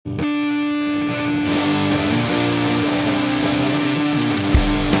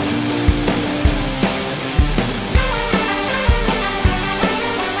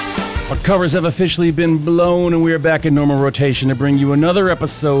covers have officially been blown, and we are back in normal rotation to bring you another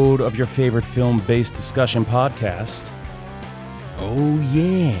episode of your favorite film-based discussion podcast. Oh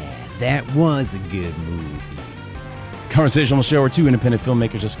yeah, that was a good movie. Conversational show where two independent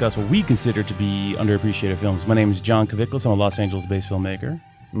filmmakers discuss what we consider to be underappreciated films. My name is John Kaviclis. I'm a Los Angeles-based filmmaker.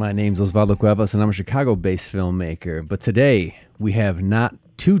 My name's Osvaldo Cuevas, and I'm a Chicago-based filmmaker. But today, we have not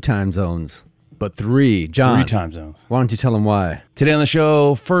 2 time zones, but 3. John. 3 time zones. Why don't you tell them why? Today on the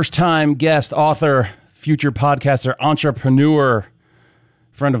show, first-time guest, author, future podcaster, entrepreneur,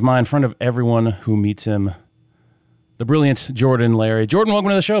 friend of mine, friend of everyone who meets him, the brilliant Jordan Lari. Jordan, welcome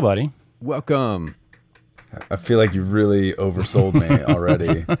to the show, buddy. Welcome. I feel like you really oversold me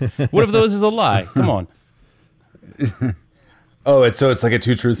already. What if those is a lie? Come on. Oh, it's like a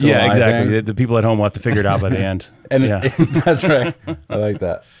 2 truths and a lie. Yeah, exactly. thing? The people at home will have to figure it out by the end. And yeah. That's right. I like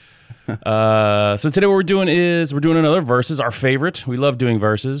that. So today what we're doing another Versus, our favorite. We love doing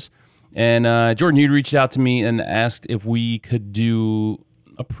Versus. And Jordan, you reached out to me and asked if we could do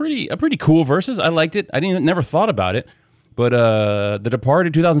a pretty cool Versus. I liked it. I never thought about it. But The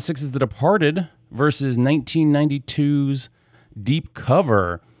Departed, 2006's The Departed versus 1992's Deep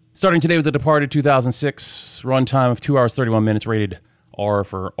Cover. Starting today with The Departed 2006, runtime of 2 hours, 31 minutes, rated R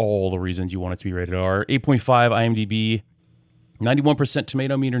for all the reasons you want it to be rated R. 8.5 IMDb, 91%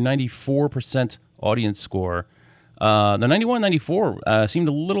 tomato meter, 94% audience score. The 91, 94 seemed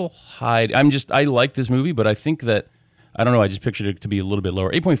a little high. I like this movie, but I think that, I don't know, I just pictured it to be a little bit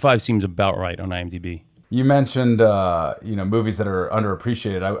lower. 8.5 seems about right on IMDb. You mentioned, movies that are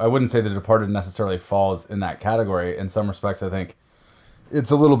underappreciated. I wouldn't say The Departed necessarily falls in that category. In some respects, I think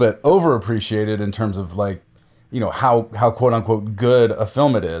it's a little bit overappreciated in terms of how quote unquote good a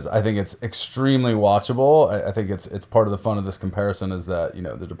film it is. I think it's extremely watchable. I think it's part of the fun of this comparison is that,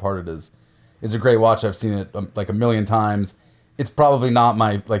 The Departed is a great watch. I've seen it like a million times. It's probably not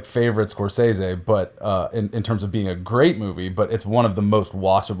my favorite Scorsese, but in terms of being a great movie, but it's one of the most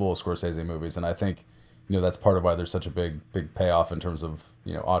watchable Scorsese movies. And I think, that's part of why there's such a big payoff in terms of,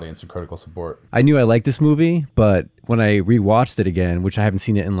 audience and critical support. I knew I liked this movie, but when I rewatched it again, which I haven't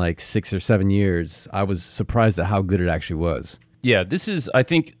seen it in 6 or 7 years, I was surprised at how good it actually was. Yeah, this is, I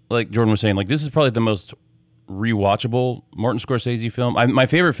think, like Jordan was saying, this is probably the most rewatchable Martin Scorsese film. My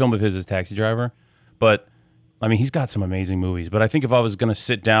favorite film of his is Taxi Driver, but he's got some amazing movies. But I think if I was going to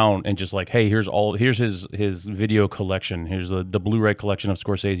sit down and just hey, here's his video collection, here's the Blu-ray collection of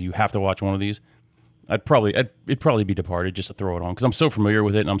Scorsese, you have to watch one of these. It'd probably be Departed just to throw it on because I'm so familiar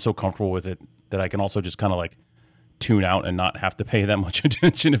with it and I'm so comfortable with it that I can also just kind of tune out and not have to pay that much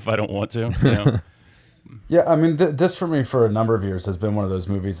attention if I don't want to. Yeah, this for me for a number of years has been one of those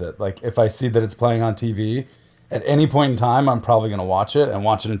movies that if I see that it's playing on TV at any point in time, I'm probably going to watch it and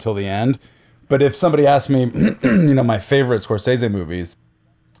watch it until the end. But if somebody asked me, my favorite Scorsese movies,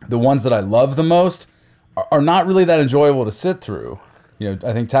 the ones that I love the most are not really that enjoyable to sit through.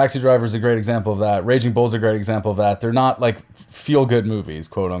 I think Taxi Driver is a great example of that. Raging Bull is a great example of that. They're not feel-good movies,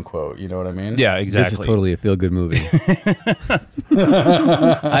 quote unquote. You know what I mean? Yeah, exactly. This is totally a feel-good movie.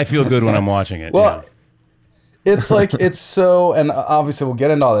 I feel good when I'm watching it. Well, it's it's so, and obviously we'll get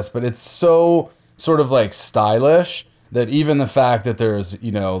into all this, but it's so sort of stylish that even the fact that there's,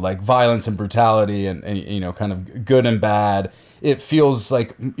 violence and brutality and kind of good and bad, it feels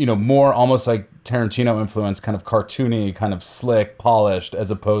more almost like Tarantino influence, kind of cartoony, kind of slick, polished,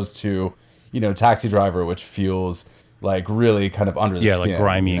 as opposed to, Taxi Driver, which feels really kind of under the skin. Yeah,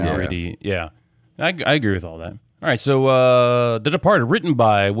 grimy and gritty. Yeah. I agree with all that. All right, so The Departed, written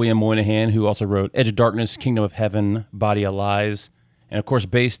by William Moynihan, who also wrote Edge of Darkness, Kingdom of Heaven, Body of Lies, and of course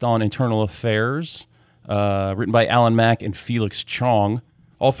based on Internal Affairs, written by Alan Mack and Felix Chong.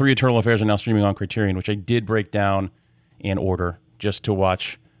 All 3 Eternal Affairs are now streaming on Criterion, which I did break down and order just to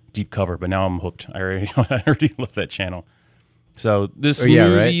watch Deep Cover, but now I'm hooked. I already love that channel. So this movie,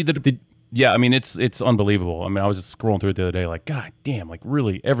 right? It's unbelievable. I was just scrolling through it the other day, God damn,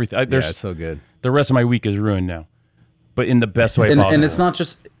 really everything. It's so good. The rest of my week is ruined now, but in the best way possible. And it's not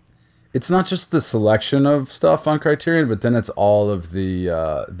just the selection of stuff on Criterion, but then it's all of the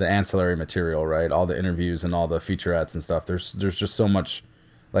ancillary material, right? All the interviews and all the featurettes and stuff. There's just so much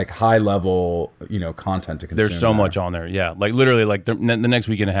high level content to consume. There's so much on there. Yeah, literally the next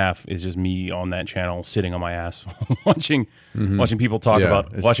week and a half is just me on that channel sitting on my ass watching people talk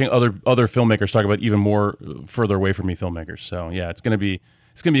about watching other filmmakers talk about even more further away from me filmmakers. So yeah, it's gonna be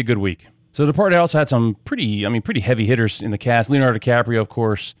a good week. So The Departed also had some pretty heavy hitters in the cast. Leonardo DiCaprio, of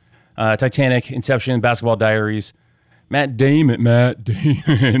course, Titanic, Inception, Basketball Diaries, Matt Damon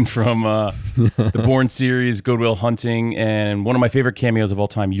from the Bourne series, Good Will Hunting, and one of my favorite cameos of all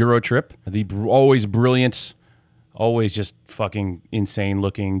time, Eurotrip, the always brilliant always just fucking insane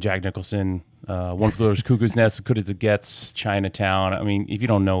looking. Jack Nicholson, One Flew Over the Cuckoo's Nest, Good as It Gets, Chinatown. I mean, if you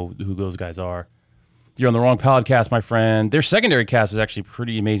don't know who those guys are, you're on the wrong podcast, my friend. Their secondary cast is actually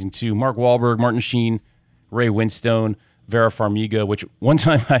pretty amazing too. Mark Wahlberg, Martin Sheen, Ray Winstone, Vera Farmiga, which one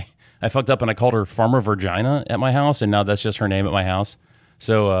time I fucked up and I called her Farmer Virginia at my house, and now that's just her name at my house.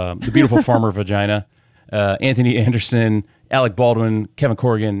 So the beautiful Farmer Vagina, Anthony Anderson, Alec Baldwin, Kevin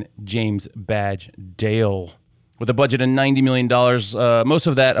Corrigan, James Badge Dale. With a budget of $90 million, most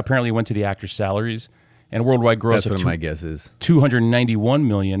of that apparently went to the actors' salaries, and a worldwide gross That's of what my guess is. $291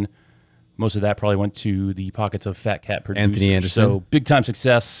 million. Most of that probably went to the pockets of Fat Cat producers. Anthony Anderson. So big time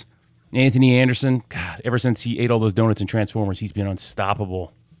success. Anthony Anderson, God, ever since he ate all those donuts in Transformers, he's been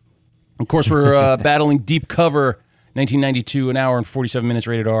unstoppable. Of course, we're battling Deep Cover, 1992, an hour and 47 minutes,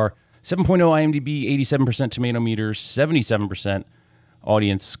 rated R, 7.0 IMDb, 87% tomato meter, 77%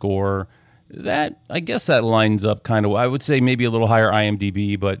 audience score. That, I guess that lines up kind of, I would say maybe a little higher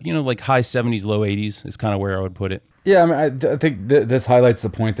IMDb, but, like high 70s, low 80s is kind of where I would put it. Yeah, I mean, I think this highlights the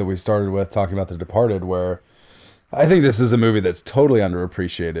point that we started with talking about The Departed, where I think this is a movie that's totally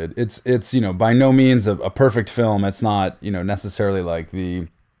underappreciated. It's by no means a perfect film. It's not, necessarily like the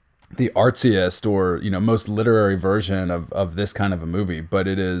artsiest or, most literary version of this kind of a movie, but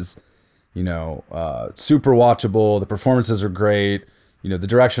it is, super watchable. The performances are great. The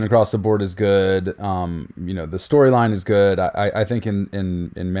direction across the board is good. The storyline is good. I think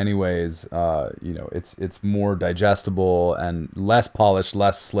in many ways, it's more digestible and less polished,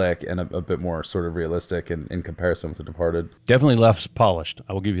 less slick, and a bit more sort of realistic in comparison with The Departed. Definitely less polished.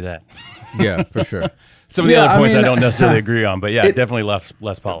 I will give you that. Yeah, for sure. Some of the other points I don't necessarily agree on, but yeah, definitely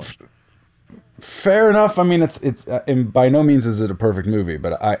less polished. Fair enough. I mean, it's and by no means is it a perfect movie,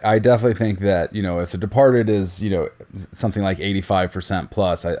 but I definitely think that, if The Departed is, something like 85%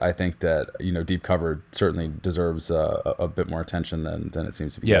 plus, I think that, Deep Cover certainly deserves a bit more attention than it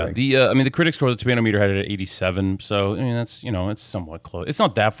seems to be getting. The critic score, the tomato meter had it at 87, so I mean that's, it's somewhat close. It's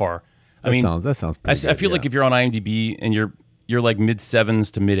not that far. That sounds pretty good, I feel like if you're on IMDb and you're like mid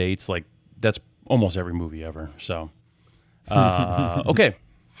 7s to mid 8s, like that's almost every movie ever. So okay.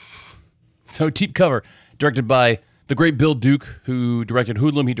 So Deep Cover, directed by the great Bill Duke, who directed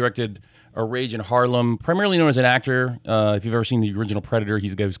Hoodlum. He directed A Rage in Harlem, primarily known as an actor. If you've ever seen the original Predator,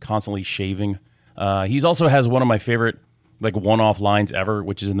 he's a guy who's constantly shaving. He's also has one of my favorite like one-off lines ever,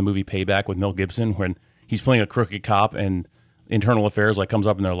 which is in the movie Payback with Mel Gibson, when he's playing a crooked cop and Internal Affairs like comes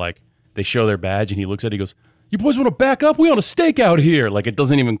up and they're like, they show their badge and he looks at it, he goes, "You boys want to back up? We on a stakeout here." Like it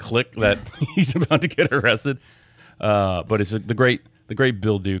doesn't even click that he's about to get arrested. But it's the great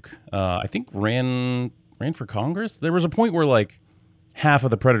Bill Duke, I think ran for Congress. There was a point where like half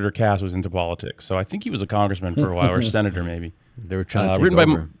of the Predator cast was into politics, so I think he was a congressman for a while, or senator maybe. They were trying to take written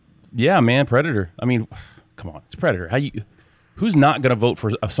over. Yeah, man, Predator. I mean, come on, it's Predator. Who's not gonna vote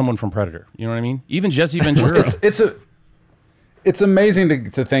for someone from Predator? You know what I mean? Even Jesse Ventura. It's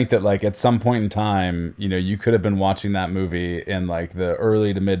amazing to think that like at some point in time, you could have been watching that movie in like the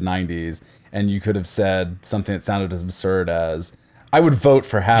early to mid 90s, and you could have said something that sounded as absurd as, "I would vote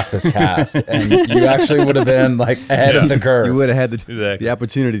for half this cast," and you actually would have been like ahead of the curve. You would have had the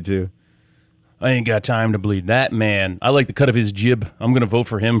opportunity to. I ain't got time to bleed that man. I like the cut of his jib. I'm gonna vote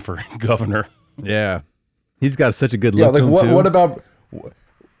for him for governor. Yeah, he's got such a good look to him too.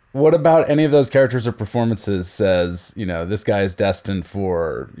 What about any of those characters or performances says, this guy is destined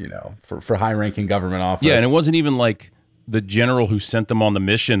for high-ranking government office? Yeah, and it wasn't even like the general who sent them on the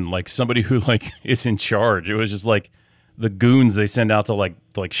mission, like somebody who like is in charge. It was just like the goons they send out to like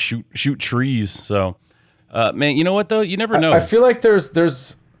shoot trees. So, man, you know what though? You never know. I feel like there's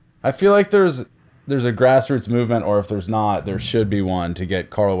a grassroots movement, or if there's not, there should be one to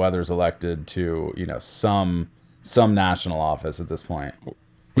get Carl Weathers elected to some national office at this point.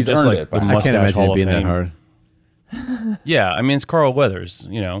 He's just earned like it. the But I can't imagine Hall it being of that Fame. hard. Yeah, I mean it's Carl Weathers.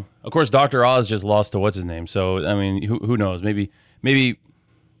 Of course, Dr. Oz just lost to what's his name. So I mean, who knows? Maybe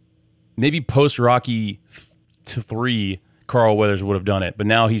post Rocky 3, Carl Weathers would have done it. But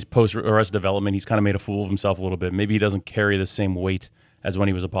now he's post Arrested Development. He's kind of made a fool of himself a little bit. Maybe he doesn't carry the same weight as when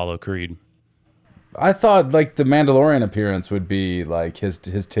he was Apollo Creed. I thought like the Mandalorian appearance would be like his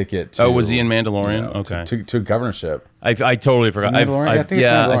ticket to. Oh, was he in Mandalorian? Okay. To governorship. I totally forgot. I think it's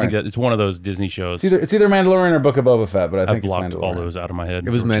Mandalorian. I think that it's one of those Disney shows. It's either Mandalorian or Book of Boba Fett, but I think I've blocked it's Mandalorian. all those out of my head. It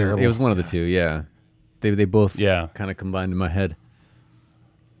was It was one of the two. Yeah, they both kind of combined in my head.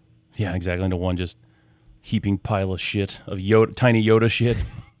 Yeah, exactly. Into one just heaping pile of shit, of tiny Yoda shit.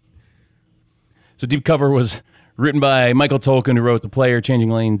 So Deep Cover was written by Michael Tolkien, who wrote The Player, Changing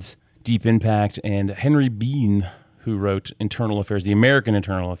Lanes, Deep Impact, and Henry Bean, who wrote Internal Affairs, the American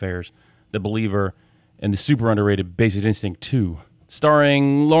Internal Affairs, The Believer, and the super underrated Basic Instinct 2.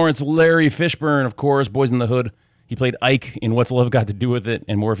 Starring Laurence Larry Fishburne, of course, Boys in the Hood. He played Ike in What's Love Got to Do with It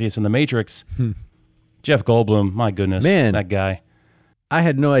and Morpheus in The Matrix. Jeff Goldblum, my goodness, Man. that guy. I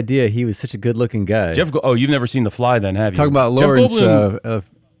had no idea he was such a good-looking guy. You've never seen The Fly then, have you? Talking about Laurence Fishburne.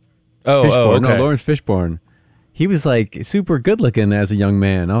 Okay. No, Laurence Fishburne. He was like super good-looking as a young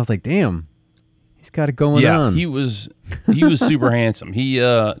man. I was like, damn, he's got it going on. Yeah, he was super handsome.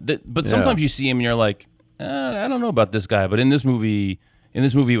 But sometimes you see him and you're like, I don't know about this guy. But in this movie,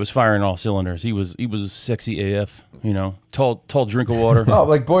 it was firing all cylinders. He was sexy AF. Tall drink of water. Oh,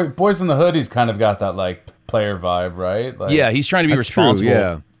 like Boys in the Hood, he's kind of got that like player vibe, right? Like, yeah, he's trying to be responsible. True,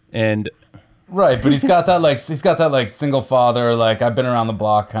 yeah. And right, but he's got that like single father, like I've been around the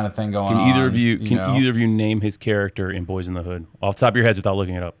block kind of thing going on. either of you name his character in Boys in the Hood off the top of your heads without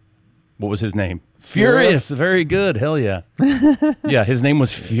looking it up? What was his name? Furious. Very good. Hell yeah. Yeah, his name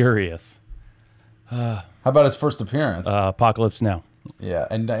was Furious. How about his first appearance? Apocalypse Now. Yeah,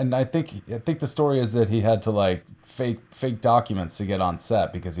 and I think the story is that he had to like fake documents to get on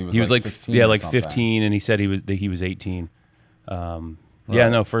set because he was like 16. Yeah, or like something. 15, and he said he was 18. Yeah,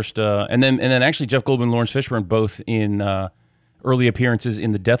 no, first, and then actually Jeff Goldblum and Laurence Fishburne both in early appearances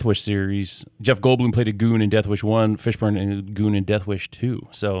in the Death Wish series. Jeff Goldblum played a goon in Death Wish 1, Fishburne a goon in Death Wish 2.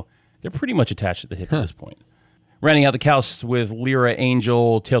 So they're pretty much attached at the hip at this point. Rounding out the cast with Lira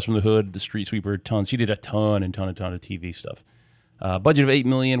Angel, Tales from the Hood, The Street Sweeper, tons. She did a ton of TV stuff. Budget of $8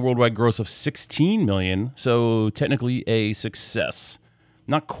 million, worldwide gross of $16 million. So technically a success.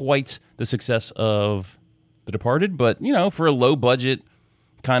 Not quite the success of The Departed, but for a low budget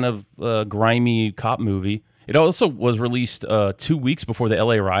kind of grimy cop movie. It also was released 2 weeks before the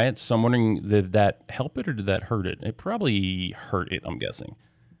LA riots. So I'm wondering, did that help it or did that hurt it? It probably hurt it, I'm guessing.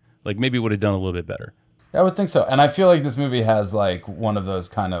 Like maybe it would have done a little bit better. I would think so. And I feel like this movie has like one of those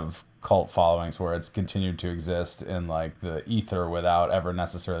kind of cult followings where it's continued to exist in like the ether without ever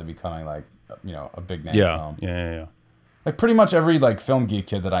necessarily becoming like, a big name film. Yeah. Like pretty much every like film geek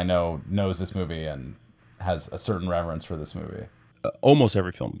kid that I know knows this movie and has a certain reverence for this movie. Almost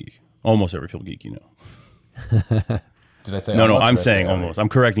every film geek. Did I say No, almost, I'm or did I saying say almost. I'm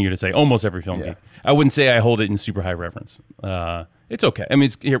correcting you to say almost every film geek. I wouldn't say I hold it in super high reverence. It's okay. I mean,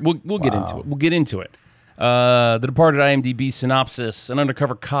 we'll get into it. We'll get into it. The Departed IMDb synopsis: an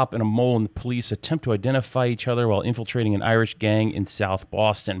undercover cop and a mole in the police attempt to identify each other while infiltrating an Irish gang in South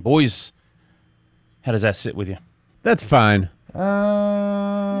Boston. Boys, how does that sit with you? That's fine.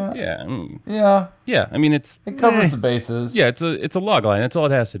 Yeah. Yeah. I mean, it covers the bases. Yeah, it's a log line. That's all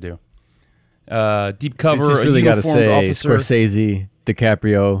it has to do. Deep cover. You just really got to say officer. Scorsese,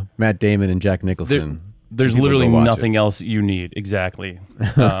 DiCaprio, Matt Damon, and Jack Nicholson. There's literally nothing else you need. Exactly.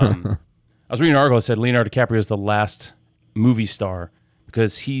 I was reading an article that said Leonardo DiCaprio is the last movie star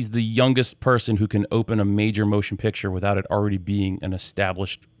because he's the youngest person who can open a major motion picture without it already being an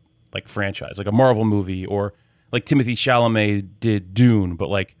established like franchise, like a Marvel movie, or like Timothée Chalamet did Dune. But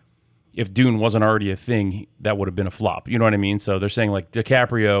like if Dune wasn't already a thing, that would have been a flop. You know what I mean? So they're saying like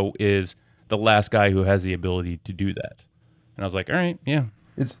DiCaprio is the last guy who has the ability to do that. And I was like, all right, yeah.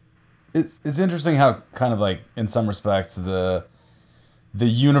 It's interesting how kind of like in some respects the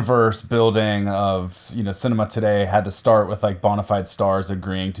universe building of cinema today had to start with like bona fide stars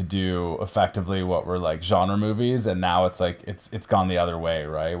agreeing to do effectively what were like genre movies, and now it's like it's gone the other way,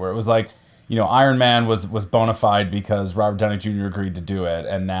 right? Where it was like Iron Man was bona fide because Robert Downey Jr. agreed to do it,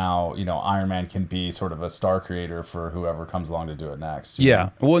 and now Iron Man can be sort of a star creator for whoever comes along to do it next.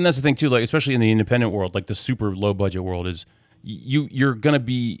 Yeah, well, and that's the thing too, like especially in the independent world, like the super low budget world, is you're gonna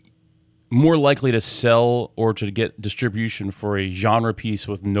be more likely to sell or to get distribution for a genre piece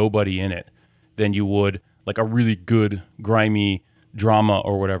with nobody in it than you would like a really good grimy drama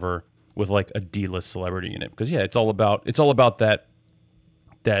or whatever with like a D-list celebrity in it. Because it's all about that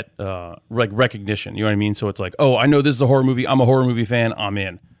like recognition. You know what I mean? So it's like, oh, I know this is a horror movie. I'm a horror movie fan. I'm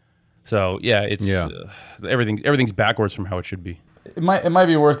in. So everything's backwards from how it should be. It might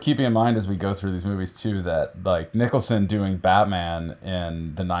be worth keeping in mind as we go through these movies too that like Nicholson doing Batman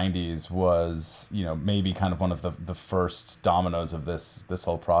in the 90s was maybe kind of one of the first dominoes of this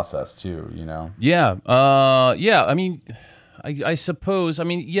whole process too. Yeah. I mean, I suppose. I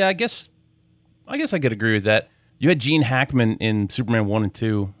mean, yeah. I guess I could agree with that. You had Gene Hackman in Superman 1 and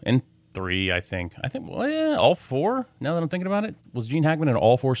 2 and 3. I think. Well, yeah, all 4. Now that I'm thinking about it, was Gene Hackman in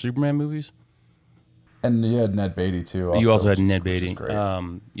all 4 Superman movies? And you had Ned Beatty too. You also had Ned Beatty.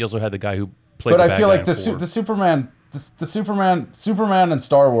 You also had the guy who played. But the I feel bad like guy the Superman and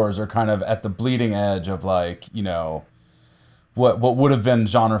Star Wars are kind of at the bleeding edge of like what would have been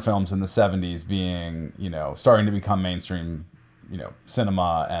genre films in the 70s being starting to become mainstream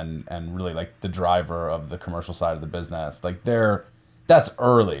cinema and really like the driver of the commercial side of the business. Like that's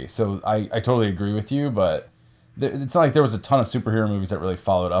early. So I totally agree with you, but it's not like there was a ton of superhero movies that really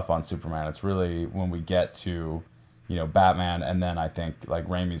followed up on Superman. It's really when we get to, Batman, and then I think like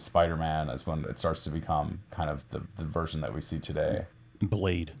Raimi's Spider-Man is when it starts to become kind of the version that we see today.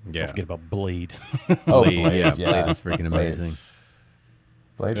 Blade. Yeah. Don't forget about Blade. Blade, yeah. Blade is freaking amazing.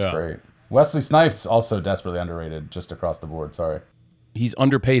 Blade's great. Wesley Snipes also desperately underrated just across the board. Sorry. He's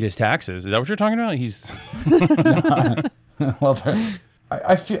underpaid his taxes. Is that what you're talking about? He's well,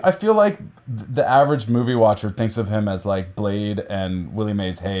 I feel like the average movie watcher thinks of him as like Blade and Willie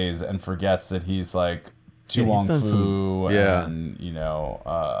Mays Hayes and forgets that he's like Tu Wong Fu and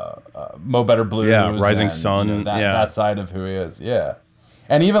Mo Better Blues, Rising and, Sun, that side of who he is,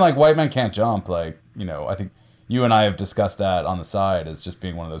 and even like White Men Can't Jump, like I think you and I have discussed that on the side as just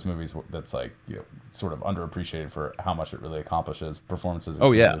being one of those movies that's like sort of underappreciated for how much it really accomplishes performances.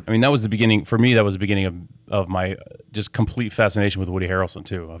 Oh yeah, I mean that was the beginning for me. That was the beginning of my just complete fascination with Woody Harrelson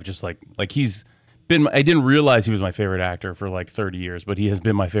too. Of just like he's been. I didn't realize he was my favorite actor for like 30 years, but he has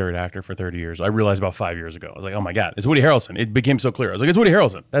been my favorite actor for 30 years. I realized about 5 years ago. I was like, oh my god, it's Woody Harrelson. It became so clear. I was like, it's Woody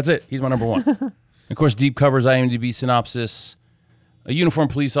Harrelson. That's it. He's my number one. Of course, Deep Cover's IMDb synopsis. A uniformed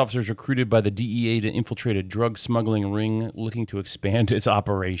police officer is recruited by the DEA to infiltrate a drug smuggling ring looking to expand its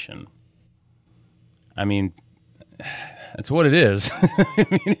operation. I mean, that's what it is. I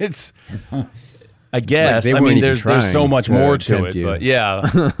mean, it's... I guess. Like there's so much more to it. But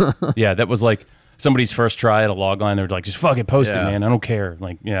yeah. Yeah, that was like somebody's first try at a log line. They were like, just fucking post it, man. I don't care.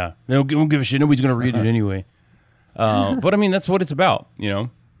 Like, yeah. They don't give a shit. Nobody's going to read it anyway. But I mean, that's what it's about,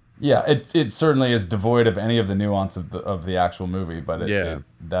 Yeah, it certainly is devoid of any of the nuance of the actual movie, but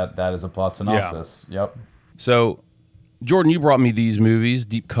that is a plot synopsis. Yeah. Yep. So, Jordan, you brought me these movies,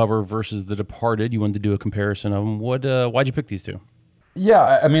 Deep Cover versus The Departed. You wanted to do a comparison of them. Why'd you pick these two?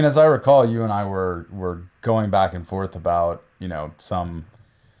 Yeah, I mean, as I recall, you and I were going back and forth about some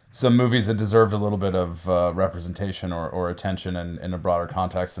movies that deserved a little bit of representation or attention in a broader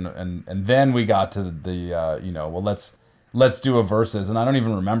context, and then we got to the let's do a versus, and I don't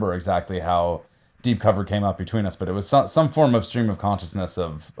even remember exactly how Deep Cover came up between us, but it was some form of stream of consciousness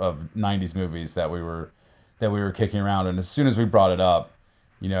of 90s movies that we were kicking around, and as soon as we brought it up,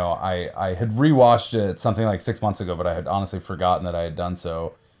 I had rewatched it something like 6 months ago, but I had honestly forgotten that I had done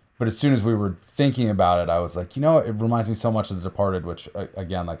so. But as soon as we were thinking about it, I was like, it reminds me so much of The Departed, which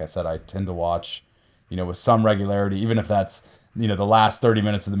again, like I said, I tend to watch, with some regularity, even if that's the last 30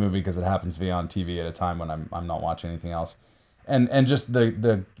 minutes of the movie because it happens to be on TV at a time when I'm not watching anything else. And just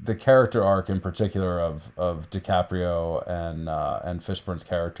the character arc in particular of DiCaprio and Fishburne's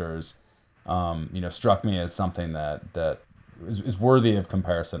characters, struck me as something that is worthy of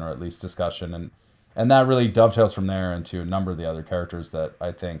comparison or at least discussion, and that really dovetails from there into a number of the other characters that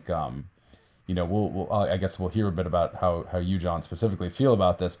I think I guess we'll hear a bit about how you, John, specifically feel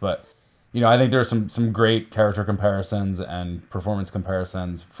about this, but I think there are some great character comparisons and performance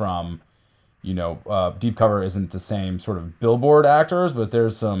comparisons from Deep Cover isn't the same sort of billboard actors, but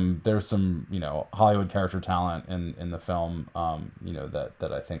there's some Hollywood character talent in the film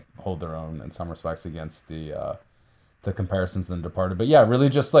that I think hold their own in some respects against the comparisons in The Departed. But yeah, really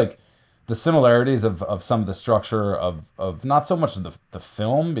just like the similarities of some of the structure of not so much of the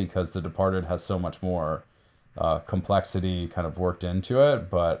film, because The Departed has so much more complexity kind of worked into it,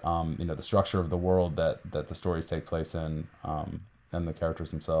 but the structure of the world that the stories take place in, and the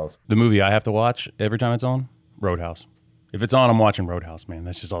characters themselves. The movie I have to watch every time it's on, Roadhouse. If it's on, I'm watching Roadhouse, man.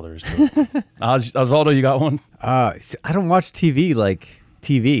 That's just all there is to it. Osvaldo, you got one? I don't watch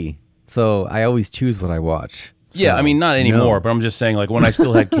TV, so I always choose what I watch. So, yeah, I mean, not anymore, but I'm just saying, like, when I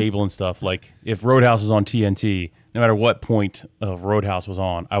still had cable and stuff, like, if Roadhouse is on TNT, no matter what point of Roadhouse was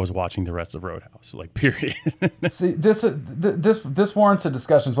on, I was watching the rest of Roadhouse, like, period. See, this warrants a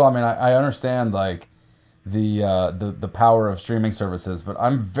discussion as well. I mean, I understand, like, the power of streaming services, but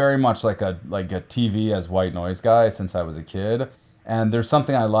I'm very much like a TV as white noise guy since I was a kid, and there's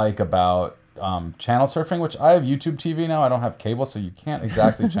something I like about channel surfing, which I have YouTube TV now. I don't have cable, so you can't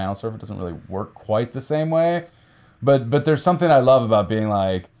exactly channel surf. It doesn't really work quite the same way. But there's something I love about being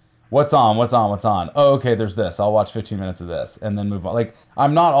like, what's on? Oh, okay, there's this. I'll watch 15 minutes of this and then move on. Like,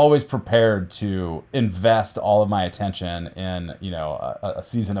 I'm not always prepared to invest all of my attention in, a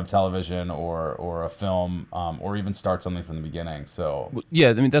season of television or a film, or even start something from the beginning. So yeah,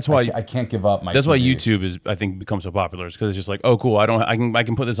 I mean, that's why I can't give up my That's TV. why YouTube is, I think, become so popular. It's because it's just like, oh, cool, I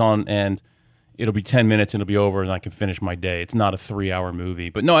can put this on and it'll be 10 minutes and it'll be over and I can finish my day. It's not a 3-hour movie.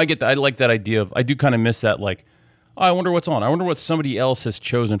 But no, I get that. I like that idea of, I do kind of miss that, like, oh, I wonder what's on. I wonder what somebody else has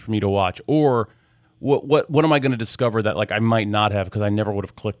chosen for me to watch. Or what am I going to discover that like I might not have because I never would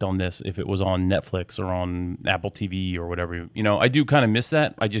have clicked on this if it was on Netflix or on Apple TV or whatever. You know, I do kind of miss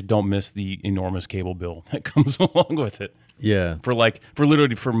that. I just don't miss the enormous cable bill that comes along with it. Yeah. For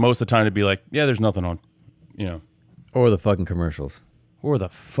literally for most of the time to be like, yeah, there's nothing on, you know. Or the fucking commercials. Or the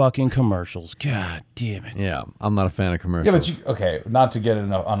fucking commercials. God damn it. Yeah, I'm not a fan of commercials. Yeah, but okay, not to get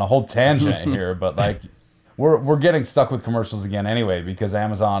on a whole tangent here, but like we're getting stuck with commercials again anyway because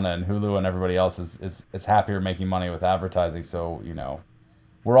Amazon and Hulu and everybody else is happier making money with advertising. So, you know,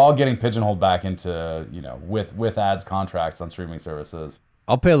 we're all getting pigeonholed back into, you know, with ads contracts on streaming services.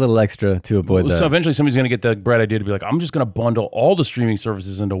 I'll pay a little extra to avoid that. So eventually somebody's going to get the bright idea to be like, I'm just going to bundle all the streaming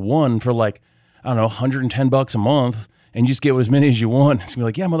services into one for like, I don't know, $110 a month. And you just get as many as you want. It's gonna be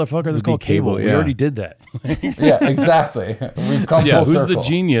like, yeah, motherfucker, this is called cable. Yeah. We already did that. Yeah, exactly. We've come full who's circle. the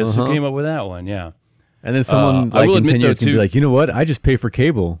genius who came up with that one? Yeah. And then someone I will admit, continues though, to be too- like, you know what? I just pay for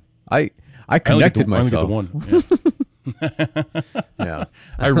cable. I connected myself. I only get the one. Yeah. Yeah.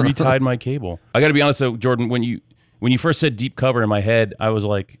 I retied my cable. I got to be honest, though, Jordan, when you first said deep cover in my head, I was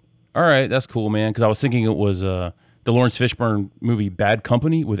like, all right, that's cool, man. Because I was thinking it was the Laurence Fishburne movie Bad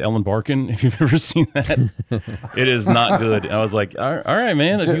Company with Ellen Barkin. If you've ever seen that, it is not good. And I was like, all right,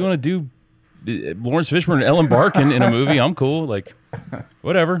 man, if you want to do Laurence Fishburne and Ellen Barkin in a movie, I'm cool. Like,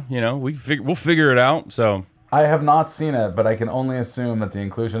 whatever, you know, we'll figure it out. So I have not seen it, but I can only assume that the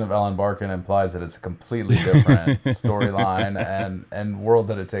inclusion of Ellen Barkin implies that it's a completely different storyline and world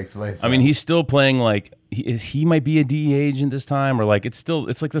that it takes place in. I mean, he's still playing like he might be a DEA agent this time, or like it's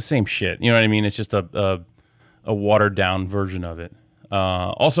like the same shit. You know what I mean? It's just a watered down version of it.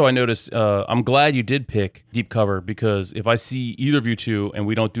 Also, I noticed, I'm glad you did pick Deep Cover because if I see either of you two and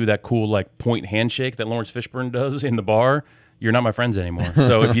we don't do that cool like point handshake that Laurence Fishburne does in the bar, you're not my friends anymore.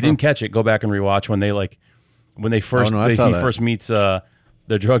 So if you didn't catch it, go back and rewatch when he first meets the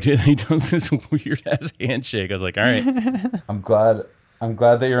drug dealer. He does this weird ass handshake. I was like, all right. I'm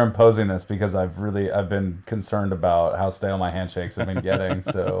glad that you're imposing this because I've been concerned about how stale my handshakes have been getting.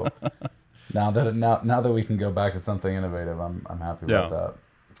 So now that we can go back to something innovative, I'm happy about that.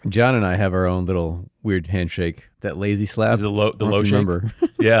 John and I have our own little weird handshake. That lazy slap. The low shake. Remember?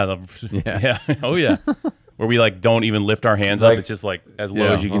 Yeah. Yeah. Oh yeah. Where we like don't even lift our hands up. It's just like as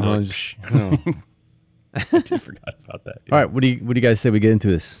low as you can. I did forgot about that. Yeah. All right. What do you guys say we get into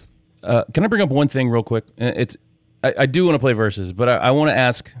this? Can I bring up one thing real quick? I do want to play Versus, but I want to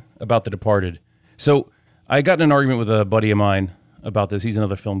ask about The Departed. So I got in an argument with a buddy of mine about this. He's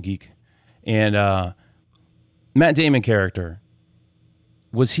another film geek. And Matt Damon character,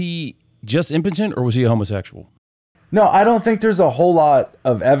 was he just impotent or was he a homosexual? No, I don't think there's a whole lot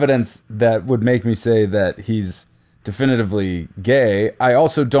of evidence that would make me say that he's definitively gay. I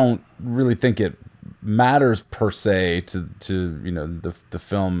also don't really think it matters per se to you know the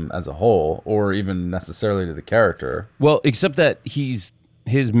film as a whole or even necessarily to the character. Well, except that his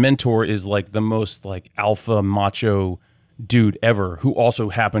mentor is like the most like alpha macho dude ever who also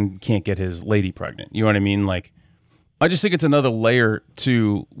can't get his lady pregnant. You know what I mean? Like, I just think it's another layer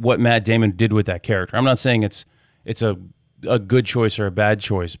to what Matt Damon did with that character. I'm not saying it's a good choice or a bad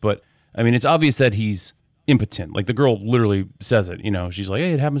choice, but I mean, it's obvious that he's impotent. Like the girl literally says it, you know, she's like,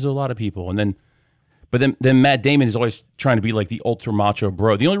 hey, it happens to a lot of people. But then Matt Damon is always trying to be like the ultra macho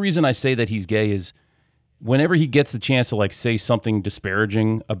bro. The only reason I say that he's gay is whenever he gets the chance to like say something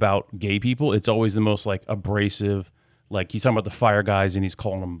disparaging about gay people, it's always the most like abrasive. Like he's talking about the Fire Guys and he's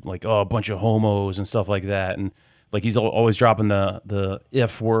calling them like, oh, a bunch of homos and stuff like that. And like he's always dropping the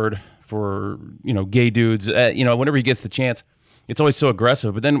F word for, you know, gay dudes. You know, whenever he gets the chance, it's always so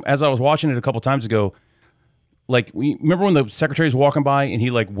aggressive. But then as I was watching it a couple times ago, like, remember when the secretary's walking by and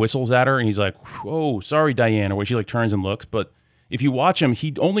he like whistles at her and he's like, "Oh, sorry, Diane," or when she like turns and looks. But if you watch him,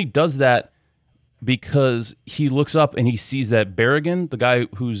 he only does that because he looks up and he sees that Berrigan, the guy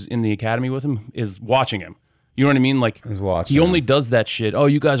who's in the academy with him, is watching him. You know what I mean? Like, he only does that shit. Oh,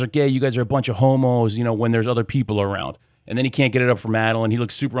 you guys are gay. You guys are a bunch of homos, you know, when there's other people around. And then he can't get it up for Madeline. He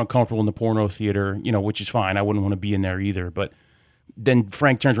looks super uncomfortable in the porno theater, you know, which is fine. I wouldn't want to be in there either. But then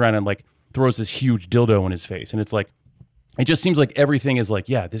Frank turns around and like throws this huge dildo in his face. And it's like, it just seems like everything is like,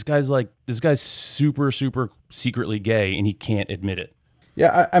 yeah, this guy's super, super secretly gay and he can't admit it.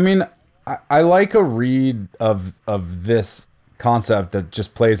 Yeah, I mean, I like a read of this concept that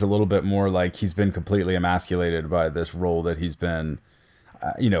just plays a little bit more like he's been completely emasculated by this role that he's been,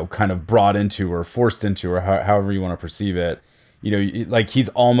 you know, kind of brought into or forced into or however you want to perceive it. You know, like he's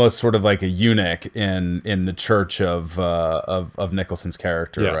almost sort of like a eunuch in the church of Nicholson's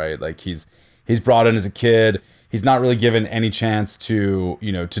character, yeah. Right? Like he's brought in as a kid. He's not really given any chance to,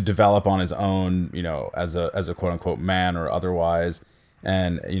 you know, to develop on his own, you know, as a quote unquote man or otherwise.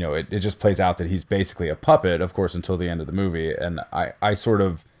 And, you know, it just plays out that he's basically a puppet, of course, until the end of the movie. And I sort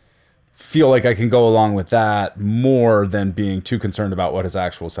of feel like I can go along with that more than being too concerned about what his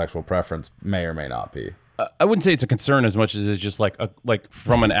actual sexual preference may or may not be. I wouldn't say it's a concern as much as it's just like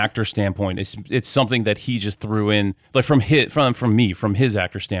from an actor standpoint, it's something that he just threw in, like from his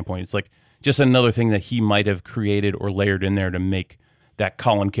actor standpoint. It's like just another thing that he might have created or layered in there to make that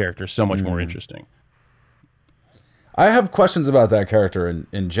Colin character so much more interesting. I have questions about that character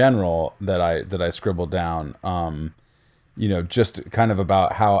in general that I scribbled down. You know, just kind of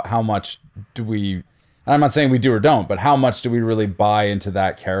about how much do we, I'm not saying we do or don't, but how much do we really buy into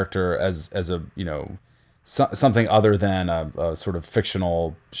that character as a, you know, something other than a sort of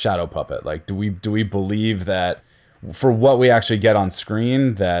fictional shadow puppet? Like, do we believe that for what we actually get on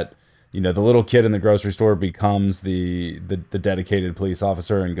screen, that, you know, the little kid in the grocery store becomes the dedicated police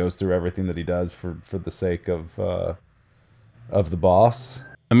officer and goes through everything that he does for the sake of the boss?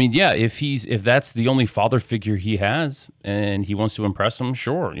 I mean, yeah, if that's the only father figure he has and he wants to impress him,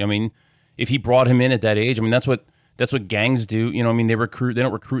 sure. I mean, if he brought him in at that age, I mean, that's what gangs do. You know, I mean, they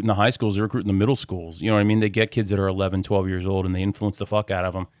don't recruit in the high schools, they recruit in the middle schools. You know what I mean? They get kids that are 11, 12 years old and they influence the fuck out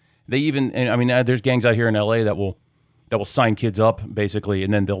of them. They even, and I mean, there's gangs out here in LA that will sign kids up basically,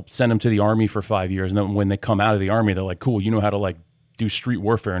 and then they'll send them to the army for 5 years. And then when they come out of the army, they're like, cool, you know how to like do street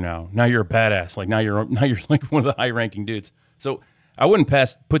warfare now. Now you're a badass. Like now you're like one of the high ranking dudes. So I wouldn't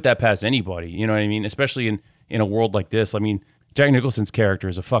put that past anybody. You know what I mean? Especially in a world like this. I mean, Jack Nicholson's character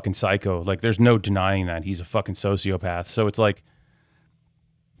is a fucking psycho. Like there's no denying that. He's a fucking sociopath. So it's like,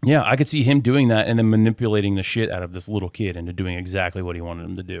 yeah, I could see him doing that and then manipulating the shit out of this little kid into doing exactly what he wanted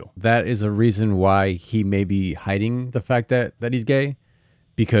him to do. That is a reason why he may be hiding the fact that he's gay,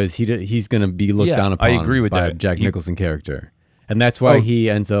 because he's going to be looked down upon. I agree with by that. a Jack Nicholson character. And that's why he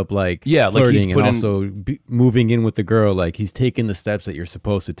ends up like flirting and also moving in with the girl. Like he's taking the steps that you're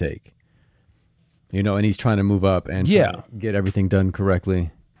supposed to take, you know, and he's trying to move up and get everything done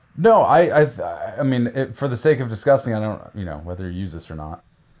correctly. No, I mean, for the sake of discussing, I don't, you know, whether you use this or not.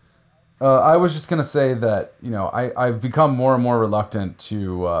 I was just gonna say that, you know, I've become more and more reluctant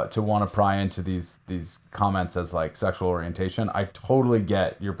to want to pry into these comments as like sexual orientation. I totally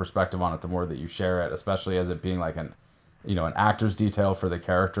get your perspective on it the more that you share it, especially as it being like an actor's detail for the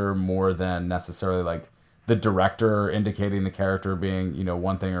character more than necessarily like the director indicating the character being, you know,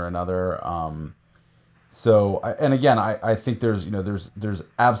 one thing or another. And again, I think there's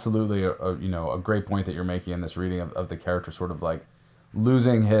absolutely a great point that you're making in this reading of the character sort of like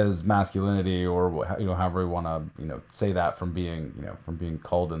losing his masculinity, or, you know, however we want to, you know, say that, from being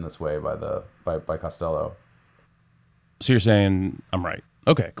culled in this way by Costello. So you're saying I'm right?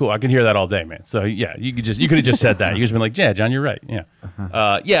 Okay, cool. I can hear that all day, man. So yeah, you could have just said that. You just been like, yeah, John, you're right.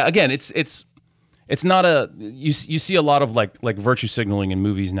 Yeah, yeah. Again, it's not you see a lot of like virtue signaling in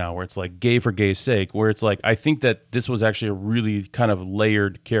movies now, where it's like gay for gay's sake. Where it's like, I think that this was actually a really kind of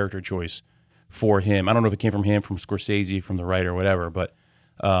layered character choice for him. I don't know if it came from him, from Scorsese, from the writer, whatever. But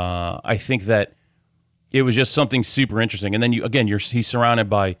I think that it was just something super interesting. And then he's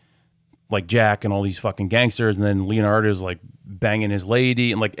surrounded by like Jack and all these fucking gangsters, and then Leonardo's like banging his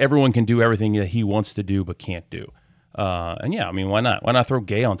lady, and like everyone can do everything that he wants to do but can't do. And yeah, I mean, why not? Why not throw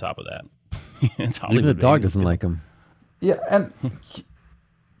gay on top of that? It's Hollywood. Even the dog doesn't like him. Yeah, and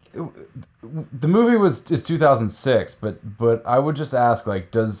the movie is 2006, but I would just ask,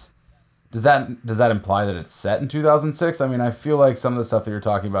 like, does that imply that it's set in 2006? I mean, I feel like some of the stuff that you're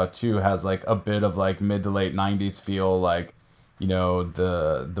talking about too has like a bit of like mid to late 90s feel, like, you know,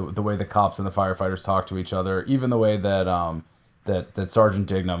 the way the cops and the firefighters talk to each other, even the way that that Sergeant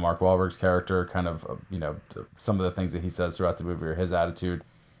Digna, Mark Wahlberg's character, kind of, you know, some of the things that he says throughout the movie, or his attitude.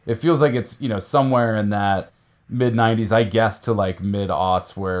 It feels like it's, you know, somewhere in that mid 90s, I guess, to like mid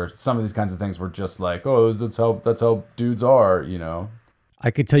aughts, where some of these kinds of things were just like, oh, that's how dudes are, you know. I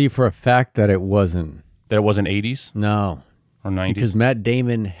could tell you for a fact that it wasn't. That it wasn't 80s? No. Or 90s? Because Matt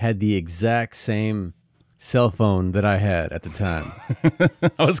Damon had the exact same cell phone that I had at the time.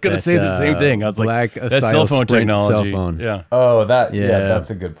 I was going to say the same thing. I was like, that cell phone technology. Cell phone. Yeah. Oh, that's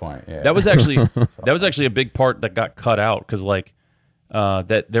a good point. Yeah. That was actually a big part that got cut out, because like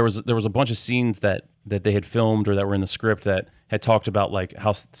that there was a bunch of scenes that they had filmed or that were in the script that had talked about like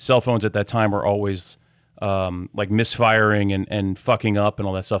how cell phones at that time were always like misfiring and fucking up and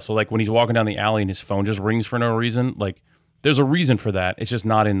all that stuff. So like when he's walking down the alley and his phone just rings for no reason, like there's a reason for that. It's just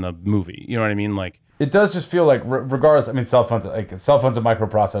not in the movie. You know what I mean? Like, it does just feel like, regardless, I mean, cell phones and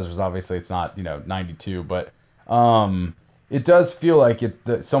microprocessors, obviously it's not, you know, 92, but it does feel like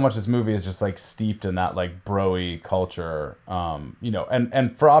so much of this movie is just like steeped in that like bro-y culture, you know,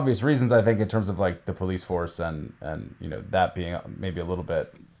 and for obvious reasons, I think, in terms of like the police force and you know, that being maybe a little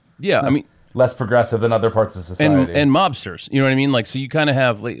bit, I mean, less progressive than other parts of society, and mobsters. You know what I mean? Like, so you kind of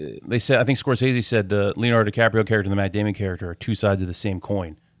have, like, they said, I think Scorsese said the Leonardo DiCaprio character and the Matt Damon character are two sides of the same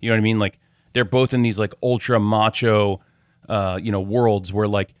coin. You know what I mean? Like, they're both in these like ultra macho, you know, worlds where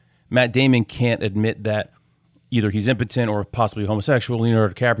like Matt Damon can't admit that either he's impotent or possibly homosexual.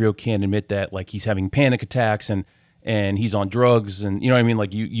 Leonardo DiCaprio can't admit that like he's having panic attacks and he's on drugs, and you know what I mean?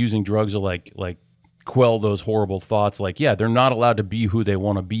 Like, using drugs to like quell those horrible thoughts. Like, yeah, they're not allowed to be who they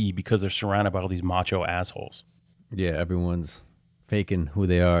want to be because they're surrounded by all these macho assholes. Yeah, everyone's faking who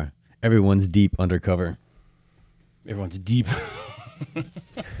they are. Everyone's deep undercover. Everyone's deep.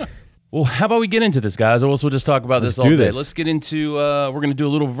 Well, how about we get into this, guys? Or else we'll just talk about this all day. Let's get into, we're going to do a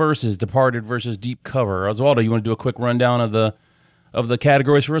little versus, Departed versus Deep Cover. Oswaldo, you want to do a quick rundown of the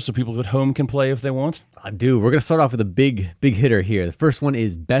categories for us so people at home can play if they want? I do. We're going to start off with a big hitter here. The first one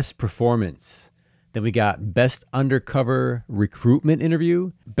is Best Performance. Then we got Best Undercover Recruitment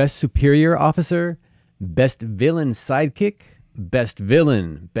Interview, Best Superior Officer, Best Villain Sidekick, Best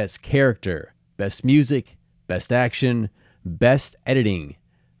Villain, Best Character, Best Music, Best Action, Best Editing,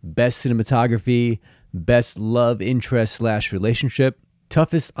 Best Cinematography, Best Love Interest / Relationship,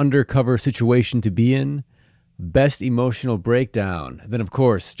 Toughest Undercover Situation to Be In, Best Emotional Breakdown. Then, of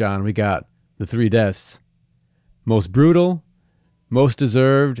course, John, we got the 3 deaths. Most Brutal, Most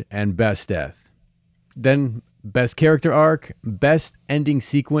Deserved, and Best Death. Then Best Character Arc, Best Ending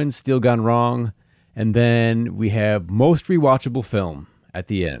Sequence, Still Gone Wrong, and then we have Most Rewatchable Film at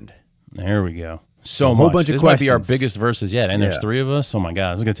the end. There we go. So a whole bunch of questions. Might be our biggest versus yet, and there's 3 of us. Oh my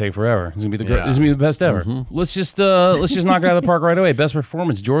god, this is gonna take forever. This is gonna be this is gonna be the best ever. Mm-hmm. Let's just knock it out of the park right away. Best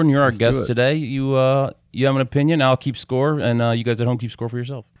performance, Jordan. You're our guest today. You have an opinion. I'll keep score, and you guys at home keep score for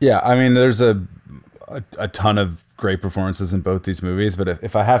yourself. Yeah, I mean, there's a ton of great performances in both these movies, but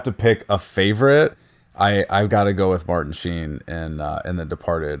if I have to pick a favorite, I've got to go with Martin Sheen in The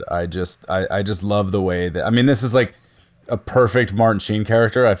Departed. I just love the way that, I mean, this is like a perfect Martin Sheen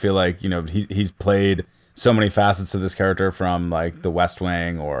character. I feel like, you know, he's played so many facets of this character, from like The West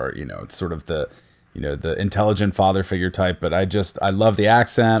Wing, or, you know, it's sort of the, you know, the intelligent father figure type. But I love the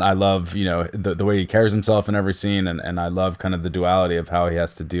accent. I love, you know, the way he carries himself in every scene, and I love kind of the duality of how he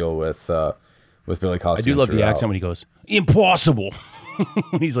has to deal with Billy Costner. I do love the accent when he goes, "Impossible."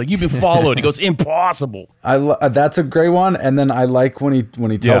 He's like, "You've been followed." He goes, "Impossible." That's a great one. And then I like when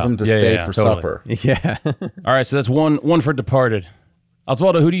he tells him to stay for totally. supper. Yeah. All right, so that's one for Departed.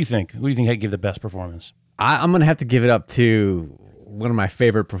 Oswaldo, who do you think? Who do you think had give the best performance? I'm gonna have to give it up to one of my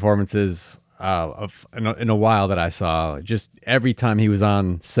favorite performances in a while that I saw. Just every time he was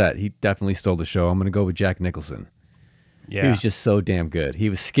on set, he definitely stole the show. I'm gonna go with Jack Nicholson. Yeah, he was just so damn good. He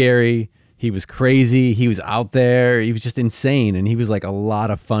was scary. He was crazy. He was out there. He was just insane, and he was like a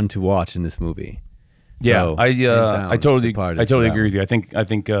lot of fun to watch in this movie. Yeah, so, I totally agree with you. I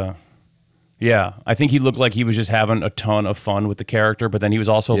think he looked like he was just having a ton of fun with the character, but then he was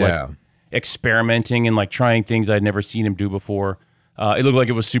also like experimenting and like trying things I'd never seen him do before. It looked like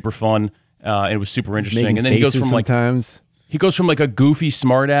it was super fun. And it was super interesting. And then he goes from like a goofy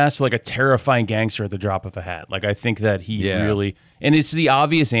smartass to like a terrifying gangster at the drop of a hat. Like, I think that he really, and it's the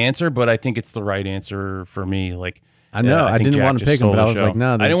obvious answer, but I think it's the right answer for me. Like, I know I didn't want to pick him, but I was like,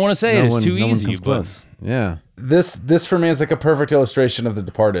 no, I didn't want to say it. It's too easy. But yeah, this for me is like a perfect illustration of The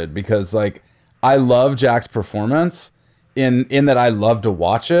Departed, because like I love Jack's performance in that I love to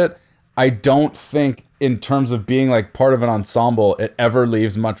watch it. I don't think, in terms of being like part of an ensemble, it ever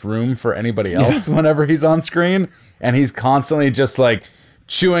leaves much room for anybody else whenever he's on screen, and he's constantly just like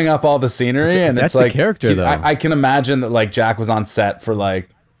chewing up all the scenery. And that's it's like the character, though. I can imagine that like Jack was on set for like,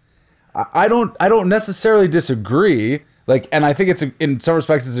 I don't necessarily disagree. Like, and I think it's in some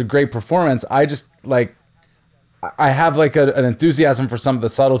respects it's a great performance. I just like, I have like an enthusiasm for some of the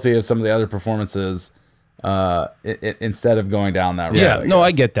subtlety of some of the other performances. Instead of going down that road.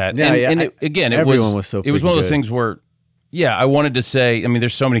 I get that. Yeah, and it was one of those things where, I wanted to say, I mean,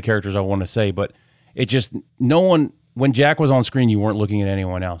 there's so many characters I want to say, but it just, when Jack was on screen, you weren't looking at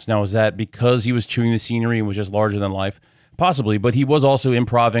anyone else. Now, is that because he was chewing the scenery and was just larger than life? Possibly, but he was also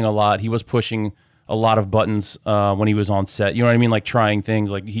improvising a lot. He was pushing a lot of buttons when he was on set. You know what I mean? Like trying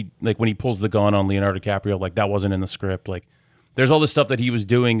things, like when he pulls the gun on Leonardo DiCaprio, like that wasn't in the script. Like, there's all this stuff that he was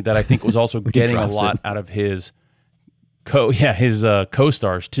doing that I think was also getting a lot out of his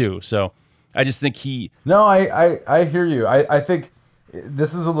co-stars too. So I just think I hear you. I think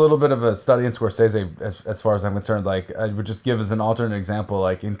this is a little bit of a study in Scorsese as far as I'm concerned. Like, I would just give as an alternate example,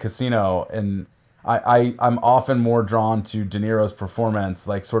 like in Casino, and I'm often more drawn to De Niro's performance,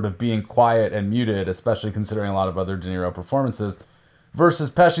 like sort of being quiet and muted, especially considering a lot of other De Niro performances,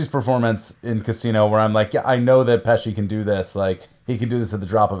 versus Pesci's performance in Casino, where I'm like, yeah, I know that Pesci can do this. Like, he can do this at the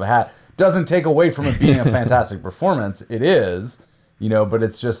drop of a hat. Doesn't take away from it being a fantastic performance. It is, but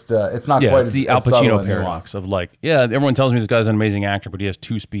it's just, it's not quite it's the Al Pacino paradox of like, yeah, everyone tells me this guy's an amazing actor, but he has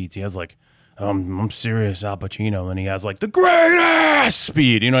two speeds. He has like, I'm serious Al Pacino, and he has like the greatest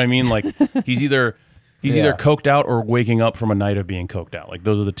speed. You know what I mean? Like he's either coked out or waking up from a night of being coked out. Like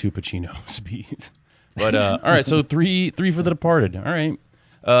those are the two Pacino speeds. But all right, so three for The Departed. All right.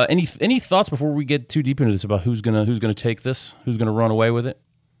 Any thoughts before we get too deep into this about who's gonna take this? Who's gonna run away with it?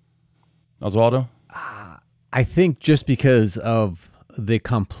 Osvaldo? I think just because of the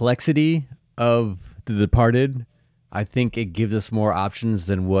complexity of The Departed, I think it gives us more options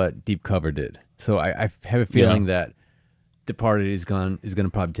than what Deep Cover did. So I have a feeling that Departed is going to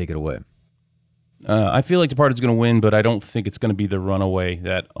probably take it away. I feel like Departed is going to win, but I don't think it's going to be the runaway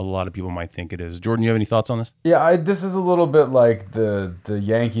that a lot of people might think it is. Jordan, you have any thoughts on this? Yeah, this is a little bit like the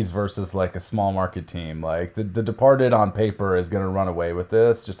Yankees versus like a small market team. Like the Departed on paper is going to run away with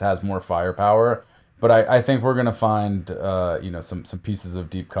this, just has more firepower. But I think we're going to find some pieces of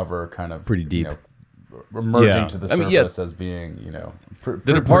Deep Cover kind of pretty deep. Emerging to the surface as being,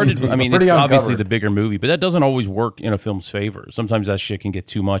 The Departed, deep, it's obviously the bigger movie, but that doesn't always work in a film's favor. Sometimes that shit can get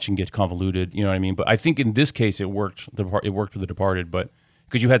too much and get convoluted, you know what I mean? But I think in this case it worked. It worked for The Departed, but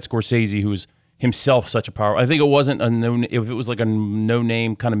because you had Scorsese, who was himself such a power. I think it wasn't if it was like a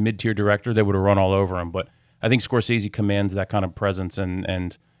no-name kind of mid-tier director, they would have run all over him. But I think Scorsese commands that kind of presence,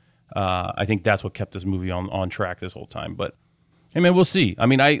 and I think that's what kept this movie on track this whole time. But hey man, we'll see. I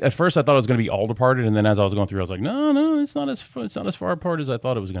mean, at first I thought it was going to be all Departed, and then as I was going through, I was like, no, it's not as far apart as I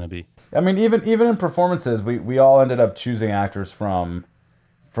thought it was going to be. I mean, even in performances, we all ended up choosing actors from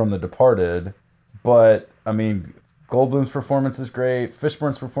The Departed, but I mean, Goldblum's performance is great,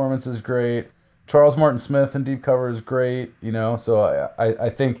 Fishburne's performance is great, Charles Martin Smith in Deep Cover is great. So I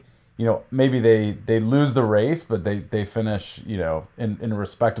think maybe they lose the race, but they finish in a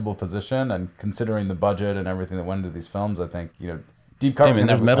respectable position, and considering the budget and everything that went into these films, I think Deep Cover. Hey,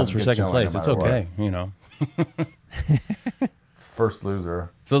 there's medals for second place. It's okay, First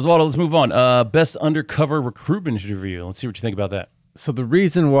loser. So Osvaldo, let's move on. Best undercover recruitment interview. Let's see what you think about that. So the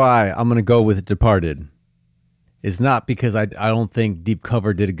reason why I'm gonna go with Departed is not because I don't think Deep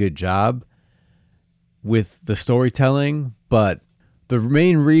Cover did a good job with the storytelling, but the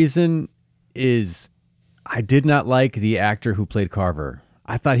main reason is I did not like the actor who played Carver.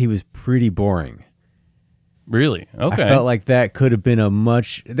 I thought he was pretty boring. Really? Okay. I felt like that could have been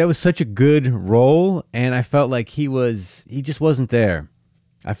that was such a good role, and I felt like he just wasn't there.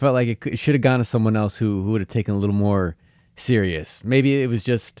 I felt like it should have gone to someone else who would have taken a little more serious. Maybe it was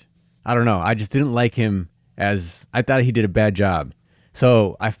just, I don't know. I just didn't like him I thought he did a bad job.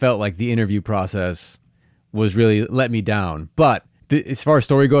 So I felt like the interview process was really let me down. But as far as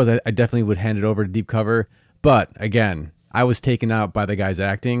story goes, I definitely would hand it over to Deep Cover. But again, I was taken out by the guy's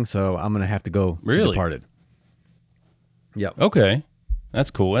acting, so I'm going to have to go to Departed. Yep. Okay.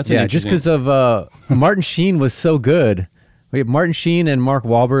 That's cool. That's just because of Martin Sheen was so good. Martin Sheen and Mark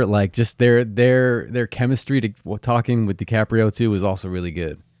Wahlberg, like just their chemistry talking with DiCaprio too was also really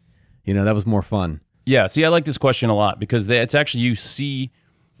good. That was more fun. Yeah. See, I like this question a lot because it's actually, you see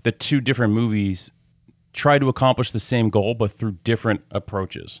the two different movies try to accomplish the same goal, but through different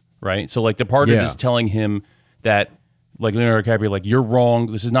approaches, right? So like Departed is telling him that, like Leonardo DiCaprio, like, you're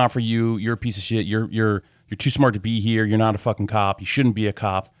wrong. This is not for you. You're a piece of shit. You're too smart to be here. You're not a fucking cop. You shouldn't be a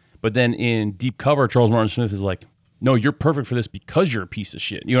cop. But then in Deep Cover, Charles Martin Smith is like, no, you're perfect for this because you're a piece of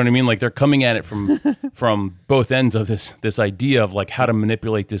shit. You know what I mean? Like they're coming at it from both ends of this idea of like how to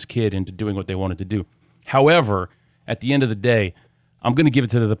manipulate this kid into doing what they wanted to do. However, at the end of the day, I'm going to give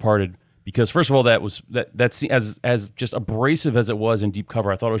it to The Departed. Because first of all, that's as just abrasive as it was in Deep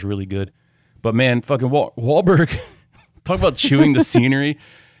Cover, I thought it was really good. But man, fucking Wahlberg, talk about chewing the scenery.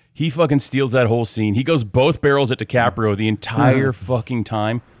 He fucking steals that whole scene. He goes both barrels at DiCaprio the entire fucking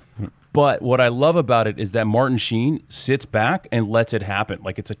time. But what I love about it is that Martin Sheen sits back and lets it happen,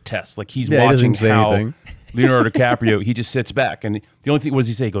 like it's a test. Like he's watching how Leonardo DiCaprio, he just sits back, and the only thing, what does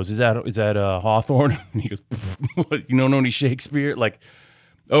he say? He goes, "Is that Hawthorne?" And he goes, "You don't know any Shakespeare?" Like.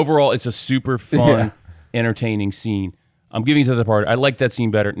 Overall, it's a super fun, entertaining scene. I'm giving it to The Departed. I like that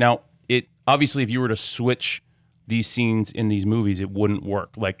scene better. Now, obviously, if you were to switch these scenes in these movies, it wouldn't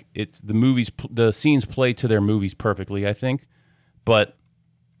work. Like the scenes play to their movies perfectly, I think. But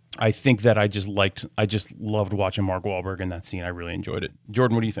I think that I just loved watching Mark Wahlberg in that scene. I really enjoyed it.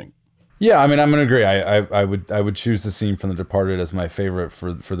 Jordan, what do you think? Yeah, I mean, I'm gonna agree. I would choose the scene from The Departed as my favorite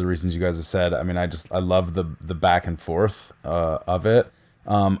for the reasons you guys have said. I mean, I love the back and forth of it.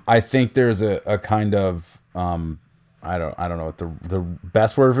 I think there's a kind of I don't know what the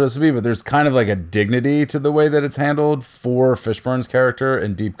best word for this would be, but there's kind of like a dignity to the way that it's handled for Fishburne's character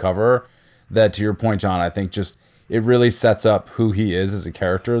in Deep Cover. That, to your point, John, I think just it really sets up who he is as a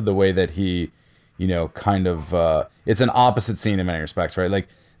character. The way that he, kind of it's an opposite scene in many respects, right? Like.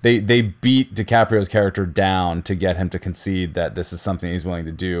 They beat DiCaprio's character down to get him to concede that this is something he's willing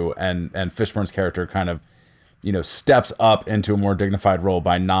to do, and Fishburne's character kind of, steps up into a more dignified role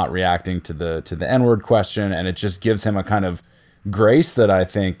by not reacting to the N-word question, and it just gives him a kind of grace that I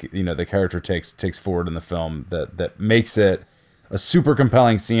think the character takes forward in the film that makes it a super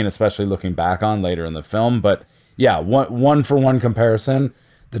compelling scene, especially looking back on later in the film. But yeah, one for one comparison,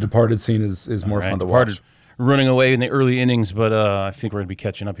 the Departed scene is more fun to watch. Running away in the early innings, but I think we're going to be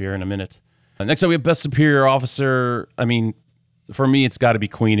catching up here in a minute. Next up, we have Best Superior Officer. I mean, for me, it's got to be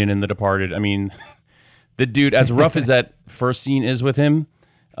Queenan in The Departed. I mean, the dude, as rough as that first scene is with him,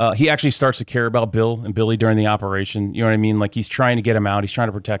 he actually starts to care about Bill and Billy during the operation. You know what I mean? Like, he's trying to get him out. He's trying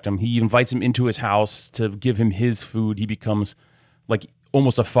to protect him. He invites him into his house to give him his food. He becomes like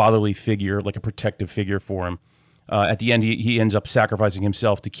almost a fatherly figure, like a protective figure for him. At the end, he ends up sacrificing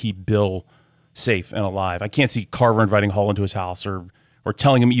himself to keep Bill safe and alive. I can't see Carver inviting Hall into his house or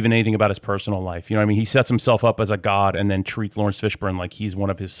telling him even anything about his personal life. You know what I mean? He sets himself up as a god and then treats Laurence Fishburne like he's one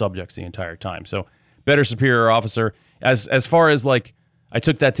of his subjects the entire time. So better superior officer. As far as like, I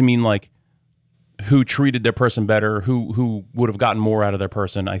took that to mean like who treated their person better, who would have gotten more out of their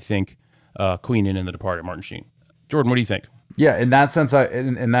person. I think Queenan in The Departed, Martin Sheen. Jordan, what do you think? Yeah, in that sense,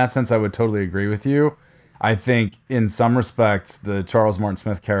 I would totally agree with you. I think in some respects, the Charles Martin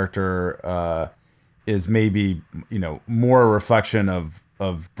Smith character is maybe, more a reflection of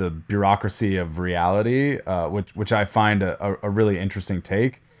the bureaucracy of reality, which I find a really interesting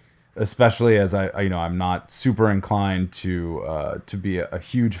take, especially as I'm not super inclined to be a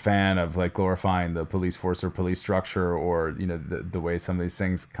huge fan of like glorifying the police force or police structure or, the way some of these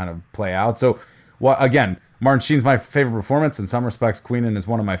things kind of play out. So, again, Martin Sheen's my favorite performance. In some respects, Queenan is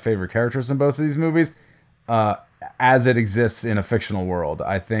one of my favorite characters in both of these movies. As it exists in a fictional world.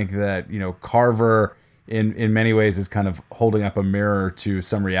 I think that, Carver in many ways is kind of holding up a mirror to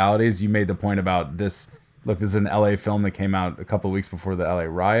some realities. You made the point about this. Look, this is an LA film that came out a couple of weeks before the LA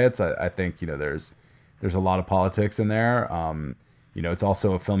riots. I think, there's a lot of politics in there. It's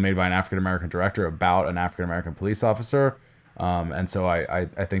also a film made by an African-American director about an African-American police officer. And so I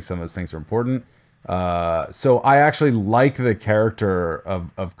think some of those things are important. So I actually like the character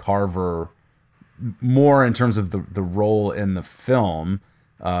of Carver more in terms of the role in the film.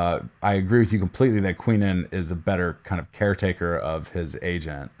 I agree with you completely that Queenan is a better kind of caretaker of his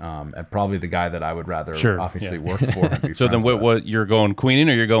agent, and probably the guy that I would rather work for. And be so then what you're going Queenan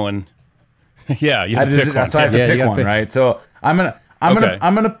or you're going? Yeah, you have to pick one. So I have to pick one, right? So I'm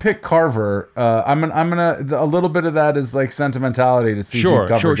gonna pick Carver. I'm gonna a little bit of that is like sentimentality to see Deep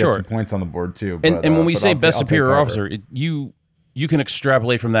Cover get some points on the board too. But, and when we say best superior officer, you can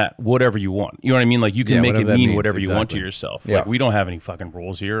extrapolate from that whatever you want. You know what I mean? Like you can make it mean whatever you want to yourself. Yeah. Like we don't have any fucking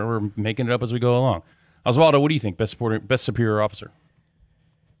rules here. We're making it up as we go along. Oswaldo, what do you think? Best superior officer?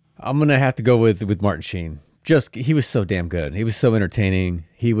 I'm gonna have to go with Martin Sheen. He was so damn good. He was so entertaining.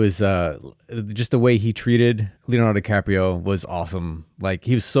 He was just the way he treated Leonardo DiCaprio was awesome. Like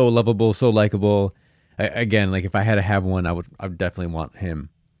he was so lovable, so likable. Again, like if I had to have one, I would definitely want him.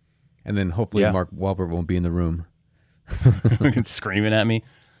 And then hopefully Mark Wahlberg won't be in the room. Screaming at me.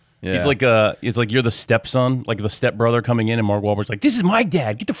 Yeah. He's like you're the stepson, like the stepbrother coming in, and Mark Wahlberg's like, "This is my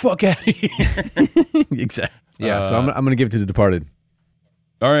dad. Get the fuck out of here." Exactly. Yeah. So I'm gonna give it to The Departed.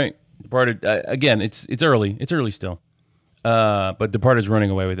 All right, Departed. Again, it's early. It's early still. But Departed's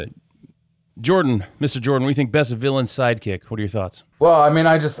running away with it. Jordan, Mr. Jordan, what do you think? Best villain sidekick. What are your thoughts? Well, I mean,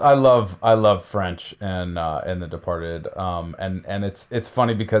 I love French and The Departed. And it's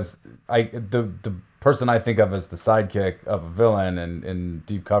funny because the person I think of as the sidekick of a villain in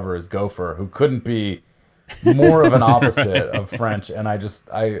Deep Cover is Gopher, who couldn't be more of an opposite of French. And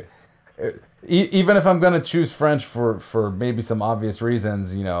even if I'm going to choose French for maybe some obvious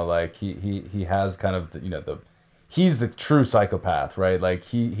reasons, like he has kind of he's the true psychopath, right? Like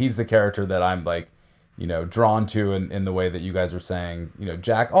he's the character that I'm like, drawn to in the way that you guys are saying,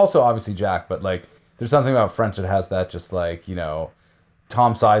 Jack, also obviously Jack, but like there's something about French that has that just like,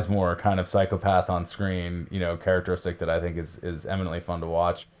 Tom Sizemore kind of psychopath on screen, characteristic that I think is eminently fun to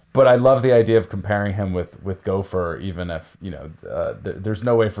watch. But I love the idea of comparing him with Gopher, even if, there's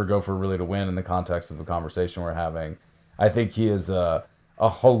no way for Gopher really to win in the context of the conversation we're having. I think he is a a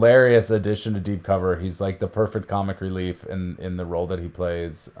hilarious addition to Deep Cover. He's like the perfect comic relief in the role that he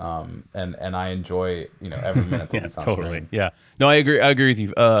plays. And I enjoy, every minute that he's on screen. Yeah. No, I agree with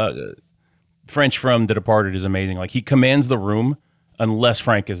you. French from The Departed is amazing. Like, he commands the room unless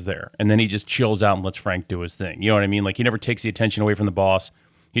Frank is there. And then he just chills out and lets Frank do his thing. You know what I mean? Like, he never takes the attention away from the boss.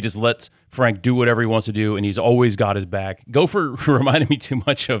 He just lets Frank do whatever he wants to do, and he's always got his back. Gopher reminded me too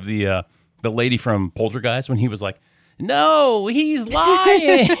much of the lady from Poltergeist when he was like, "No, he's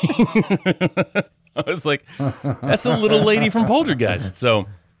lying." I was like, that's the little lady from Poltergeist. So,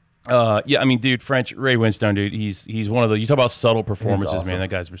 yeah, I mean, dude, Ray Winstone, dude, he's one of those. You talk about subtle performances, awesome. Man.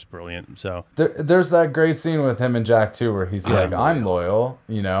 That guy's just brilliant. So there's that great scene with him and Jack too, where he's like, "I'm loyal,"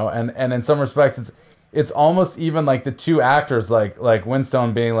 and in some respects, it's almost even like the two actors, like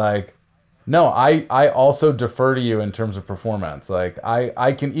Winstone being like, "No, I also defer to you in terms of performance. Like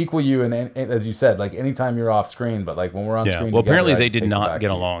I can equal you, and as you said, like anytime you're off screen, but like when we're on screen." Well, together, apparently they did not get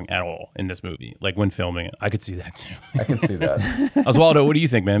along at all in this movie. Like when filming it, I could see that too. I can see that. Oswaldo, what do you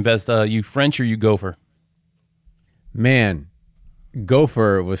think, man? Best, you French or you Gopher? Man,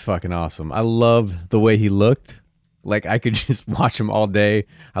 Gopher was fucking awesome. I loved the way he looked. Like I could just watch him all day.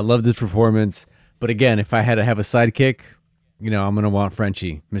 I loved his performance. But again, if I had to have a sidekick, I'm going to want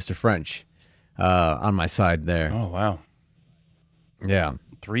Frenchie, Mr. French, on my side there. Oh, wow. Yeah.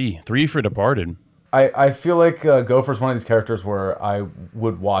 Three for Departed. I feel like Gopher's one of these characters where I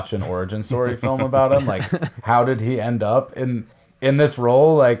would watch an origin story film about him. Like, how did he end up in this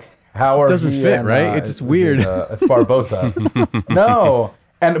role? Like, how are he... It doesn't fit, right? It's just weird. It's Barbossa. No.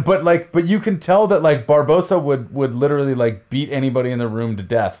 But you can tell that like Barbossa would literally like beat anybody in the room to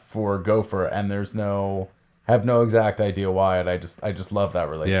death for Gopher, and have no exact idea why. And I just love that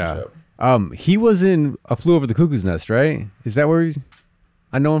relationship. Yeah. He was in A Flew Over the Cuckoo's Nest, right? Is that where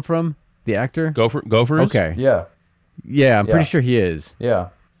I know him from? The actor? Gopher is? Okay. Yeah. Yeah, I'm pretty sure he is. Yeah.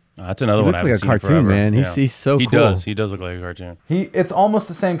 That's another one. He looks like a cartoon, man. Yeah. He's so cool. He does look like a cartoon. It's almost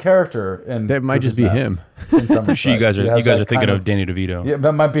the same character. That might just be him. In some respects. You guys are thinking of Danny DeVito. Yeah,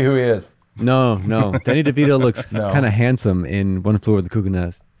 that might be who he is. No. Danny DeVito looks kind of handsome in One Flew Over the Cuckoo's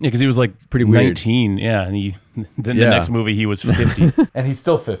Nest. Yeah, because he was like pretty weird. 19. Yeah, and the next movie he was 50. And he's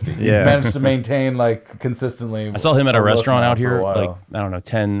still 50. He's managed to maintain like consistently. I saw him at a restaurant out here like, I don't know,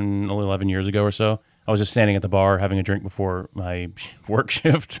 10, 11 years ago or so. I was just standing at the bar having a drink before my work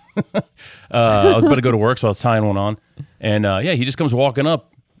shift. I was about to go to work, so I was tying one on. And he just comes walking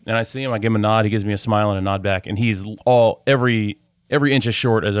up, and I see him. I give him a nod. He gives me a smile and a nod back. And he's every inch as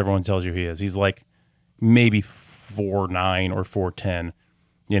short as everyone tells you he is. He's like maybe 4'9" or 4'10",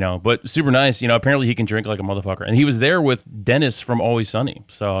 but super nice. Apparently he can drink like a motherfucker. And he was there with Dennis from Always Sunny.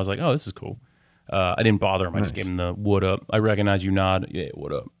 So I was like, oh, this is cool. I didn't bother him. I just gave him the what up. I recognize you, nod. Yeah,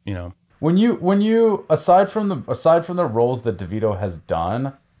 what up, When you aside from the roles that DeVito has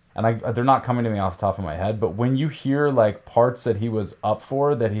done, and they're not coming to me off the top of my head, but when you hear like parts that he was up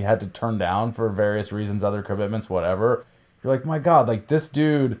for that he had to turn down for various reasons, other commitments, whatever, you're like, my God, like this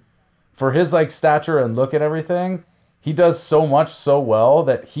dude, for his like stature and look and everything, he does so much so well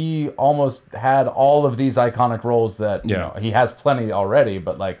that he almost had all of these iconic roles that he has plenty already,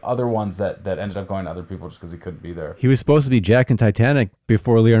 but like other ones that ended up going to other people just because he couldn't be there. He was supposed to be Jack in Titanic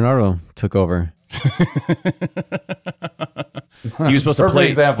before Leonardo took over. He was supposed to play.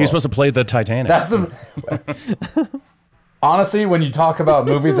 Example. He was supposed to play the Titanic. Honestly, when you talk about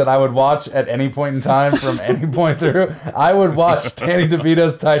movies that I would watch at any point in time from any point through, I would watch Danny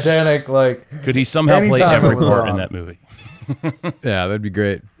DeVito's Titanic. Like, could he somehow play every part in that movie? Yeah, that'd be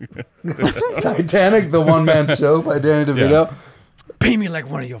great. Titanic, the one-man show by Danny DeVito. Yeah. Paint me like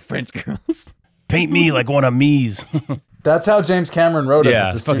one of your French girls. Paint me like one of me's. That's how James Cameron wrote it.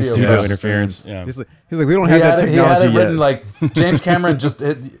 Yeah, the studio interference. Yeah. He's like, we don't have that technology He had it yet. written like James Cameron just...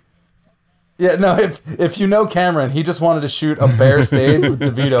 Yeah, no, if you know Cameron, he just wanted to shoot a bare stage with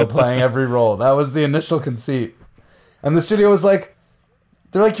DeVito playing every role. That was the initial conceit. And the studio was like,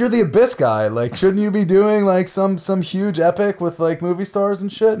 they're like, you're the Abyss guy. Like, shouldn't you be doing like some huge epic with like movie stars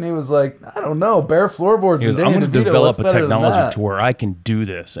and shit? And he was like, I don't know, bare floorboards and Danny DeVito. I'm going to develop a technology to where I can do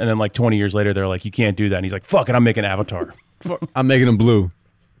this. And then like 20 years later, they're like, you can't do that. And he's like, fuck it, I'm making Avatar. I'm making them blue.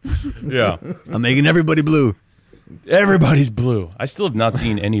 Yeah. I'm making everybody blue. Everybody's blue. I still have not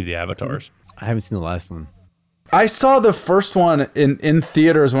seen any of the Avatars. I haven't seen the last one. I saw the first one in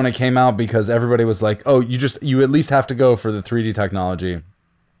theaters when it came out because everybody was like, oh, you at least have to go for the 3D technology.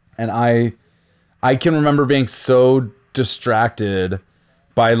 And I can remember being so distracted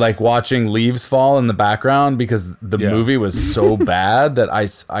by like watching leaves fall in the background because the movie was so bad that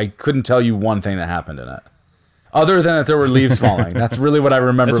I couldn't tell you one thing that happened in it. Other than that there were leaves falling. That's really what I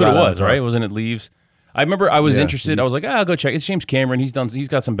remember. That's what it was, right? Wasn't it leaves? I remember I was interested. I was like, I'll go check. It's James Cameron. He's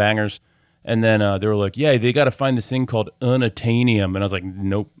got some bangers. And then they were like, yeah, they got to find this thing called Unatanium. And I was like,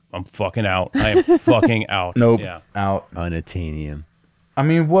 nope, I'm fucking out. I am fucking out. Nope, out. Unatanium. I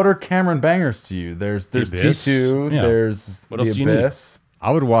mean, what are Cameron bangers to you? There's T2. Yeah. There's what The else do you need? Abyss.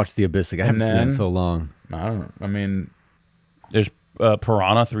 I would watch The Abyss. Like, I haven't seen it in so long. I mean, there's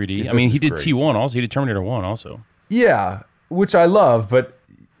Piranha 3D. I mean, he did T1 also. He did Terminator 1 also. Yeah, which I love, but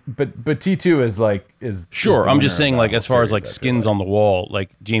T2 is sure. the I'm just saying, winner of like, that as far as series, like skins on the wall, like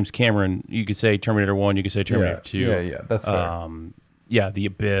James Cameron, you could say Terminator 1, you could say Terminator 2. Yeah, that's fair. Yeah, The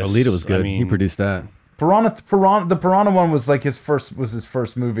Abyss. Alita was good. I mean, he produced that. The Piranha one was like his first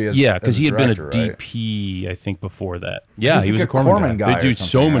movie as because he had director, been a right? DP, I think, before that. Yeah, was he like was a a Corman Corman guy. guy or Dude, so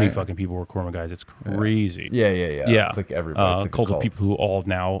something, many right? fucking people were Corman guys. It's crazy. Yeah. It's like everybody. It's like cult of people who all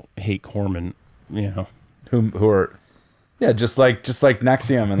now hate Corman. You know, who are just like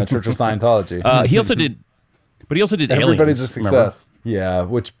Nexium and the Church of Scientology. he also did Everybody's Aliens, a success.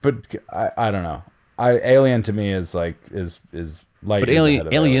 Remember? Yeah, but I don't know. Alien to me is like is light. But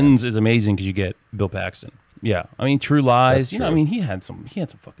Aliens is amazing because you get Bill Paxton. Yeah, I mean True Lies. That's I true. mean he had some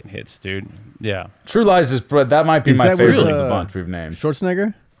fucking hits, dude. Yeah, True Lies that might be Is my that favorite with, of the bunch we've named.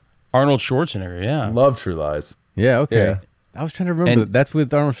 Schwarzenegger? Arnold Schwarzenegger. Yeah, Love True Lies. Yeah, okay. Yeah. I was trying to remember. And- That's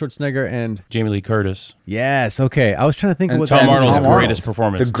with Arnold Schwarzenegger and... Jamie Lee Curtis. Yes, okay. I was trying to think of And what Tom that... Arnold's Tom greatest Arnold.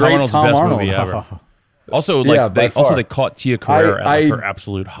 performance. The great Tom Arnold's Tom best Arnold. movie ever. Also, like Yeah, by they far. caught Tia Carrere at like, I- her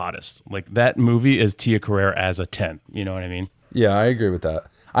absolute hottest. Like that movie is Tia Carrere as a 10. You know what I mean? Yeah, I agree with that.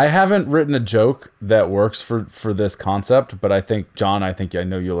 I haven't written a joke that works for this concept, but I think, John, I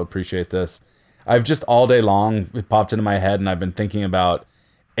know you'll appreciate this. I've just all day long, it popped into my head, and I've been thinking about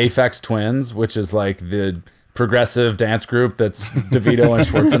Aphex Twins, which is like the progressive dance group that's DeVito and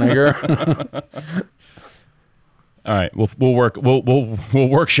Schwarzenegger. All right, we'll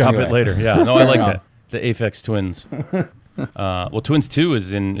workshop it later. Yeah, no, I like that. The Aphex Twins. Well, Twins 2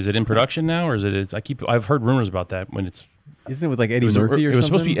 is it in production now, or is it? I've heard rumors about that when it's. Isn't it with like Eddie It Murphy or something? was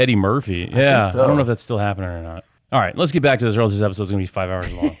supposed to be Eddie Murphy. Yeah, so. I don't know if that's still happening or not. All right, let's get back to this, or else this episode's gonna be 5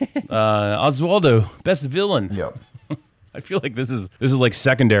 hours long. Oswaldo, best villain. Yep. I feel like this is like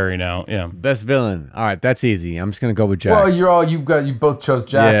secondary now. Yeah. Best villain. All right, that's easy. I'm just going to go with Jack. Well, you both chose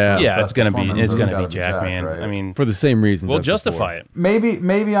Jack. Yeah. for Yeah, best it's gonna be performance, so Jack, Jack, man. right? I mean, for the same reasons. we'll as justify before. it.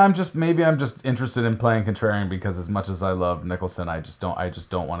 Maybe I'm just interested in playing contrarian because as much as I love Nicholson, I just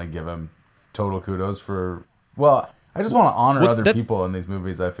don't want to give him total kudos for. Well, I just want to honor other people in these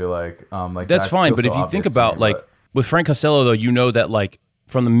movies. I feel like That's Jack fine, feels but so if you obvious think to about me, like but- with Frank Costello, though, you know that like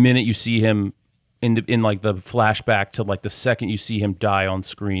from the minute you see him in like the flashback to like the second you see him die on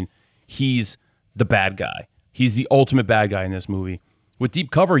screen, he's the bad guy. He's the ultimate bad guy in this movie. With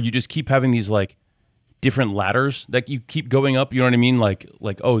Deep Cover, you just keep having these like different ladders that you keep going up. You know what I mean? Like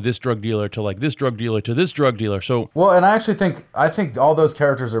oh, this drug dealer to like this drug dealer to this drug dealer. So well, and I actually think all those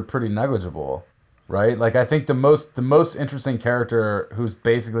characters are pretty negligible, right? Like I think the most interesting character who's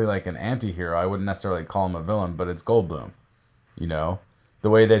basically like an anti-hero, I wouldn't necessarily call him a villain, but it's Goldblum. You know, the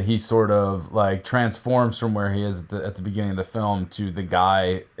way that he sort of like transforms from where he is at the beginning of the film to the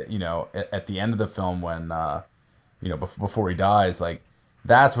guy, you know, at the end of the film when, you know, before he dies, like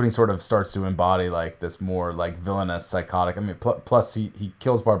that's when he sort of starts to embody like this more like villainous, psychotic. I mean, plus he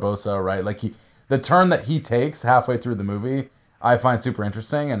kills Barbosa, right? Like the turn that he takes halfway through the movie, I find super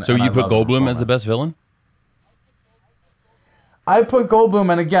interesting. And so and you I put love the Goldblum as the performance. best villain? I put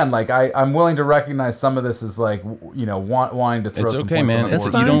Goldblum, and again, like I'm willing to recognize some of this is like you know wanting to throw It's some okay, points man. on the That's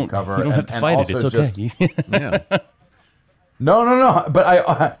board you for don't cover, you don't have to and fight it. also It's just- okay. Yeah. No.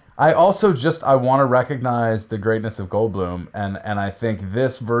 But I also just I want to recognize the greatness of Goldblum, and I think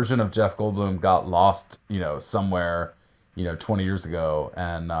this version of Jeff Goldblum got lost, you know, somewhere, you know, 20 years ago,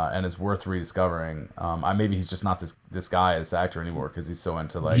 and is worth rediscovering. Maybe he's just not this guy, this actor anymore, because he's so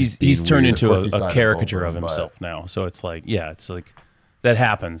into like he's turned weird, the into quirky a side caricature Goldblum, of but- himself now. So it's like, yeah, it's like that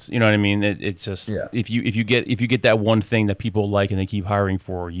happens. You know what I mean? It's just Yeah. if you get that one thing that people like and they keep hiring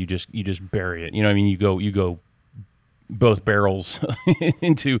for, you just bury it. You know what I mean? You go both barrels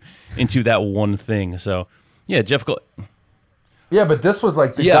into that one thing. So yeah, Yeah, but this was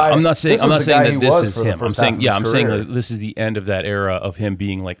like the yeah, guy. I'm not saying this was the guy that he this was is for the him. I'm first saying half of yeah, his I'm saying career. like, this is the end of that era of him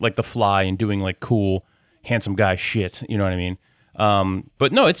being like the Fly and doing like cool handsome guy shit. You know what I mean?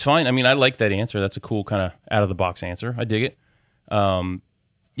 But no, it's fine. I mean, I like that answer. That's a cool kind of out of the box answer. I dig it.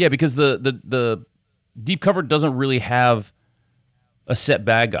 Yeah, because the Deep Cover doesn't really have a set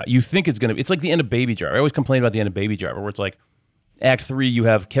bad guy. You think it's gonna be. It's like the end of Baby Driver. I always complain about the end of Baby Driver, where it's like Act 3, you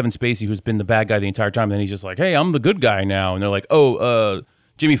have Kevin Spacey, who's been the bad guy the entire time, and then he's just like, hey, I'm the good guy now. And they're like, oh,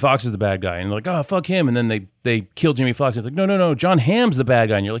 Jimmy Fox is the bad guy. And they're like, oh, fuck him. And then they kill Jimmy Fox. It's like, no, John Hamm's the bad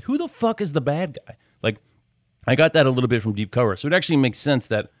guy. And you're like, who the fuck is the bad guy? I got that a little bit from Deep Cover. So it actually makes sense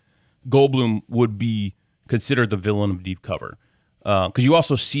that Goldblum would be considered the villain of Deep Cover. Because you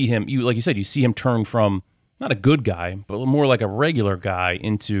also see him, like you said, you see him turn from not a good guy, but more like a regular guy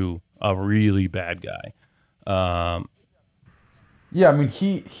into a really bad guy. Yeah, I mean,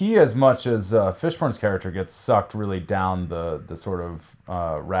 he as much as Fishburne's character gets sucked really down the sort of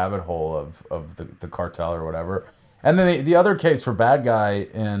rabbit hole of the cartel or whatever. And then the other case for bad guy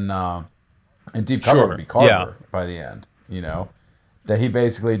in Deep Cover would be Carver by the end, you know? That he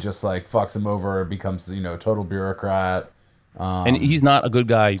basically just like fucks him over, becomes, you know, total bureaucrat. And he's not a good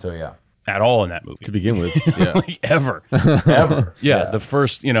guy at all in that movie. To begin with. Yeah. Like, ever. Ever. Yeah, the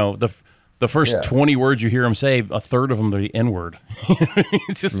first, you know, the first 20 words you hear him say, a third of them are the N-word.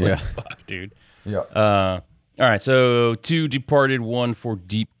 It's just like, fuck, dude. Yeah. All right, so 2 Departed, 1 for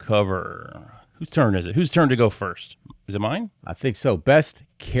Deep Cover. Whose turn is it? Whose turn to go first? Is it mine? I think so. Best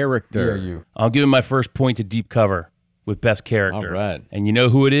character. Yeah, you. I'll give him my first point to Deep Cover with best character. All right. And you know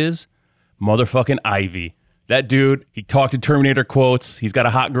who it is? Motherfucking Ivy. That dude, he talked in Terminator quotes. He's got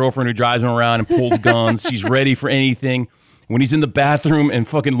a hot girlfriend who drives him around and pulls guns. She's ready for anything. When he's in the bathroom and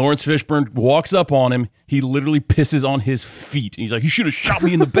fucking Laurence Fishburne walks up on him, he literally pisses on his feet. And he's like, you should have shot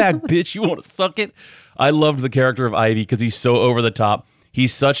me in the back, bitch. You want to suck it? I loved the character of Ivy because he's so over the top.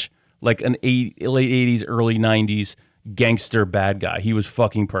 He's such like an late 80s, early 90s gangster bad guy. He was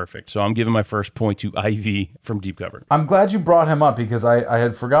fucking perfect. So I'm giving my first point to Ivy from Deep Cover. I'm glad you brought him up because I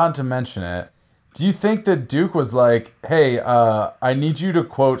had forgotten to mention it. Do you think that Duke was like, hey, I need you to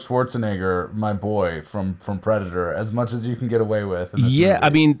quote Schwarzenegger, my boy from Predator, as much as you can get away with? In this movie? I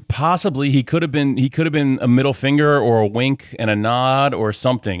mean, possibly he could have been a middle finger or a wink and a nod or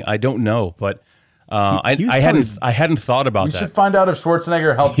something. I don't know, but I hadn't thought about that. We should find out if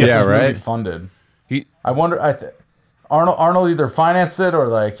Schwarzenegger helped get this movie funded. I wonder. Arnold either financed it or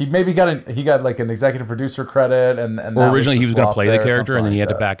like he maybe got like an executive producer credit and or originally he was going to play the character and then he had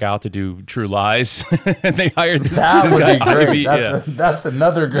to back out to do True Lies and they hired this that would guy, be great. Ivy. That's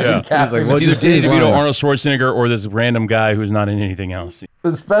another great casting. Like, it's either Danny DeVito, Arnold Schwarzenegger, or this random guy who's not in anything else.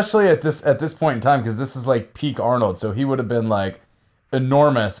 Especially at this point in time because this is like peak Arnold, so he would have been like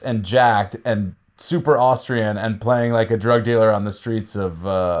enormous and jacked and super Austrian and playing like a drug dealer on the streets of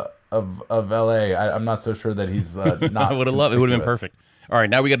LA. I'm not so sure that he's not. I would have loved it. Would have been perfect. All right,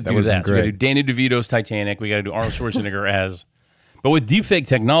 now we got to do that. So we got to do Danny DeVito's Titanic. We got to do Arnold Schwarzenegger as, but with deepfake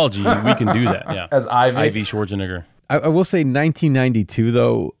technology, we can do that. Yeah, as Ivy Schwarzenegger. I will say 1992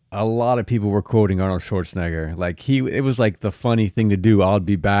 though. A lot of people were quoting Arnold Schwarzenegger. Like it was like the funny thing to do. I'll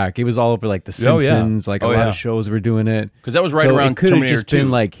be back. It was all over like The Simpsons. Like a lot of shows were doing it. Because that was right around it could have just 2.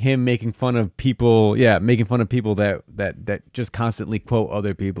 been like him making fun of people. Yeah, making fun of people that just constantly quote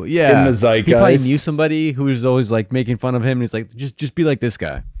other people. Yeah, in the zeitgeist. He probably knew somebody who was always like making fun of him. And he's like, just be like this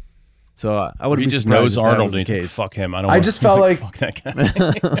guy. So I would. He just knows Arnold and he's like, fuck him. I just felt like fuck that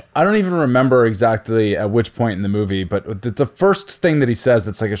guy. I don't even remember exactly at which point in the movie, but the first thing that he says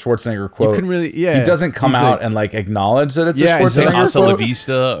that's like a Schwarzenegger quote. You couldn't really, he doesn't come out and like acknowledge that it's a Schwarzenegger like, Hasta quote. La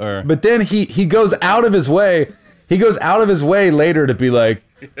Vista, or But then he goes out of his way. He goes out of his way later to be like,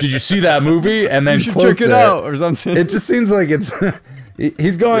 "Did you see that movie?" And then you should quotes check it out or something. It just seems like it's.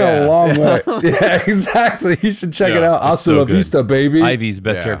 He's going a long way. Yeah, exactly. You should check it out. Hasta La Vista, baby. Ivy's the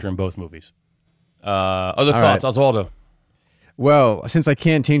best character in both movies. Other thoughts, Oswaldo? Well, since I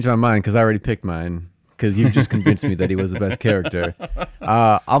can't change my mind because I already picked mine, because you've just convinced me that he was the best character,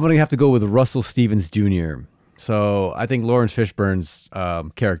 I'm going to have to go with Russell Stevens Jr. So I think Laurence Fishburne's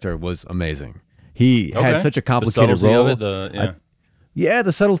character was amazing. He had such a complicated role. Of it,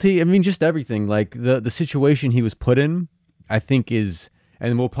 the subtlety. I mean, just everything. Like the situation he was put in, I think is,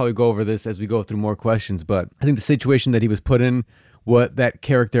 and we'll probably go over this as we go through more questions, but I think the situation that he was put in, what that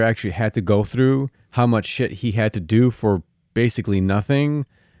character actually had to go through, how much shit he had to do for basically nothing,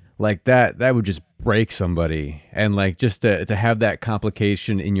 like that would just break somebody. And like just to have that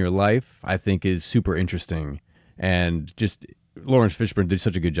complication in your life, I think is super interesting. And just Laurence Fishburne did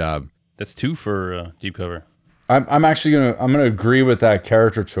such a good job. That's 2 for Deep Cover. I'm actually gonna agree with that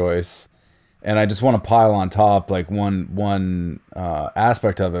character choice. And I just want to pile on top like one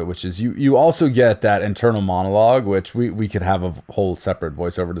aspect of it, which is you also get that internal monologue, which we could have a whole separate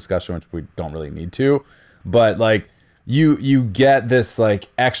voiceover discussion, which we don't really need to. But like you get this like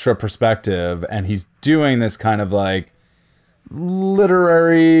extra perspective, and he's doing this kind of like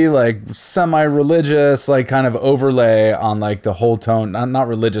literary, like semi-religious, like kind of overlay on like the whole tone. Not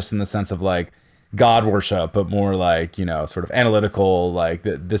religious in the sense of like God worship, but more like, you know, sort of analytical, like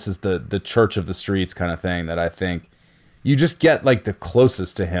this is the church of the streets kind of thing that I think you just get like the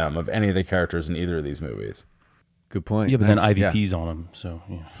closest to him of any of the characters in either of these movies. Good point. Yeah, but then IVP's on him, so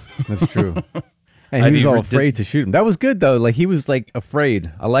yeah. That's true. And he was all afraid to shoot him. That was good though. Like he was like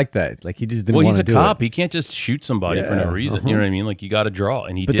afraid. I like that. Like he just didn't want to do it. Well, he's a cop. He can't just shoot somebody for no reason. You know what I mean? Like you got to draw,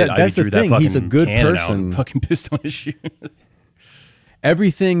 and he did. That's the thing. He's a good person. Fucking pissed on his shoe.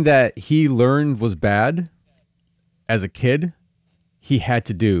 Everything that he learned was bad as a kid, he had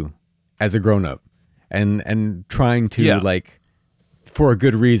to do as a grown up, and trying to like for a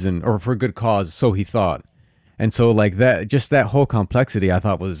good reason or for a good cause. So he thought, and so like that, just that whole complexity, I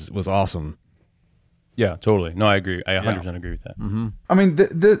thought was awesome. Yeah, totally. No, I agree. I 100% agree with that. Mm-hmm. I mean,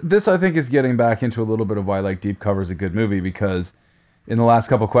 this I think is getting back into a little bit of why like Deep Cover is a good movie, because in the last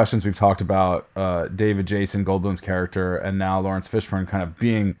couple of questions we've talked about David Jason Goldblum's character and now Laurence Fishburne kind of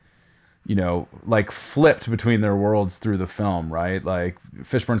being, you know, like flipped between their worlds through the film, right? Like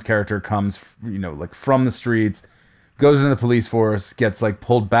Fishburne's character comes, you know, like from the streets, goes into the police force, gets like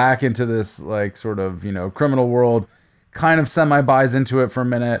pulled back into this like sort of, you know, criminal world, kind of semi buys into it for a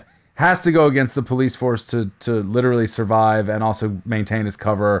minute, has to go against the police force to literally survive and also maintain his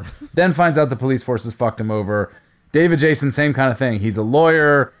cover, then finds out the police force has fucked him over. David Jason, same kind of thing. He's a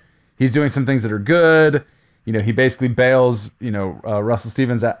lawyer. He's doing some things that are good. You know, he basically bails, you know, Russell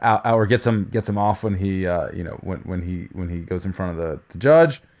Stevens out or gets him off when he, you know, when he goes in front of the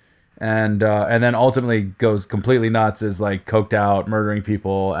judge, and then ultimately goes completely nuts, is like coked out, murdering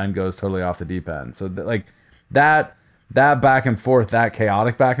people, and goes totally off the deep end. So like that back and forth, that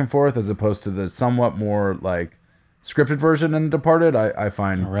chaotic back and forth, as opposed to the somewhat more like scripted version in The Departed, I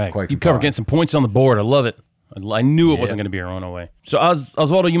find quite Deep Cover getting some points on the board. I love it. I knew it wasn't going to be our own away. So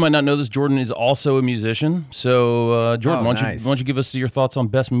Oswaldo, you might not know this. Jordan is also a musician. So Jordan, why don't you give us your thoughts on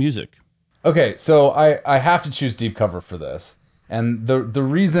best music? Okay, so I have to choose Deep Cover for this, and the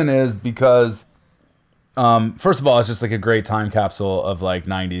reason is because, first of all, it's just like a great time capsule of like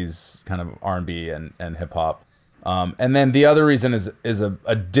 '90s kind of R&B and hip hop. And then the other reason is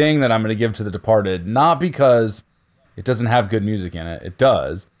a ding that I'm going to give to The Departed, not because it doesn't have good music in it. It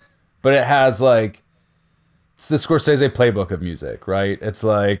does, but it has like, it's the Scorsese playbook of music, right? It's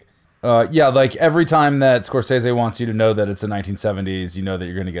like, like every time that Scorsese wants you to know that it's the 1970s, you know that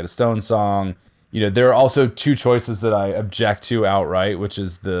you're going to get a Stone song. You know, there are also two choices that I object to outright, which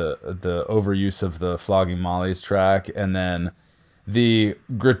is the overuse of the Flogging Molly's track, and then the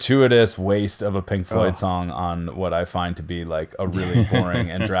gratuitous waste of a Pink Floyd song on what I find to be like a really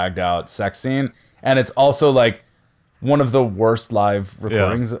boring and dragged out sex scene. And it's also like one of the worst live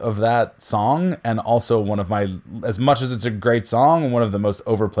recordings of that song, and also one of my, as much as it's a great song, one of the most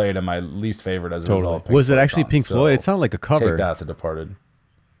overplayed and my least favorite as a result. Was it actually Pink Floyd? It sounded like a cover. Take that, The Departed.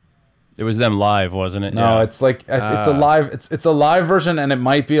 It was them live, wasn't it? No, it's like it's a live. It's a live version, and it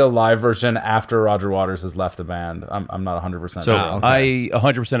might be a live version after Roger Waters has left the band. I'm not 100% sure. So I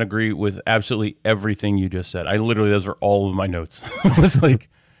 100% agree with absolutely everything you just said. I literally, those are all of my notes. It was like,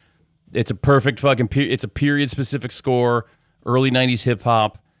 it's a perfect fucking it's a period specific score, early 90s hip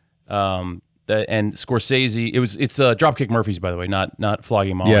hop, and Scorsese. It's Dropkick Murphys, by the way, not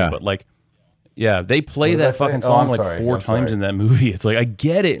Flogging Molly, but like, yeah, they play that fucking song like four times in that movie. It's like, I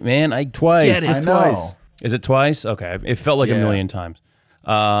get it, man. Twice. Get it. I know. Is it twice? Okay, it felt like a million times.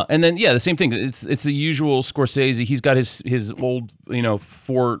 And then the same thing. It's the usual Scorsese. He's got his old, you know,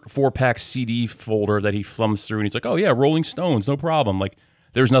 four pack CD folder that he thumbs through, and he's like, oh yeah, Rolling Stones, no problem. Like,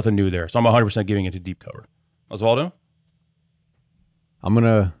 there's nothing new there. So I'm 100% giving it to Deep Cover. Oswaldo? I'm going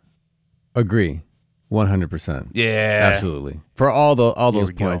to agree 100%. Yeah. Absolutely. For all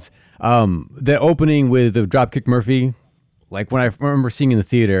those points. The opening with the Dropkick Murphy, like when I remember seeing in the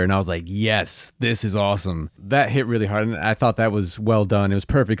theater, and I was like, yes, this is awesome. That hit really hard, and I thought that was well done. It was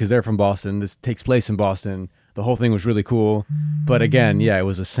perfect because they're from Boston. This takes place in Boston. The whole thing was really cool. But again, it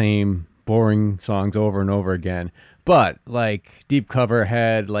was the same boring songs over and over again. But like Deep Cover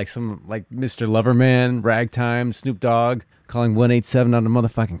had like some like Mr. Loverman, Ragtime, Snoop Dogg calling 187 on a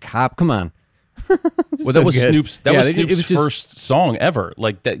motherfucking cop. Come on. Well, that was Snoop's. That was Snoop's first song ever.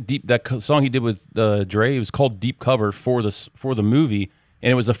 Like that song he did with Dre. It was called Deep Cover for the movie,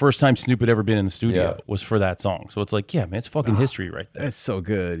 and it was the first time Snoop had ever been in the studio. Was for that song. So it's like, yeah, man, it's fucking history right there. That's so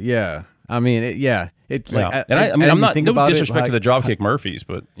good. Yeah, I mean, it's like, I'm not no disrespect to the Dropkick Murphys,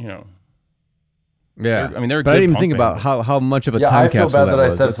 but you know. Yeah, they're. But I didn't even think about how much of a time capsule that was. I feel bad that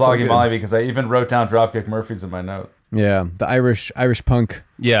I said Flogging Molly because I even wrote down Dropkick Murphys in my note. Yeah, the Irish punk.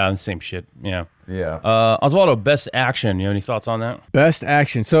 Yeah, same shit. Yeah. Oswaldo, best action. You have any thoughts on that? Best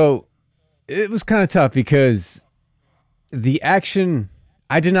action. So it was kind of tough because the action,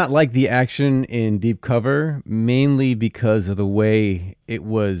 I did not like the action in Deep Cover, mainly because of the way it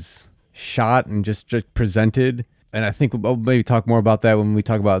was shot and just presented. And I think we'll maybe talk more about that when we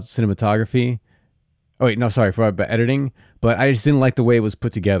talk about cinematography. Oh wait, no, sorry for editing, but I just didn't like the way it was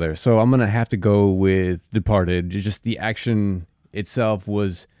put together. So I'm gonna have to go with Departed. Just the action itself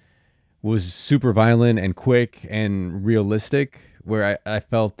was super violent and quick and realistic. Where I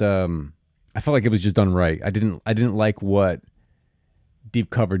felt like it was just done right. I didn't like what Deep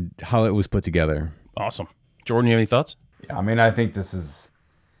covered, how it was put together. Awesome, Jordan. You have any thoughts? Yeah, I mean, I think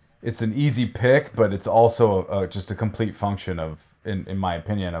it's an easy pick, but it's also just a complete function of, in my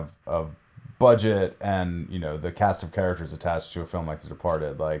opinion, of budget and, you know, the cast of characters attached to a film like The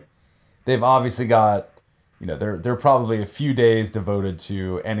Departed. Like, they've obviously got, you know, they're probably a few days devoted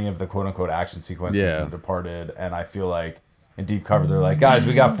to any of the quote unquote action sequences in The Departed, and I feel like in Deep Cover they're like, guys,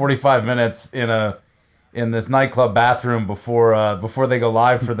 we got 45 minutes in this nightclub bathroom before they go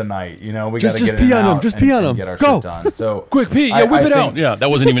live for the night. You know, we got to get in and out and get our shit done. So quick pee, whip it out. Yeah, that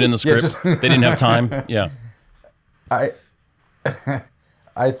wasn't even in the script. They didn't have time. Yeah,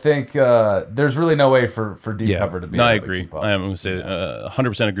 I think there's really no way for Deep Cover to be. No, I agree. I'm going to say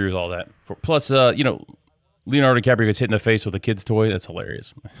 100% agree with all that. Plus, you know, Leonardo DiCaprio gets hit in the face with a kid's toy. That's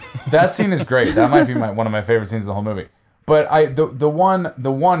hilarious. That scene is great. That might be one of my favorite scenes of the whole movie. But the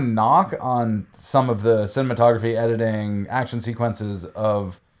one knock on some of the cinematography, editing, action sequences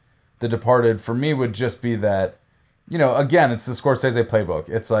of The Departed for me would just be that, you know, again, it's the Scorsese playbook.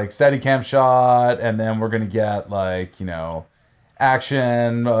 It's like Steadicam shot, and then we're gonna get, like, you know,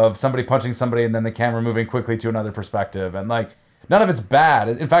 action of somebody punching somebody, and then the camera moving quickly to another perspective, and like none of it's bad.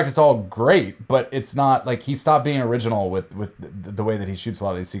 In fact, it's all great, but it's not like he stopped being original with the way that he shoots a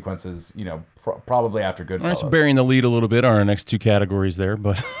lot of these sequences, you know, probably after Goodfellas. It's burying the lead a little bit on our next two categories there,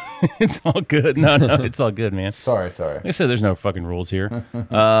 but it's all good. No, it's all good, man. Sorry. Like I said, there's no fucking rules here.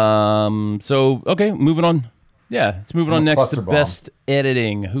 So, okay, moving on. Yeah, it's moving on next to best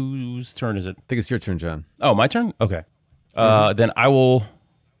editing. Whose turn is it? I think it's your turn, John. Oh, my turn? Okay. Then I will,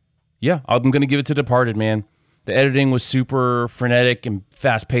 I'm going to give it to Departed, man. The editing was super frenetic and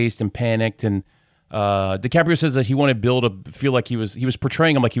fast-paced and panicked, and DiCaprio says that he wanted Bill to feel like he was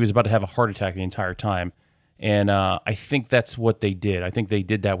portraying him like he was about to have a heart attack the entire time, and I think that's what they did. I think they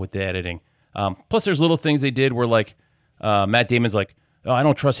did that with the editing. Plus, there's little things they did where, like, Matt Damon's like, oh, I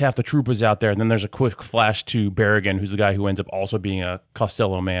don't trust half the troopers out there, and then there's a quick flash to Berrigan, who's the guy who ends up also being a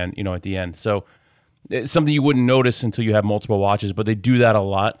Costello man, you know, at the end. So it's something you wouldn't notice until you have multiple watches, but they do that a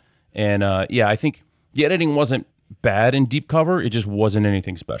lot, and I think the editing wasn't bad in Deep Cover. It just wasn't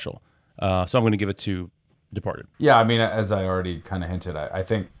anything special. So I'm going to give it to Departed. Yeah, I mean, as I already kind of hinted, I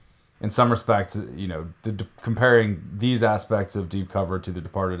think in some respects, you know, comparing these aspects of Deep Cover to The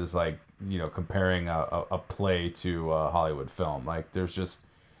Departed is like, you know, comparing a play to a Hollywood film. Like, there's just,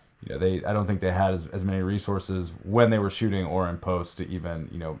 you know, I don't think they had as many resources when they were shooting or in post to even,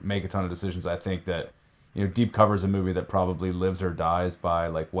 you know, make a ton of decisions. I think that, you know, Deep Cover is a movie that probably lives or dies by,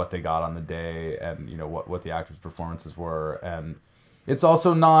 like, what they got on the day and, you know, what the actors' performances were. And it's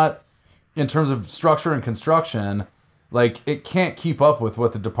also not, in terms of structure and construction, like, it can't keep up with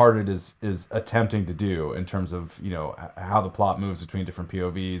what The Departed is attempting to do in terms of, you know, how the plot moves between different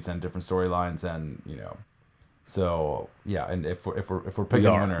POVs and different storylines, and, you know, so yeah. And if we're picking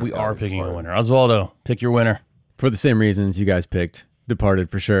a winner, we are picking a winner. Oswaldo, pick your winner. For the same reasons you guys picked Departed,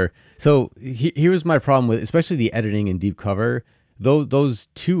 for sure. So here's my problem with, especially the editing in Deep Cover. Those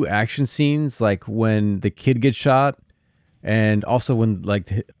two action scenes, like when the kid gets shot, and also when, like,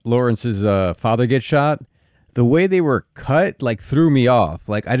 Lawrence's father gets shot, the way they were cut, like, threw me off.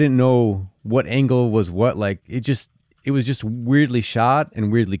 Like, I didn't know what angle was what. Like, it was just weirdly shot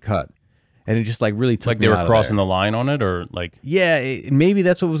and weirdly cut, and it just, like, really took me out of there. Like they were crossing the line on it, or like, maybe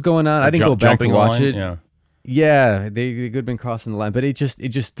that's what was going on. I didn't go back to watch it. Yeah, they could have been crossing the line, but it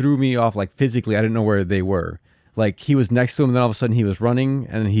just threw me off, like, physically. I didn't know where they were. Like, he was next to him, and then all of a sudden he was running,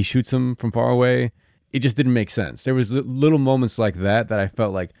 and then he shoots him from far away. It just didn't make sense. There was little moments like that I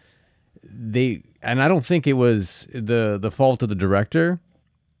felt like and I don't think it was the fault of the director.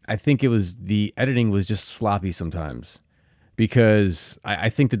 I think it was the editing was just sloppy sometimes, because I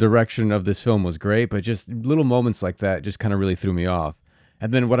think the direction of this film was great, but just little moments like that just kind of really threw me off.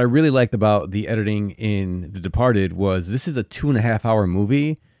 And then what I really liked about the editing in The Departed was, this is a 2.5 hour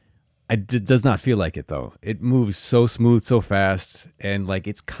movie. It does not feel like it, though. It moves so smooth, so fast, and, like,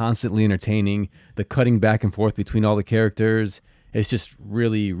 it's constantly entertaining. The cutting back and forth between all the characters, it's just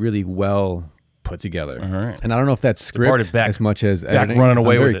really, really well put together. All right. And I don't know if that's script as much as editing. Running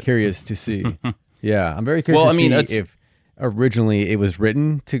away with it. I'm very curious to see. Yeah, I'm very curious to see if originally it was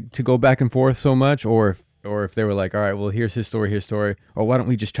written to go back and forth so much, or if they were like, all right, well, here's his story, or why don't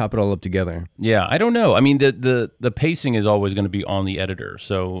we just chop it all up together? Yeah, I don't know. I mean, the pacing is always going to be on the editor,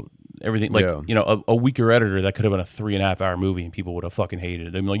 so everything. Like, a weaker editor, that could have been a 3.5 hour movie and people would have fucking hated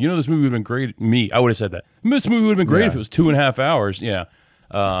it. They'd be like, this movie would have been great. I would have said that. This movie would have been great if it was 2.5 hours. Yeah.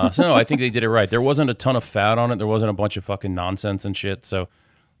 So no, I think they did it right. There wasn't a ton of fat on it. There wasn't a bunch of fucking nonsense and shit. So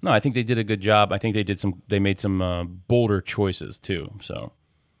no, I think they did a good job. I think they made some bolder choices too. So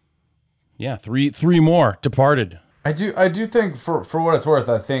yeah, three more. Departed. I do think for what it's worth,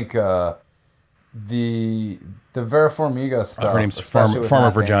 I think the Vera Farmiga stuff. Her name's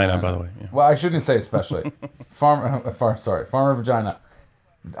Farmer Vagina, by the way. Yeah. Well, I shouldn't say especially. Farmer Vagina.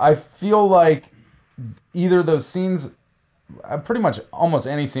 I feel like either those scenes, pretty much almost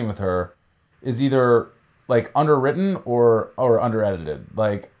any scene with her, is either like underwritten or under-edited.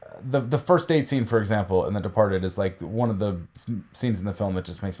 Like the first date scene, for example, in The Departed is like one of the scenes in the film that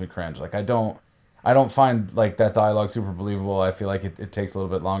just makes me cringe. Like I don't find like that dialogue super believable. I feel like it takes a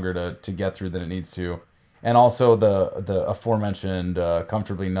little bit longer to get through than it needs to. And also the aforementioned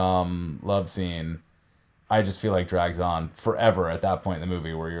comfortably numb love scene, I just feel like drags on forever at that point in the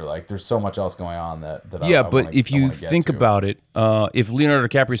movie where you're like, there's so much else going on that yeah, but if you think about it, if Leonardo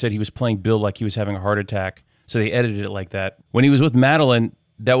DiCaprio said he was playing Bill like he was having a heart attack, so they edited it like that. When he was with Madeline,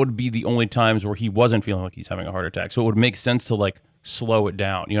 that would be the only times where he wasn't feeling like he's having a heart attack. So it would make sense to like slow it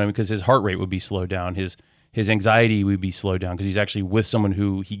down, because his heart rate would be slowed down, his anxiety would be slowed down because he's actually with someone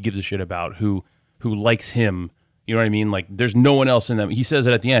who he gives a shit about, who likes him. You know what I mean? Like there's no one else in them. He says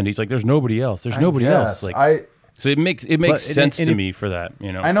it at the end. He's like, "There's nobody else. There's nobody else." Like so it makes sense to me for that.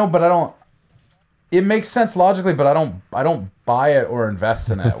 I know, but I don't. It makes sense logically, but I don't buy it or invest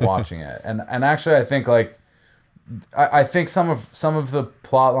in it watching it. And actually, I think like. I think some of the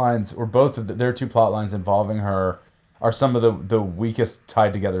plot lines, or both of their two plot lines involving her, are some of the weakest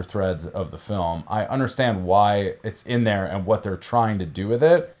tied together threads of the film. I understand why it's in there and what they're trying to do with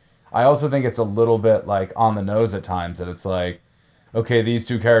it. I also think it's a little bit like on the nose at times, that it's like, okay, these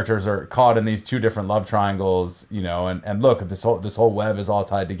two characters are caught in these two different love triangles, and look, this whole web is all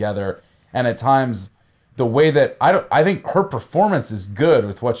tied together. And at times, the way that I think her performance is good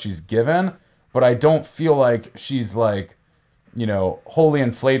with what she's given, but I don't feel like she's like, wholly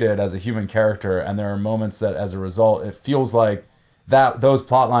inflated as a human character. And there are moments that, as a result, it feels like that those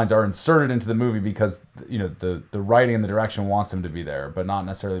plot lines are inserted into the movie because the writing and the direction wants them to be there, but not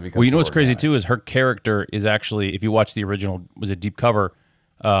necessarily because. Well, what's crazy too is her character is actually, if you watch the original, was it Deep Cover?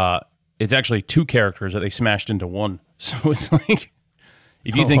 It's actually two characters that they smashed into one. So it's like,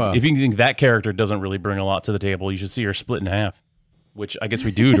 if you think that character doesn't really bring a lot to the table, you should see her split in half. Which I guess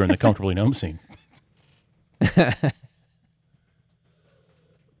we do during the comfortably numb scene.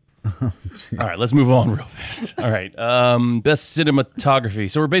 All right, let's move on real fast. All right, best cinematography.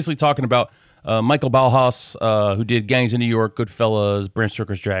 So we're basically talking about Michael Ballhaus, who did Gangs of New York, Goodfellas, Bram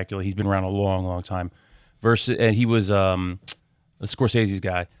Stoker's Dracula. He's been around a long, long time. And he was Scorsese's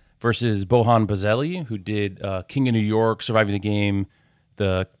guy. Versus Bohan Bazelli, who did King of New York, Surviving the Game,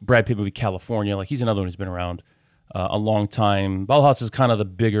 the Brad Pitt movie California. Like he's another one who's been around a long time. Ballhaus is kind of the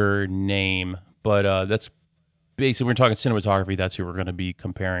bigger name, but that's basically, we're talking cinematography. That's who we're going to be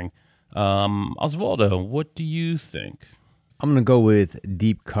comparing. Osvaldo, what do you think? I'm going to go with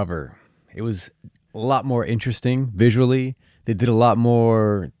Deep Cover. It was a lot more interesting visually. They did a lot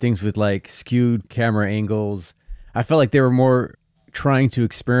more things with like skewed camera angles. I felt like they were more trying to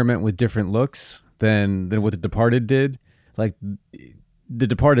experiment with different looks than what The Departed did. Like The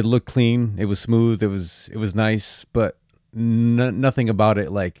Departed looked clean. It was smooth. It was nice, but nothing about it.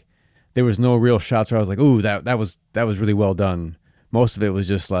 Like there was no real shots where I was like, "Ooh, that was really well done." Most of it was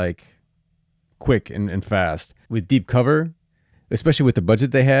just like quick and fast. With Deep Cover, especially with the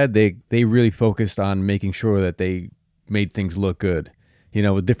budget they had, they really focused on making sure that they made things look good.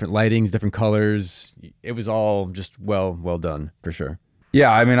 With different lightings, different colors. It was all just well done for sure.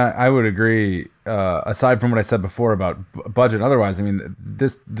 Yeah, I mean, I would agree. Aside from what I said before about budget, otherwise, I mean,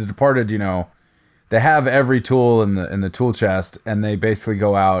 The Departed, they have every tool in the tool chest, and they basically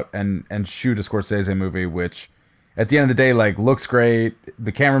go out and shoot a Scorsese movie, which, at the end of the day, like looks great,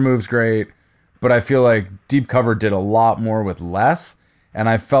 the camera moves great, but I feel like Deep Cover did a lot more with less, and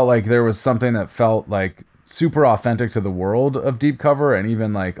I felt like there was something that felt like super authentic to the world of Deep Cover, and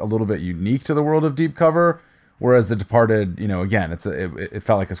even like a little bit unique to the world of Deep Cover. Whereas The Departed, again, it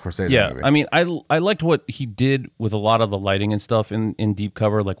felt like a Scorsese movie. Yeah, I mean, I liked what he did with a lot of the lighting and stuff in Deep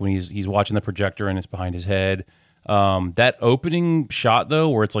Cover, like when he's watching the projector and it's behind his head. That opening shot though,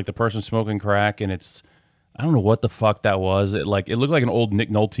 where it's like the person smoking crack and it's, I don't know what the fuck that was. It looked like an old Nick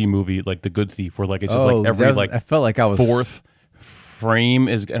Nolte movie, like The Good Thief, where like it's just like every I felt like I was fourth frame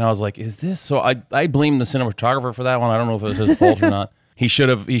is, and I was like, is this? So I blame the cinematographer for that one. I don't know if it was his fault or not. He should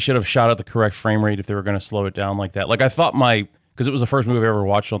have shot at the correct frame rate if they were going to slow it down like that. Like I thought my because it was the first movie I ever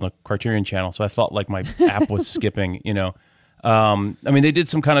watched on the Criterion Channel. So I thought like my app was skipping. I mean, they did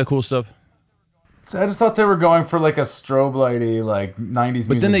some kind of cool stuff. So I just thought they were going for like a strobe lighty, like 90s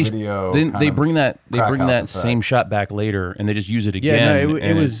but music video. Then they bring that same shot back later, and they just use it again. Yeah, no,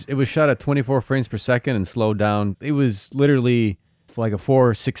 it was shot at 24 frames per second and slowed down. It was literally like a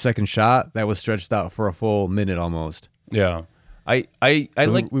 4-6 second shot that was stretched out for a full minute almost. Yeah, I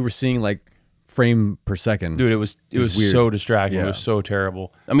we were seeing like frame per second. Dude, it was weird. So distracting. Yeah. It was so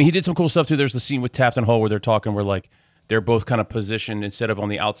terrible. I mean, he did some cool stuff too. There's the scene with Taft and Hull where they're talking, where like they're both kind of positioned instead of on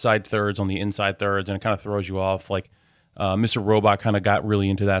the outside thirds, on the inside thirds, and it kind of throws you off. Like Mr. Robot kind of got really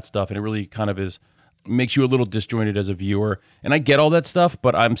into that stuff, and it really kind of makes you a little disjointed as a viewer. And I get all that stuff,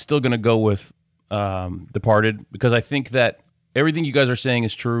 but I'm still going to go with Departed, because I think that everything you guys are saying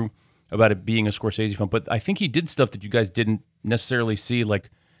is true about it being a Scorsese film, but I think he did stuff that you guys didn't necessarily see, like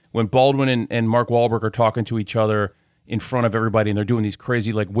when Baldwin and Mark Wahlberg are talking to each other in front of everybody, and they're doing these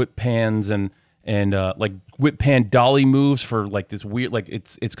crazy like whip pans and like whip pan dolly moves for like this weird, like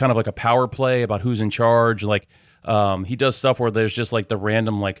it's kind of like a power play about who's in charge. Like he does stuff where there's just like the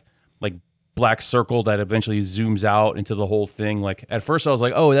random like black circle that eventually zooms out into the whole thing. Like at first I was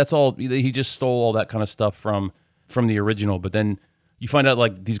like, oh, that's all, he just stole all that kind of stuff from the original, but then you find out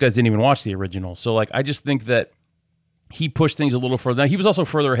like these guys didn't even watch the original. So like I just think that he pushed things a little further. Now, he was also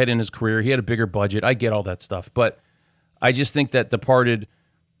further ahead in his career. He had a bigger budget. I get all that stuff, but I just think that Departed,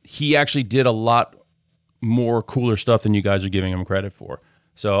 he actually did a lot more cooler stuff than you guys are giving him credit for.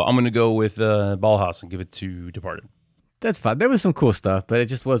 So I'm going to go with Ballhaus and give it to Departed. That's fine. There was some cool stuff, but it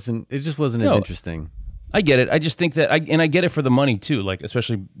just wasn't as interesting. I get it. I just think that I get it for the money too, like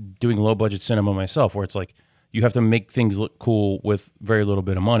especially doing low budget cinema myself, where it's like you have to make things look cool with very little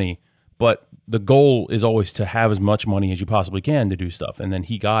bit of money, but the goal is always to have as much money as you possibly can to do stuff. And then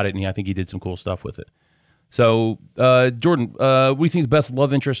he got it, and I think he did some cool stuff with it. So, Jordan, what do you think is the best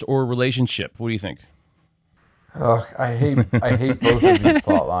love interest or relationship? What do you think? Oh, I hate both of these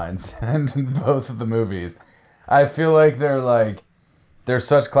plot lines and both of the movies. I feel like they're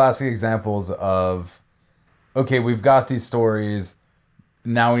such classic examples of, okay, we've got these stories.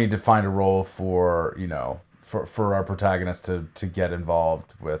 Now we need to find a role for our protagonist to get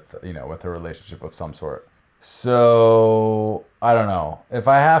involved with, with a relationship of some sort. So I don't know. If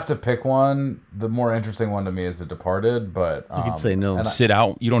I have to pick one, the more interesting one to me is The Departed. But you can say no. Sit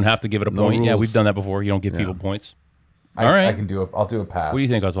out. You don't have to give it a point. Rules. Yeah, we've done that before. You don't give people points. All right, I'll do a pass. What do you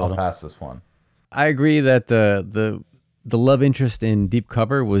think, Oswaldo? I'll pass this one. I agree that the love interest in Deep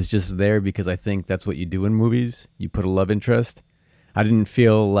Cover was just there because I think that's what you do in movies. You put a love interest. I didn't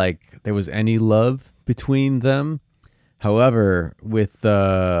feel like there was any love between them. However, with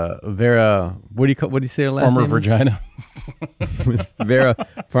Vera, what do you say her last Farmer name? Virginia. With Vera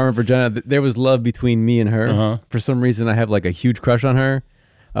Farmer Virginia, there was love between me and her. Uh-huh. For some reason, I have like a huge crush on her.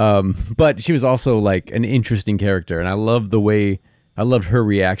 But she was also like an interesting character, and I loved her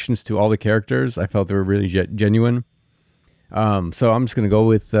reactions to all the characters. I felt they were really genuine. So I'm just gonna go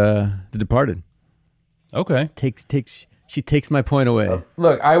with The Departed. Okay. She takes my point away.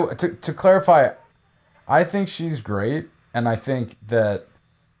 Look, to clarify, I think she's great, and I think that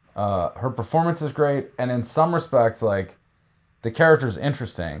her performance is great, and in some respects, like the character is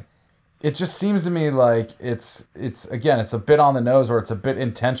interesting. It just seems to me like it's a bit on the nose, or it's a bit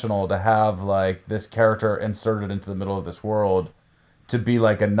intentional to have like this character inserted into the middle of this world to be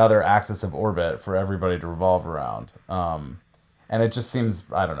like another axis of orbit for everybody to revolve around. And it just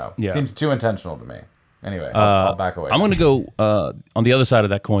seems, I don't know, it seems too intentional to me. Anyway, I'll back away. I'm going to go on the other side of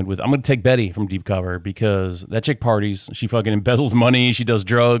that coin I'm going to take Betty from Deep Cover, because that chick parties. She fucking embezzles money. She does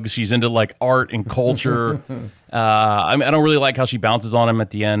drugs. She's into like art and culture. I don't really like how she bounces on him at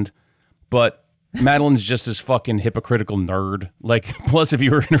the end, but Madeline's just this fucking hypocritical nerd. Like, plus if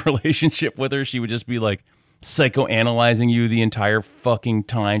you were in a relationship with her, she would just be like psychoanalyzing you the entire fucking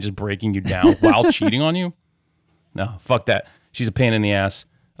time, just breaking you down while cheating on you. No, fuck that. She's a pain in the ass.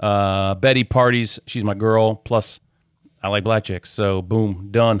 Betty parties. She's my girl. Plus, I like black chicks. So, boom,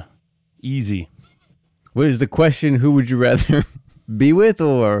 done. Easy. What is the question? Who would you rather be with,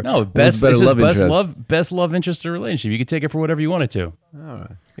 or no? Best love interest or relationship. You can take it for whatever you want it to. All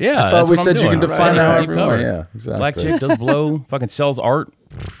right. Yeah, I thought we said you can define it however you want. Yeah, exactly. Black chick does blow. Fucking sells art.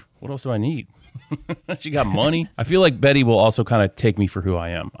 What else do I need? She got money. I feel like Betty will also kind of take me for who I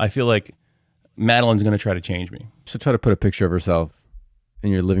am. I feel like Madeline's going to try to change me. She'll try to put a picture of herself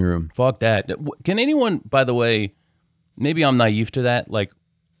in your living room. Fuck that. Can anyone, by the way, maybe I'm naive to that, like,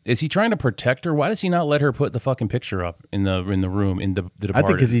 is he trying to protect her? Why does he not let her put the fucking picture up in the room in the Departed? I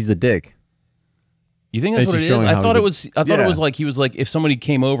think because he's a dick. You think that's what it is? I thought it was like he was like, if somebody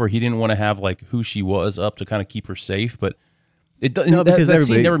came over, he didn't want to have like who she was up to kind of keep her safe, but It doesn't. No, because that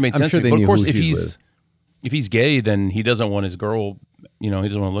scene never made sense. Sure to me. But of course, if he's gay, then he doesn't want his girl. He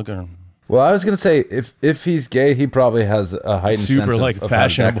doesn't want to look at her. Well, I was gonna say if he's gay, he probably has a heightened super sense of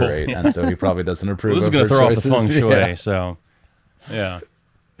fashionable, how to decorate, and so he probably doesn't approve. This is gonna throw choices. off the feng shui. So, yeah.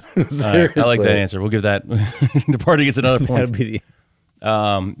 Seriously. I like that answer. We'll give that. The party gets another point. That'll be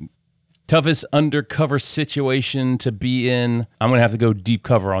the Toughest undercover situation to be in. I'm gonna have to go deep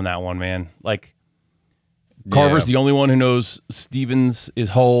cover on that one, man. Like Carver's the only one who knows Stevens is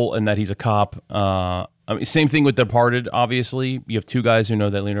whole and that he's a cop. I mean, same thing with Departed. Obviously, you have two guys who know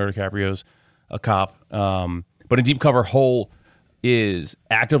that Leonardo DiCaprio's a cop. But in deep cover, Hull is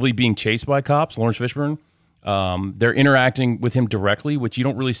actively being chased by cops. Laurence Fishburne. They're interacting with him directly, which you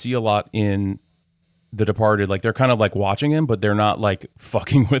don't really see a lot in The Departed. Like they're kind of like watching him, but they're not like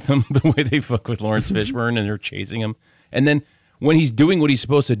fucking with him the way they fuck with Laurence Fishburne, and they're chasing him. And then when he's doing what he's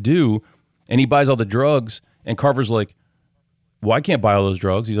supposed to do, and he buys all the drugs, and Carver's like, "Well, I can't buy all those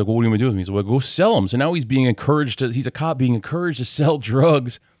drugs." He's like, "Well, what are you gonna do with them?" He's like, "Well, go sell them." So now he's being encouraged to. He's a cop being encouraged to sell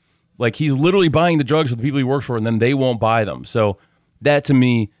drugs. Like he's literally buying the drugs for the people he works for, and then they won't buy them. So that to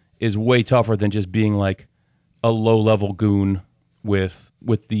me is way tougher than just being like a low-level goon with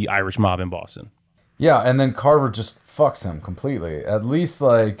the Irish mob in Boston. Yeah, and then Carver just fucks him completely. At least,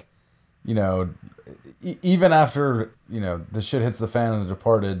 like, even after, the shit hits the fan in The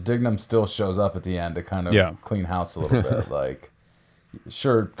Departed, Dignam still shows up at the end to kind of clean house a little bit. Like,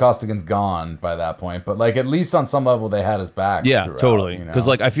 sure, Costigan's gone by that point, but, like, at least on some level they had his back. Yeah, totally. Because,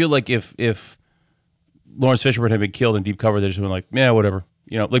 like, I feel like if Laurence Fishburne had been killed in deep cover, they just been like, yeah, whatever.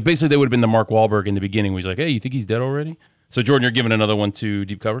 Like basically they would have been the Mark Wahlberg in the beginning where he's like, hey, you think he's dead already? So Jordan, you're giving another one to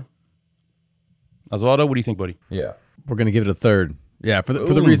deep cover? Osvaldo, what do you think, buddy? Yeah. We're going to give it a third. Yeah, for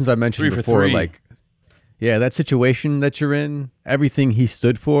the reasons I mentioned before. Like, yeah, that situation that you're in, everything he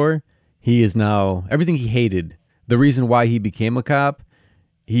stood for, he is now, everything he hated, the reason why he became a cop,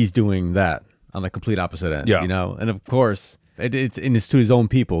 he's doing that on the complete opposite end. Yeah. And of course, it's to his own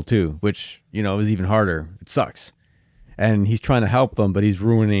people too, which, is even harder. It sucks. And he's trying to help them, but he's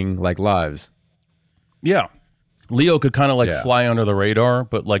ruining like lives. Yeah. Leo could kind of fly under the radar,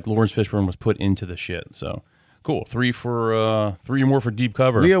 but like Laurence Fishburne was put into the shit. So cool. Three or more for deep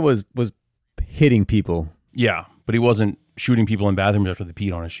cover. Leo was hitting people. Yeah, but he wasn't shooting people in bathrooms after they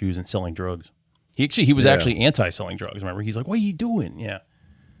peed on his shoes and selling drugs. He was actually anti-selling drugs. Remember? He's like, what are you doing? Yeah.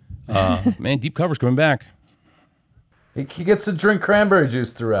 Man, deep cover's coming back. He gets to drink cranberry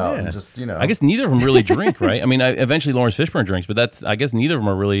juice throughout, and just I guess neither of them really drink, right? I mean, eventually Laurence Fishburne drinks, but I guess neither of them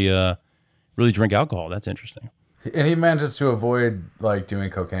are really drink alcohol. That's interesting. And he manages to avoid like doing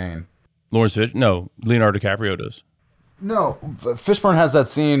cocaine. Leonardo DiCaprio does. No, Fishburne has that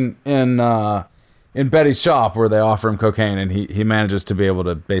scene in Betty's shop where they offer him cocaine, and he manages to be able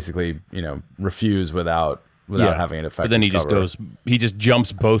to basically refuse without having it affect. But then he just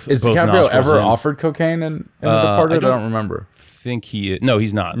jumps both. Is DiCaprio ever offered cocaine in The Departed? I don't remember. Think no,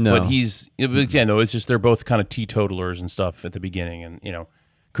 he's not. No. But it's just they're both kind of teetotalers and stuff at the beginning, and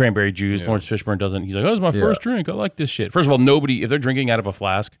cranberry juice. Laurence Fishburne doesn't. He's like, oh, it's my first drink. I like this shit. First of all, if they're drinking out of a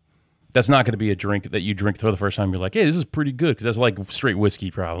flask, that's not going to be a drink that you drink for the first time. You're like, hey, this is pretty good, because that's like straight whiskey,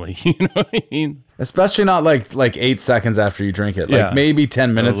 probably. You know what I mean? Especially not like 8 seconds after you drink it. Like maybe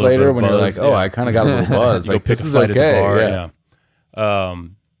 10 minutes later when you're like, oh, I kind of got a little buzz. Like this is okay. All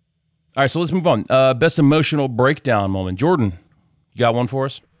right, so let's move on. Best emotional breakdown moment. Jordan, you got one for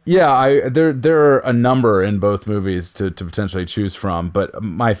us? Yeah, there are a number in both movies to potentially choose from, but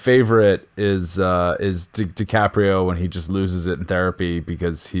my favorite is DiCaprio when he just loses it in therapy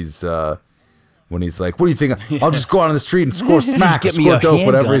because he's when he's like, "What do you think? I'll just go out on the street and score smack, score dope,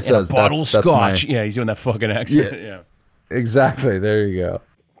 whatever he says." A bottle of scotch. Yeah, he's doing that fucking accent. Yeah, exactly. There you go.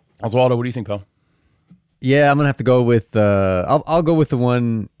 Oswaldo, what do you think, pal? Yeah, I'm gonna have to go with. I'll go with the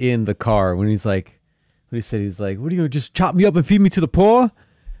one in the car when he's like, what he said. He's like, "What are you gonna just chop me up and feed me to the poor?"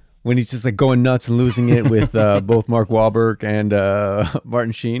 When he's just like going nuts and losing it with both Mark Wahlberg and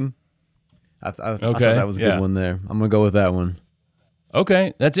Martin Sheen. I thought that was a good one there. I'm going to go with that one.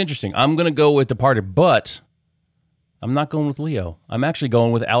 Okay, that's interesting. I'm going to go with Departed, but I'm not going with Leo. I'm actually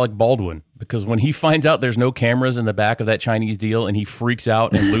going with Alec Baldwin, because when he finds out there's no cameras in the back of that Chinese deal and he freaks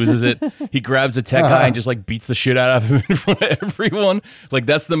out and loses it, he grabs the tech guy and just like beats the shit out of him in front of everyone. Like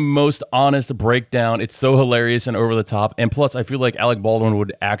that's the most honest breakdown. It's so hilarious and over the top. And plus, I feel like Alec Baldwin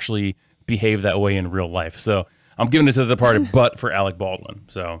would actually behave that way in real life. So I'm giving it to The Departed, but for Alec Baldwin.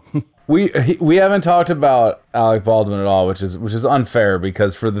 So we haven't talked about Alec Baldwin at all, which is unfair,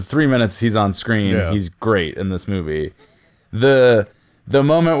 because for the 3 minutes he's on screen, he's great in this movie. The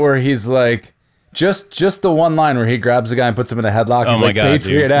moment where he's like Just the one line where he grabs the guy and puts him in a headlock. He's like, God,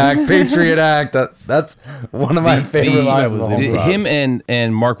 Patriot dude. Act, Patriot Act. That's one of my favorite lines. Him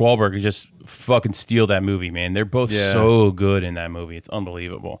and Mark Wahlberg just fucking steal that movie, man. They're both so good in that movie. It's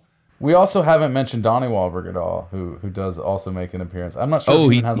unbelievable. We also haven't mentioned Donnie Wahlberg at all, who does also make an appearance. I'm not sure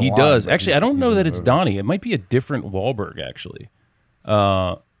if he has a line, does. Actually, I don't know that it's Donnie. It might be a different Wahlberg, actually.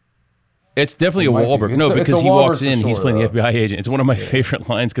 It's definitely a Wahlberg. No, because he walks in, he's playing the FBI agent. It's one of my favorite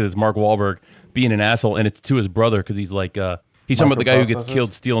lines because it's Mark Wahlberg being an asshole, and it's to his brother because he's like, he's talking about the guy who gets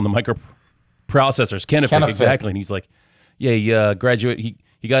killed stealing the microprocessors, Kennefic, exactly. And he's like, yeah, he graduated.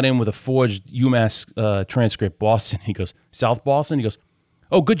 He got in with a forged UMass transcript, Boston. He goes, South Boston? He goes,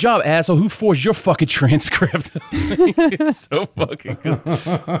 oh, good job, asshole. Who forged your fucking transcript? It's so fucking good.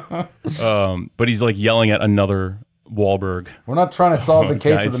 But he's like yelling at another Wahlberg. We're not trying to solve the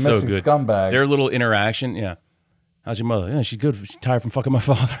case of the missing scumbag. Their little interaction, yeah. How's your mother? Yeah, she's good. She's tired from fucking my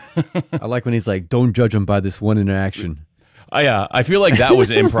father. I like when he's like, don't judge him by this one interaction. Yeah, I feel like that was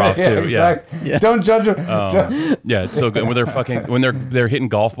improv too. Exactly. Yeah. Don't judge him. Yeah, it's so good. When they're hitting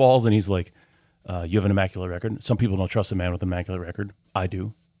golf balls and he's like, you have an immaculate record. Some people don't trust a man with an immaculate record. I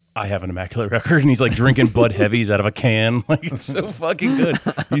do. I have an immaculate record. And he's like drinking Bud Heavies out of a can. Like, it's so fucking good.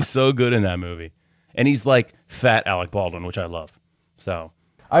 He's so good in that movie. And he's like fat Alec Baldwin, which I love. So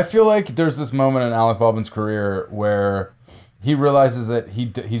I feel like there's this moment in Alec Baldwin's career where he realizes that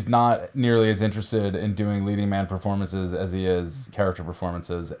he's not nearly as interested in doing leading man performances as he is character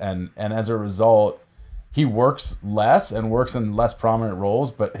performances. And as a result, he works less and works in less prominent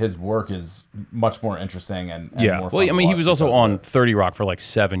roles, but his work is much more interesting and more fun. Well, I mean, he was also on 30 Rock for like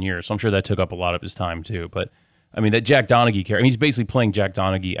 7 years, so I'm sure that took up a lot of his time too. But I mean, that Jack Donaghy character, he's basically playing Jack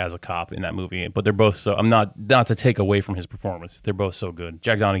Donaghy as a cop in that movie. But they're both so, I'm not to take away from his performance, they're both so good.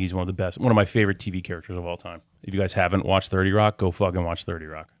 Jack Donaghy's one of the best, one of my favorite TV characters of all time. If you guys haven't watched 30 Rock, go fucking watch 30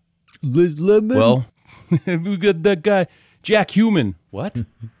 Rock. Liz Lemon. Well, we got that guy, Jack Human. What?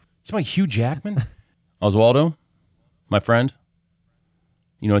 He's like Hugh Jackman? Oswaldo, my friend.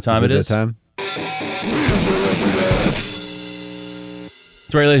 You know what time it is? Time? That's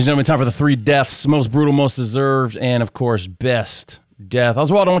right, ladies and gentlemen. Time for the 3 deaths. Most brutal, most deserved, and of course, best death.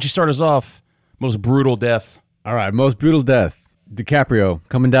 Oswaldo, why don't you start us off? Most brutal death. All right, most brutal death. DiCaprio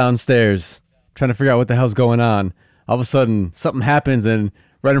coming downstairs, trying to figure out what the hell's going on. All of a sudden, something happens, and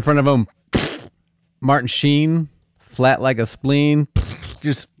right in front of him, Martin Sheen, flat like a spleen,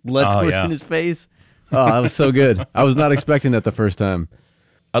 just blood squished in his face. Oh, that was so good. I was not expecting that the first time.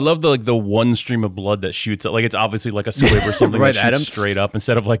 I love the one stream of blood that shoots up. Like, it's obviously like a squib or something right that shoots straight up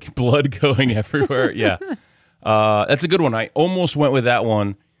instead of like blood going everywhere. Yeah. That's a good one. I almost went with that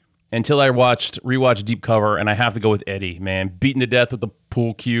one until I rewatched Deep Cover, and I have to go with Eddie, man. Beaten to death with the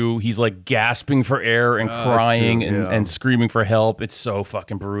pool cue. He's like gasping for air and crying and screaming for help. It's so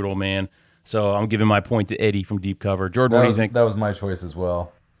fucking brutal, man. So I'm giving my point to Eddie from Deep Cover. Jordan, what do you think? That was my choice as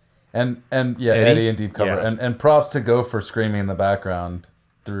well. And yeah, Eddie in Deep Cover. Yeah. And props to go for screaming in the background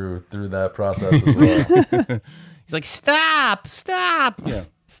through that process as well. He's like, stop. Yeah.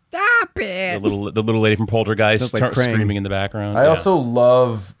 Stop it. The little lady from Poltergeist screaming in the background. I also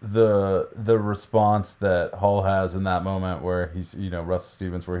love the response that Hull has in that moment where he's, Russell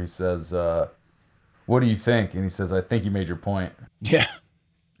Stevens, where he says, what do you think? And he says, I think you made your point. Yeah.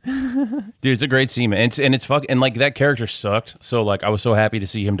 Dude, it's a great scene, man. And it's fucking, and like that character sucked. So like I was so happy to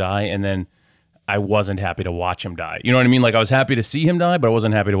see him die, and then I wasn't happy to watch him die. You know what I mean? Like I was happy to see him die, but I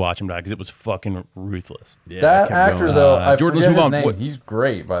wasn't happy to watch him die because it was fucking ruthless. Yeah, that actor though, I forget his name. He's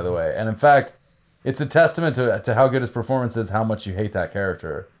great, by the way. And in fact, it's a testament to how good his performance is, how much you hate that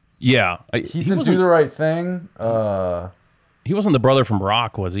character. Yeah. He's in Do the Right Thing. He wasn't the brother from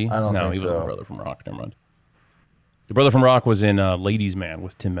Rock, was he? I don't think so. No, he wasn't the brother from Rock. Never mind. The brother from Rock was in Ladies' Man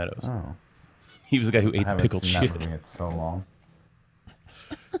with Tim Meadows. Oh. He was the guy who ate the pickled shit. It's so long.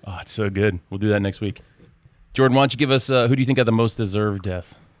 Oh, it's so good. We'll do that next week. Jordan, why don't you give us, who do you think had the most deserved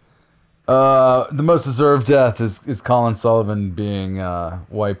death? The most deserved death is Colin Sullivan being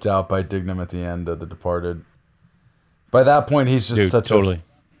wiped out by Dignam at the end of The Departed. By that point, he's just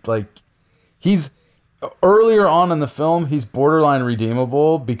he's earlier on in the film, he's borderline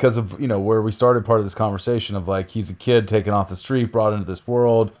redeemable because of, where we started part of this conversation of like, he's a kid taken off the street, brought into this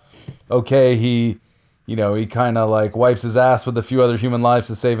world. Okay, he kind of like wipes his ass with a few other human lives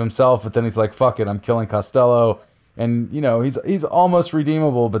to save himself, but then he's like, fuck it, I'm killing Costello. And, he's almost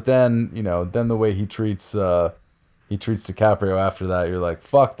redeemable, but then, then the way he treats DiCaprio after that, you're like,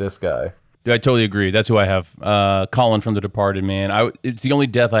 fuck this guy. Dude, I totally agree. That's who I have. Colin from The Departed, man. It's the only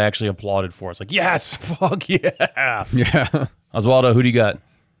death I actually applauded for. It's like, yes, fuck yeah. Yeah. Oswaldo, who do you got?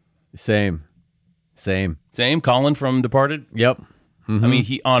 Same. Colin from Departed? Yep. I mean,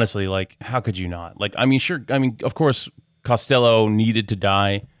 he honestly, like, how could you not? Like, I mean, sure. I mean, of course, Costello needed to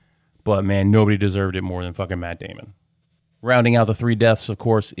die, but man, nobody deserved it more than fucking Matt Damon. Rounding out the 3 deaths, of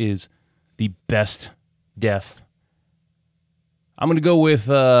course, is the best death. I'm gonna go with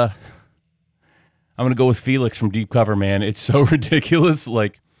Felix from Deep Cover, man. It's so ridiculous.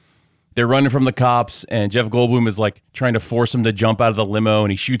 Like, they're running from the cops, and Jeff Goldblum is like trying to force him to jump out of the limo,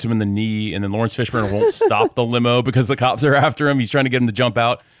 and he shoots him in the knee, and then Laurence Fishburne won't stop the limo because the cops are after him. He's trying to get him to jump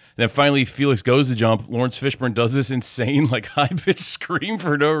out. And then finally Felix goes to jump. Laurence Fishburne does this insane, like, high-pitched scream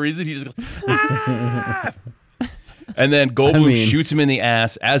for no reason. He just goes, ah! And then Goldblum shoots him in the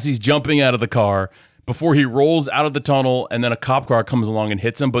ass as he's jumping out of the car before he rolls out of the tunnel, and then a cop car comes along and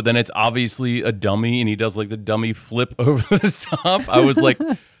hits him, but then it's obviously a dummy, and he does like the dummy flip over the top. I was like,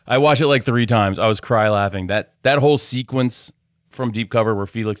 I watched it like 3 times. I was cry laughing. That whole sequence from Deep Cover where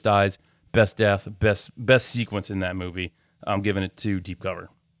Felix dies, best death, best sequence in that movie. I'm giving it to Deep Cover.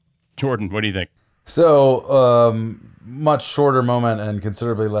 Jordan, what do you think? So, much shorter moment and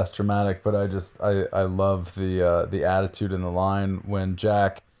considerably less dramatic, but I love the attitude in the line when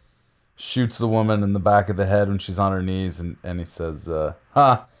Jack shoots the woman in the back of the head when she's on her knees, and he says,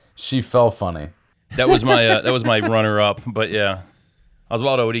 she fell funny. That was my runner up, but yeah.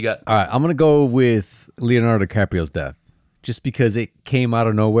 Oswaldo, what do you got? All right, I'm gonna go with Leonardo DiCaprio's death, just because it came out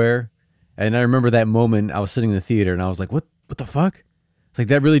of nowhere, and I remember that moment. I was sitting in the theater, and I was like, "What the fuck? It's like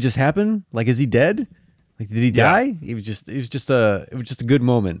that really just happened? Like, is he dead? Like, did he die? It was just a good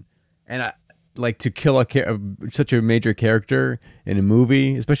moment, and I like to kill such a major character in a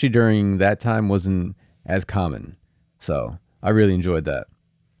movie, especially during that time, wasn't as common. So I really enjoyed that.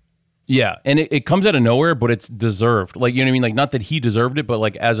 Yeah, and it comes out of nowhere, but it's deserved. Like, you know what I mean? Like, not that he deserved it, but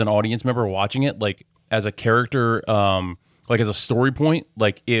like as an audience member watching it, like as a character, like as a story point,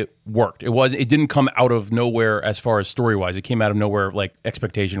 like it worked. It didn't come out of nowhere as far as story wise. It came out of nowhere like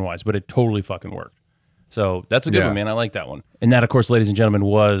expectation wise, but it totally fucking worked. So that's a good one, man. I like that one. And that, of course, ladies and gentlemen,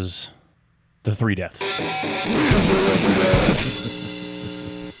 was the 3 deaths.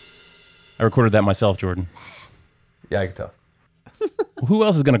 I recorded that myself, Jordan. Yeah, I can tell. Who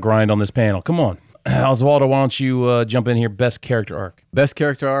else is going to grind on this panel? Come on. Oswaldo, why don't you jump in here? Best character arc. Best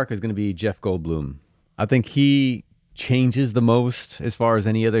character arc is going to be Jeff Goldblum. I think he changes the most as far as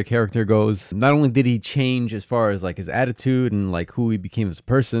any other character goes. Not only did he change as far as like his attitude and like who he became as a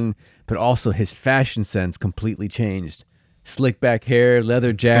person, but also his fashion sense completely changed. Slick back hair,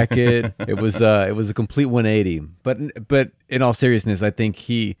 leather jacket. It was a complete 180. But in all seriousness, I think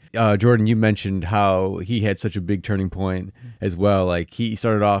Jordan, you mentioned how he had such a big turning point as well. Like he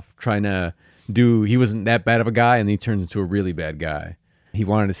started off he wasn't that bad of a guy, and he turned into a really bad guy. He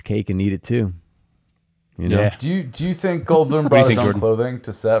wanted his cake and eat it too. You know? Yeah. Do you think Goldblum brought his own clothing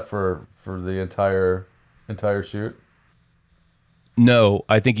to set for the entire shoot? No,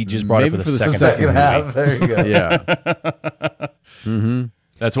 I think he just brought it for the second half. There you go. Yeah. Mm-hmm.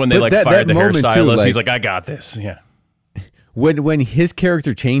 That's when they fired the hairstylist. Too, like, he's like, I got this. Yeah. When his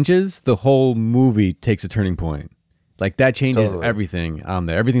character changes, the whole movie takes a turning point. Like that changes everything on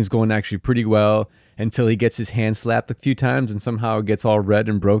there. Everything's going actually pretty well until he gets his hand slapped a few times and somehow it gets all red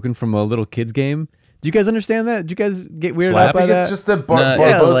and broken from a little kid's game. Do you guys understand that? Do you guys get weirded out by that? It's just that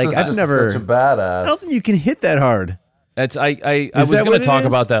Barbosa's just such a badass. I don't think you can hit that hard. I was going to talk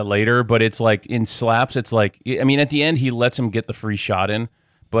about that later, but it's like in slaps, it's like, I mean, at the end, he lets him get the free shot in,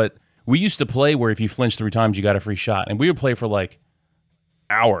 but we used to play where if you flinched 3 times, you got a free shot, and we would play for like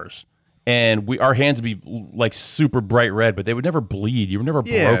hours, and our hands would be like super bright red, but they would never bleed. You were never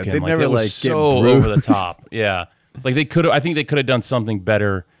broken. They'd never it was so over the top. Yeah. Like I think they could have done something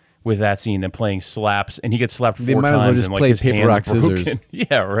better with that scene than playing slaps, and he gets slapped 4 times. They might as well just and, like, play his paper, rock, scissors. Broken.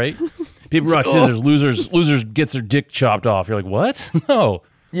 Yeah, right? Paper, rock, scissors. Losers gets their dick chopped off. You're like, what? No.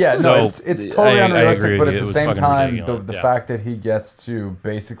 Yeah, no, it's totally unrealistic, but at the same time, the fact that he gets to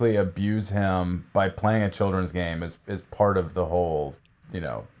basically abuse him by playing a children's game is part of the whole,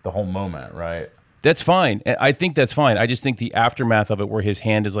 the whole moment, right? That's fine. I think that's fine. I just think the aftermath of it where his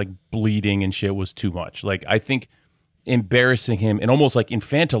hand is like bleeding and shit was too much. Like, I think embarrassing him and almost like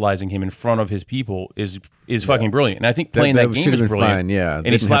infantilizing him in front of his people is fucking brilliant. And I think playing that game is brilliant. Fine, yeah. And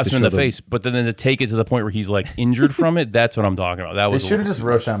he slaps him in the face, but then to take it to the point where he's like injured from it, that's what I'm talking about. They should have just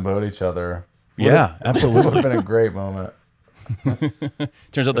Rochambeau'd each other. Yeah, absolutely. Would have been a great moment.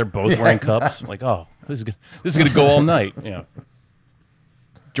 Turns out they're both wearing cups. Like, oh, this is gonna go all night. Yeah.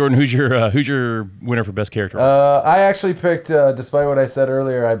 Jordan, who's your winner for best character? I actually picked, despite what I said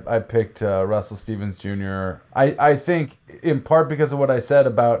earlier, I picked Russell Stevens Jr. I think in part because of what I said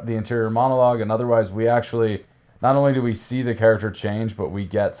about the interior monologue, and otherwise we actually not only do we see the character change, but we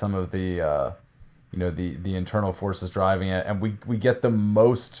get some of the the internal forces driving it, and we get the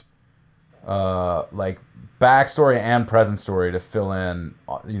most like backstory and present story to fill in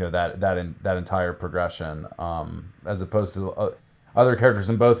that entire progression, as opposed to other characters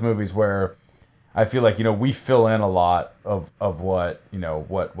in both movies where I feel like we fill in a lot of what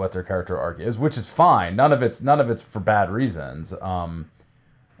what their character arc is, which is fine. None of it's for bad reasons.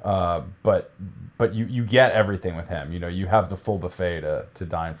 But you get everything with him. You have the full buffet to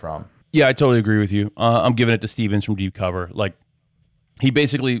dine from. Yeah, I totally agree with you. I'm giving it to Stevens from Deep Cover. Like,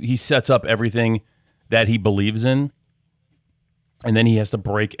 he sets up everything that he believes in, and then he has to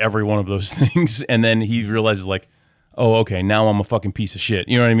break every one of those things, and then he realizes like, oh, okay, now I'm a fucking piece of shit.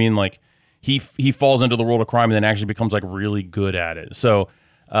 You know what I mean? Like, he falls into the world of crime and then actually becomes like really good at it. So,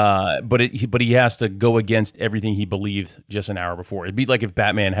 but he has to go against everything he believed just an hour before. It'd be like if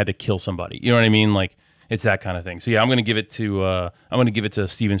Batman had to kill somebody. You know what I mean? Like, it's that kind of thing. So yeah, I'm gonna give it to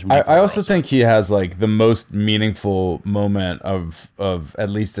Stevens from. I also think he has like the most meaningful moment of at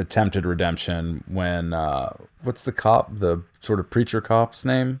least attempted redemption when what's the cop, the sort of preacher cop's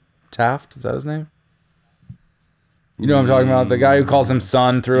name? Taft, is that his name? You know what I'm talking about? The guy who calls him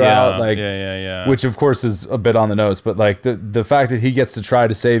son throughout, yeah. Which of course is a bit on the nose, but like the fact that he gets to try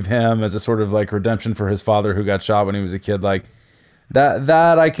to save him as a sort of like redemption for his father who got shot when he was a kid, like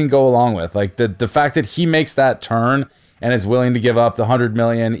that I can go along with. Like the fact that he makes that turn and is willing to give up the $100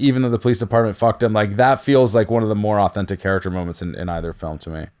 million, even though the police department fucked him, like that feels like one of the more authentic character moments in either film to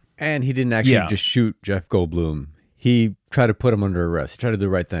me. And he didn't actually just shoot Jeff Goldblum. He tried to put him under arrest. He tried to do the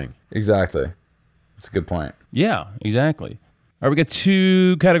right thing. Exactly. That's a good point. Yeah, exactly. All right, we got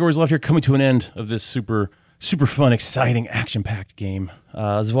 2 categories left here, coming to an end of this super fun, exciting, action-packed game.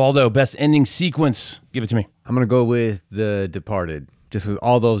 Osvaldo, best ending sequence. Give it to me. I'm going to go with The Departed. Just with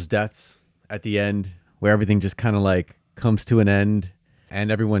all those deaths at the end where everything just kind of like comes to an end and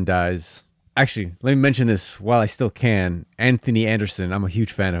everyone dies. Actually, let me mention this while I still can. Anthony Anderson, I'm a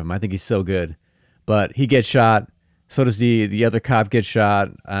huge fan of him. I think he's so good. But he gets shot. So does the other cop get shot,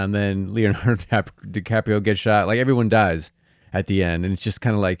 and then Leonardo DiCaprio gets shot. Like, everyone dies at the end, and it's just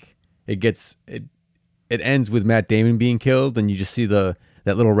kind of like it ends with Matt Damon being killed, and you just see that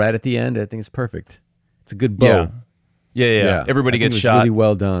little rat at the end. I think it's perfect. It's a good bow. Yeah. Everybody gets shot. Really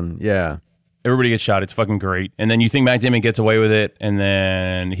well done. Yeah. Everybody gets shot. It's fucking great. And then you think Matt Damon gets away with it, and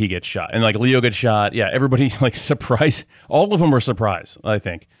then he gets shot, and like Leo gets shot. Yeah, everybody like surprised. All of them were surprised, I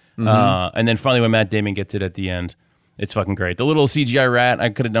think. Mm-hmm. And then finally, when Matt Damon gets it at the end. It's fucking great. The little CGI rat, I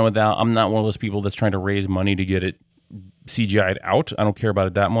could have done without. I'm not one of those people that's trying to raise money to get it CGI'd out. I don't care about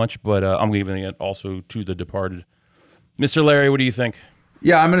it that much, but I'm giving it also to The Departed. Mr. Larry, what do you think?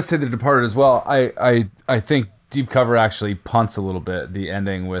 Yeah, I'm going to say The Departed as well. I think Deep Cover actually punts a little bit the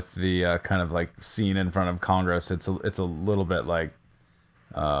ending with the kind of like scene in front of Congress. It's a little bit like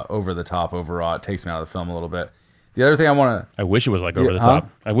over the top, overwrought. It takes me out of the film a little bit. The other thing I wish it was like over the top.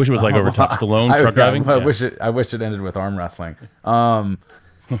 I wish it was like over top. Stallone truck driving. I wish it ended with arm wrestling.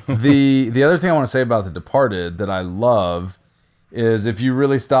 The other thing I want to say about The Departed that I love is if you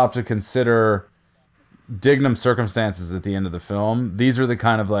really stop to consider Dignam's circumstances at the end of the film, these are the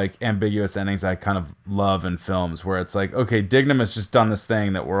kind of like ambiguous endings I kind of love in films where it's like, okay, Dignam has just done this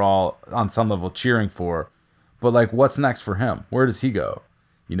thing that we're all on some level cheering for, but like, what's next for him? Where does he go?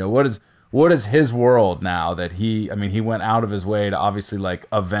 What is his world now that he went out of his way to obviously like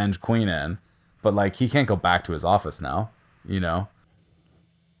avenge Queenan, but like he can't go back to his office now,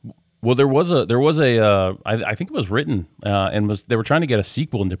 Well, there was a I think it was written and they were trying to get a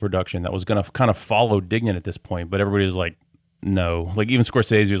sequel into production that was going to kind of follow Dignan at this point, but everybody was like, no. Like even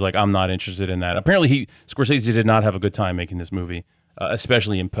Scorsese was like, I'm not interested in that. Apparently Scorsese did not have a good time making this movie,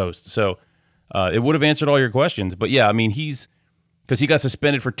 especially in post. So it would have answered all your questions, but yeah, I mean because he got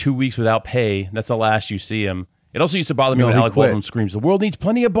suspended for 2 weeks without pay. That's the last you see him. It also used to bother me when Alec Baldwin screams, "The world needs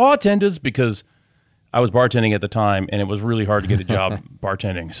plenty of bartenders," because I was bartending at the time, and it was really hard to get a job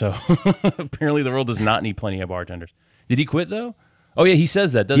bartending. So apparently the world does not need plenty of bartenders. Did he quit, though? Oh, yeah, he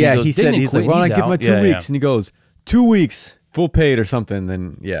says that, doesn't he? Yeah, he said, he's like, well, I give my 2 weeks. And he goes, 2 weeks, full paid or something.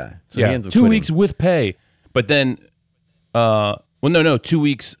 Then, yeah. So he ends up 2 weeks with pay. But then, 2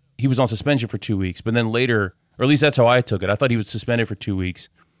 weeks, he was on suspension for 2 weeks. But then later... Or at least that's how I took it. I thought he was suspended for 2 weeks.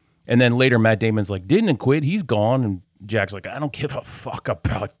 And then later, Matt Damon's like, didn't quit. He's gone. And Jack's like, I don't give a fuck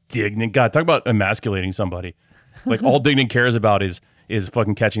about Dignan. God, talk about emasculating somebody. Like, all Dignan cares about is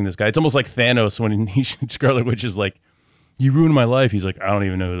fucking catching this guy. It's almost like Thanos when Scarlet Witch is like, you ruined my life. He's like, I don't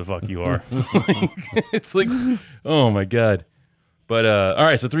even know who the fuck you are. It's like, oh, my God. But, all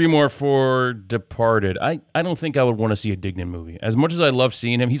right, so 3 more for Departed. I don't think I would want to see a Dignan movie. As much as I love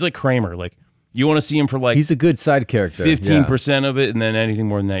seeing him, he's like Kramer. Like, you want to see him for like... He's a good side character. 15% of it, and then anything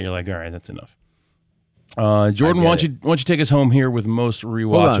more than that, you're like, all right, that's enough. Jordan, why don't you take us home here with most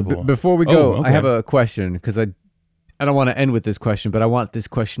rewatchable? Hold on. Before we go, okay. I have a question because I don't want to end with this question, but I want this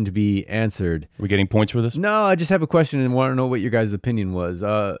question to be answered. Are we getting points for this? No, I just have a question and want to know what your guys' opinion was.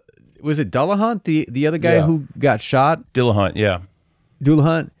 Was it Dullahunt, the other guy who got shot? Dullahunt, yeah.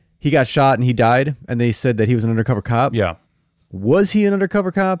 Dullahunt, he got shot and he died, and they said that he was an undercover cop? Yeah. Was he an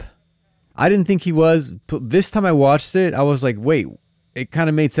undercover cop? I didn't think he was. This time I watched it, I was like, wait, it kind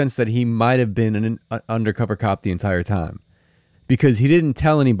of made sense that he might have been an undercover cop the entire time. Because he didn't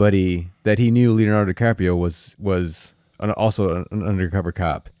tell anybody that he knew Leonardo DiCaprio was also an undercover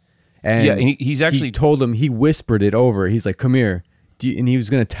cop. And yeah, he's actually... He told him, he whispered it over. He's like, come here. And he was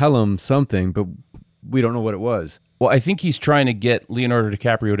going to tell him something, but we don't know what it was. Well, I think he's trying to get Leonardo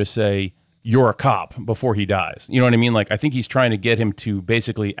DiCaprio to say, you're a cop before he dies. You know what I mean? Like, I think he's trying to get him to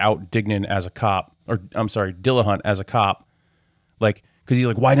basically out Dignan as a cop. Or, I'm sorry, Dillahunt as a cop. Like, because he's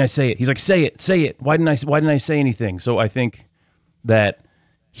like, why didn't I say it? He's like, say it. Why didn't I say anything? So I think that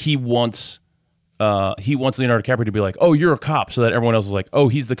he wants Leonardo DiCaprio to be like, oh, you're a cop, so that everyone else is like, oh,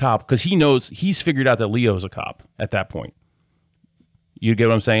 he's the cop, because he knows, he's figured out that Leo's a cop at that point. You get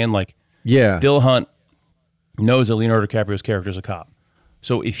what I'm saying? Like, yeah, Dillahunt knows that Leonardo DiCaprio's character is a cop.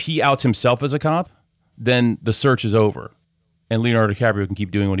 So if he outs himself as a cop, then the search is over, and Leonardo DiCaprio can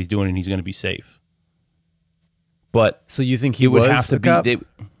keep doing what he's doing, and he's going to be safe. But so you think he would have to be?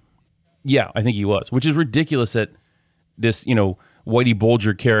 Yeah, I think he was, which is ridiculous that this, Whitey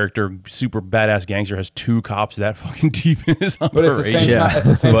Bulger character, super badass gangster, has two cops that fucking deep in his operation. But at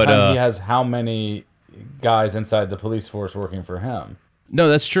the same time, he has how many guys inside the police force working for him? No,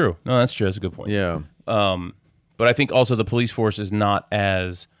 that's true. That's a good point. Yeah. But I think also the police force is not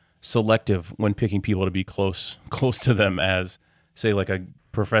as selective when picking people to be close to them as, say, like a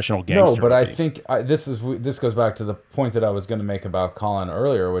professional gangster. No, but I think this goes back to the point that I was going to make about Colin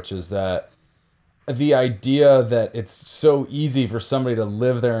earlier, which is that the idea that it's so easy for somebody to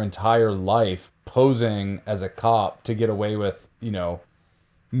live their entire life posing as a cop to get away with,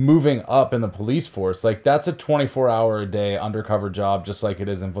 moving up in the police force, like that's a 24-hour-a-day undercover job, just like it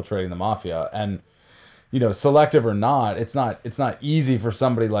is infiltrating the mafia. And, selective or not, it's not easy for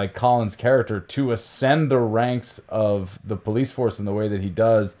somebody like Colin's character to ascend the ranks of the police force in the way that he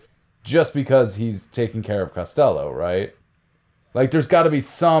does just because he's taking care of Costello, right? Like, there's got to be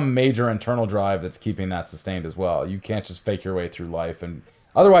some major internal drive that's keeping that sustained as well. You can't just fake your way through life, and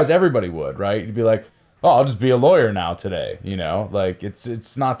otherwise everybody would, right? You'd be like, oh, I'll just be a lawyer now today, Like,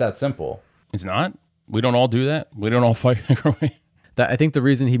 it's not that simple. It's not? We don't all do that? We don't all fight our way? I think the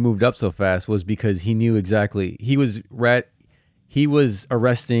reason he moved up so fast was because he knew exactly... He was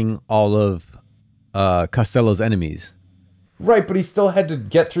arresting all of Costello's enemies. Right, but he still had to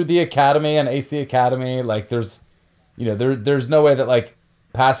get through the academy and ace the academy. Like, there's no way that, like,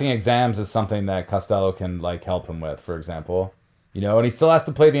 passing exams is something that Costello can, like, help him with, for example. And he still has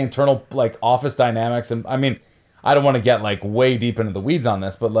to play the internal, like, office dynamics. And, I mean, I don't want to get, like, way deep into the weeds on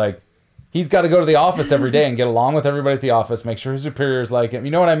this, but, like, he's got to go to the office every day and get along with everybody at the office, make sure his superiors like him.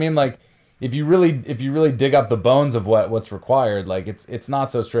 You know what I mean? Like, if you really dig up the bones of what's required, like, it's not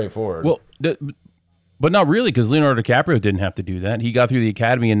so straightforward. Well, but not really, because Leonardo DiCaprio didn't have to do that. He got through the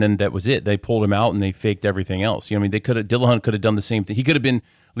academy, and then that was it. They pulled him out, and they faked everything else. You know what I mean? Dillahunt could have done the same thing. He could have been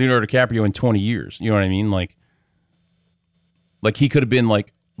Leonardo DiCaprio in 20 years. You know what I mean? Like he could have been,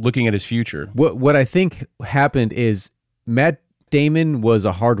 like, looking at his future. What I think happened is Matt Damon was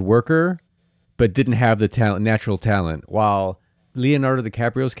a hard worker, but didn't have the natural talent, while Leonardo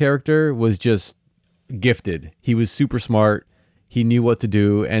DiCaprio's character was just gifted. He was super smart. He knew what to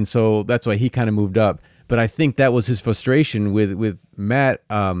do, and so that's why he kind of moved up. But I think that was his frustration with Matt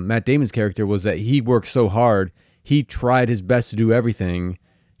Damon's character, was that he worked so hard. He tried his best to do everything.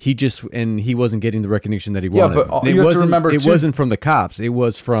 He wasn't getting the recognition that he wanted. Yeah, but you have to remember, it wasn't from the cops. It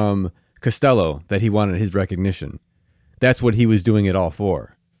was from Costello that he wanted his recognition. That's what he was doing it all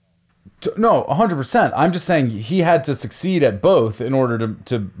for. No, 100%. I'm just saying he had to succeed at both in order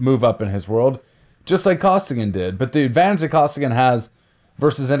to move up in his world, just like Costigan did. But the advantage that Costigan has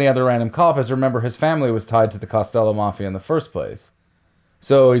versus any other random cop is, remember, his family was tied to the Costello Mafia in the first place.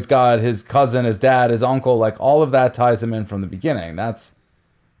 So he's got his cousin, his dad, his uncle, like, all of that ties him in from the beginning. That's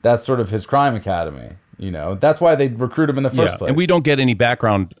sort of his crime academy, That's why they recruit him in the first place. And we don't get any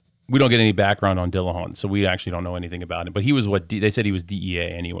background. We don't get any background on Dillahunt, so we actually don't know anything about him. But he was they said he was DEA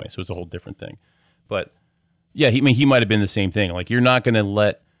anyway, so it's a whole different thing. But yeah, he might have been the same thing. Like, you're not going to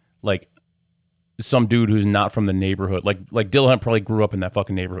let, like, some dude who's not from the neighborhood, like Dillahunt probably grew up in that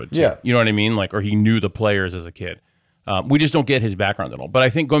fucking neighborhood too. Yeah. You know what I mean? Like, or he knew the players as a kid. We just don't get his background at all. But I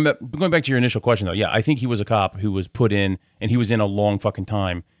think going back to your initial question though, yeah, I think he was a cop who was put in, and he was in a long fucking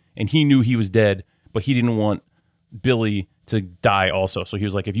time, and he knew he was dead, but he didn't want Billy to die also. So he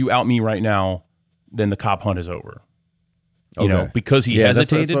was like, if you out me right now, then the cop hunt is over. You know, because he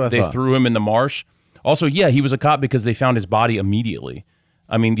hesitated, they threw him in the marsh. Also, yeah, he was a cop because they found his body immediately.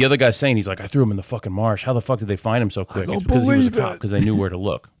 I mean, the other guy's saying, he's like, I threw him in the fucking marsh. How the fuck did they find him so quick? It's because he was a cop, because they knew where to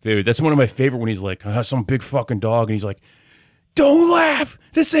look. Dude, that's one of my favorite when he's like, I have some big fucking dog, and he's like, don't laugh.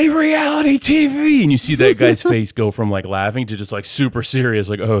 This ain't reality TV. And you see that guy's face go from like laughing to just like super serious,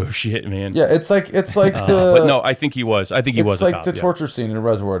 like, oh shit, man. Yeah, it's like but no, I think he was. I think he was. It's like the torture scene in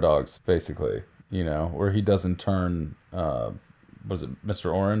Reservoir Dogs, basically. You know, where he doesn't turn. Was it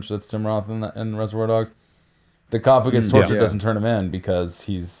Mr. Orange? That's Tim Roth in Reservoir Dogs. The cop who gets tortured doesn't turn him in because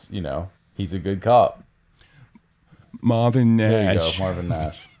he's a good cop. Marvin Nash. There you go, Marvin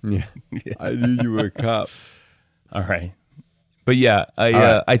Nash. Yeah. I knew you were a cop. All right. But yeah,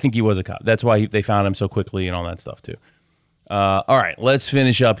 I think he was a cop. That's why they found him so quickly and all that stuff too. All right, let's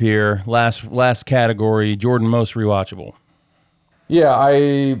finish up here. Last category, Jordan, most rewatchable. Yeah,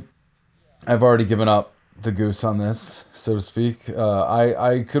 I've already given up the goose on this, so to speak.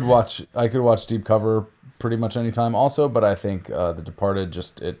 I could watch Deep Cover pretty much anytime also, but I think The Departed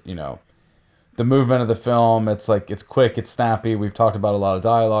the movement of the film, it's quick, it's snappy. We've talked about a lot of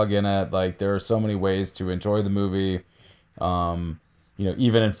dialogue in it. Like, there are so many ways to enjoy the movie. Even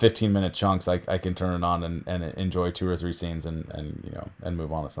in 15-minute chunks, I can turn it on and enjoy 2 or 3 scenes and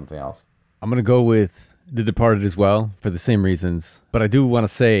move on to something else. I'm going to go with The Departed as well for the same reasons. But I do want to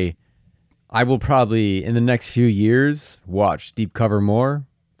say I will probably, in the next few years, watch Deep Cover more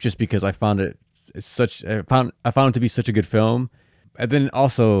just because I found it to be such a good film. And then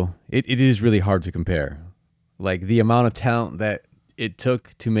also, it is really hard to compare. Like, the amount of talent that it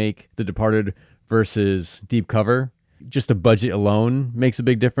took to make The Departed versus Deep Cover, just the budget alone makes a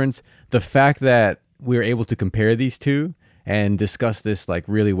big difference. The fact that we were able to compare these two and discuss this like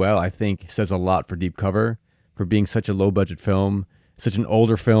really well, I think says a lot for Deep Cover, for being such a low budget film, such an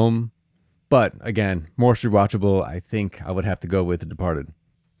older film. But again, more rewatchable, I think I would have to go with The Departed.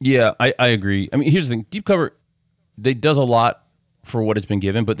 Yeah, I agree. I mean, here's the thing. Deep Cover, they does a lot for what it's been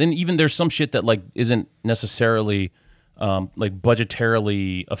given, but then even there's some shit that like isn't necessarily like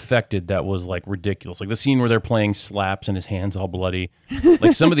budgetarily affected that was like ridiculous. Like the scene where they're playing slaps and his hand's all bloody.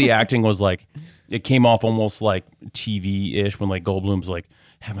 Like some of the acting was like, it came off almost like TV-ish when like Goldblum's like,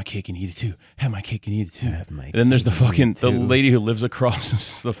 have my cake and eat it too. Have my cake and eat it too. And then there's the lady who lives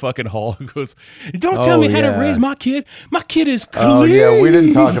across the fucking hall who goes, don't tell me how to raise my kid. My kid is clean. Oh yeah, we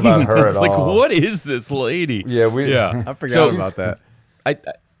didn't talk about her at all. Like, what is this lady? Yeah, I forgot about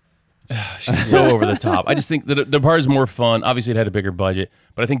that. She's so over the top. I just think that the part is more fun. Obviously, it had a bigger budget,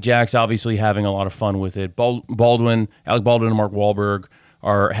 but I think Jack's obviously having a lot of fun with it. Alec Baldwin and Mark Wahlberg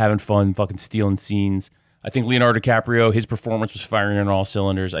are having fun, fucking stealing scenes. I think Leonardo DiCaprio, his performance was firing on all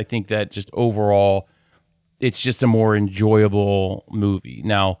cylinders. I think that just overall, it's just a more enjoyable movie.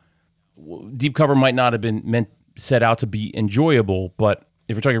 Now, Deep Cover might not have been set out to be enjoyable, but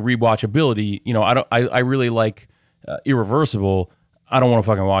if we're talking rewatchability, I really like Irreversible. I don't want to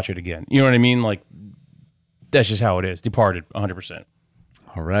fucking watch it again. You know what I mean? Like, that's just how it is. Departed, 100%.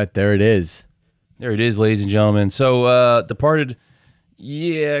 All right, there it is. There it is, ladies and gentlemen. So, Departed,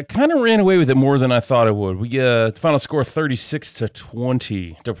 yeah, kind of ran away with it more than I thought it would. We final score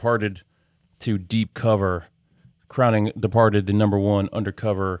 36-20. Departed to Deep Cover, crowning Departed the #1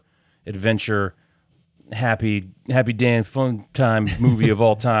 undercover adventure, happy damn fun time movie of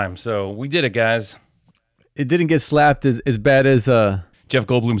all time. So we did it, guys. It didn't get slapped as bad as Jeff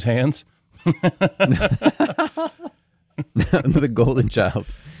Goldblum's hands. The Golden Child.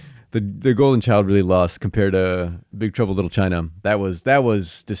 The Golden Child really lost compared to Big Trouble Little China. That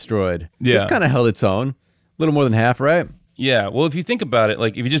was destroyed. Yeah. It's kind of held its own. A little more than half, right? Yeah. Well, if you think about it,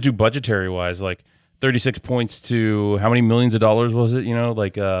 like if you just do budgetary wise, like 36 points to how many millions of dollars was it?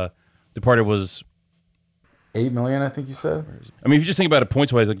 Departed was $8 million, I think you said. I mean, if you just think about it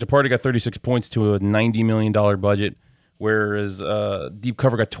points wise, like Departed got 36 points to a $90 million budget, whereas Deep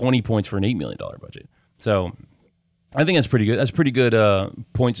Cover got 20 points for an $8 million budget. So I think that's pretty good. That's pretty good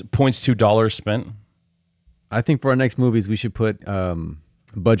points to dollars spent. I think for our next movies, we should put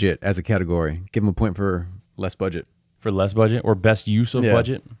budget as a category. Give them a point for less budget. For less budget or best use of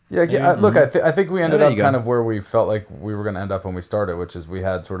budget? Yeah. Look, I think we ended up kind of where we felt like we were going to end up when we started, which is we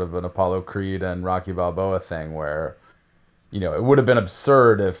had sort of an Apollo Creed and Rocky Balboa thing where, it would have been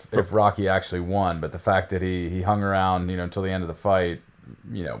absurd if Rocky actually won, but the fact that he hung around, until the end of the fight,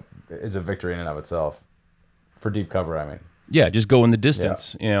 is a victory in and of itself. For Deep Cover, I mean. Yeah, just go in the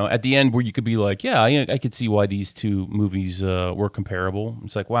distance. Yeah. At the end where you could be like, yeah, I could see why these two movies were comparable.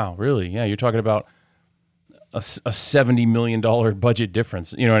 It's like, wow, really? Yeah, you're talking about a $70 million budget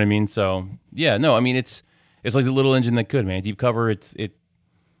difference. You know what I mean? So yeah, no, I mean it's like the little engine that could, man. Deep cover.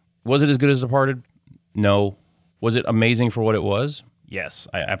 Was it as good as Departed? No. Was it amazing for what it was? Yes,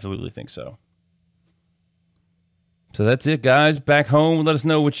 I absolutely think so. So that's it, guys. Back home, let us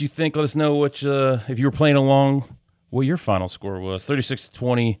know what you think. Let us know what if you were playing along, what your final score was.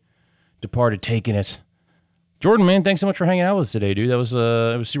 36-20, Departed taking it. Jordan, man, thanks so much for hanging out with us today, dude. That was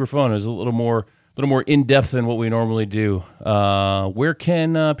it was super fun. It was a little more in depth than what we normally do. Where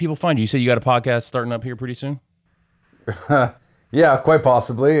can people find you? You said you got a podcast starting up here pretty soon. Yeah, quite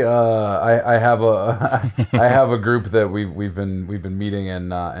possibly. I have a group that we've been meeting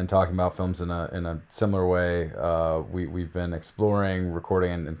and talking about films in a similar way. We've been exploring,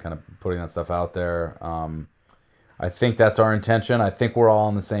 recording, and kind of putting that stuff out there. I think that's our intention. I think we're all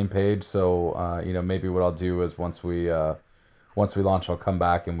on the same page. So maybe what I'll do is once we launch, I'll come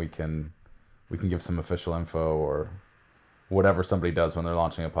back and we can give some official info or whatever somebody does when they're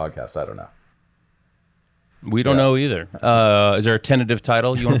launching a podcast. I don't know. We don't know either. Is there a tentative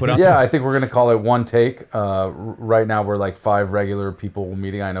title you want to put out? Yeah, I think we're going to call it One Take. Right now, we're like 5 regular people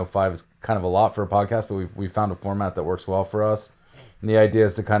meeting. I know 5 is kind of a lot for a podcast, but we've found a format that works well for us. And the idea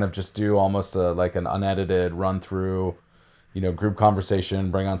is to kind of just do almost like an unedited run through, group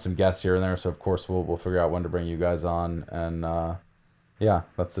conversation, bring on some guests here and there. So of course we'll figure out when to bring you guys on, and yeah,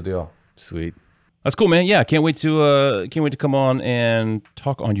 that's the deal. Sweet. That's cool, man. Yeah, can't wait to come on and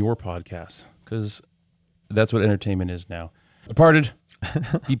talk on your podcast, because that's what entertainment is now. Departed,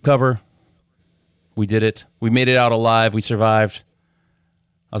 deep cover. We did it. We made it out alive. We survived.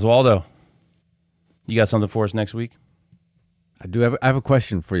 Oswaldo, you got something for us next week? I do. I have a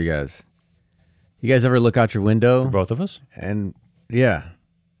question for you guys. You guys ever look out your window? For both of us? And yeah.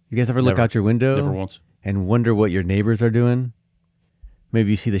 You guys ever look out your window? Never once. And wonder what your neighbors are doing? Maybe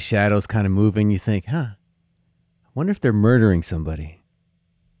you see the shadows kind of moving. You think, I wonder if they're murdering somebody.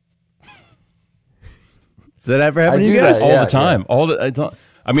 Does that ever happen to you guys? All the time. Yeah.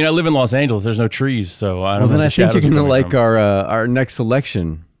 I mean, I live in Los Angeles. There's no trees, so I don't know. Well, then I think you're going to like our next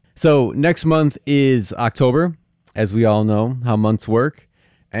selection. So next month is October, as we all know how months work.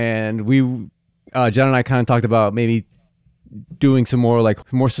 And John and I kind of talked about maybe doing some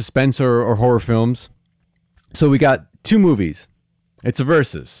more suspense or horror films. So we got 2 movies. It's a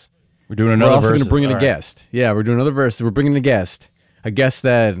versus. We're doing another versus. We're also going to bring in a guest. Yeah, we're doing another versus. We're bringing a guest. A guest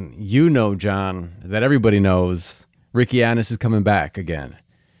that John, that everybody knows. Ricky Annis is coming back again.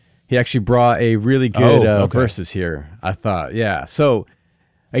 He actually brought a really good versus here, I thought. Yeah. So,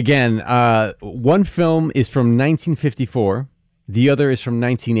 again, one film is from 1954. The other is from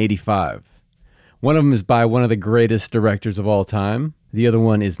 1985. One of them is by one of the greatest directors of all time. The other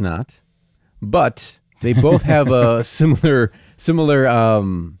one is not. But they both have a similar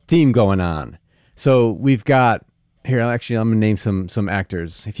theme going on. So we've got... Here, I'm going to name some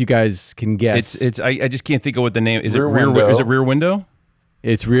actors. If you guys can guess. I just can't think of what the name is. Is it Rear Window?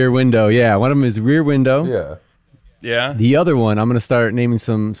 It's Rear Window, yeah. One of them is Rear Window. Yeah. Yeah. The other one, I'm going to start naming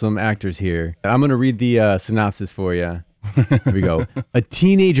some actors here. I'm going to read the synopsis for you. Here we go. A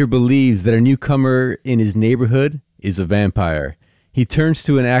teenager believes that a newcomer in his neighborhood is a vampire. He turns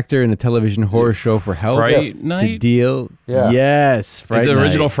to an actor in a television horror show for help to deal. Yeah. Yes, Fright Night. Is it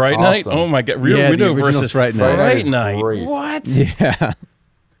original Fright Night? Oh my God! Rear Window versus Fright Night. What? Yeah.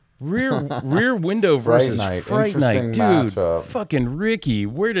 Rear Window versus Fright Night, dude. Matchup. Fucking Ricky,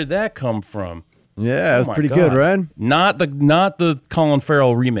 where did that come from? Yeah, it was pretty good, right? Not the Colin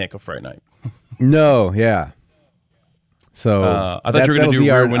Farrell remake of Fright Night. No, yeah. So I thought you were going to do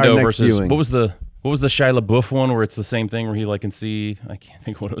Rear Window versus viewing. What was the Shia LaBeouf one where it's the same thing where he can see? I can't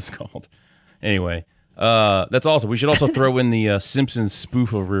think of what it was called. Anyway, that's awesome. We should also throw in the Simpsons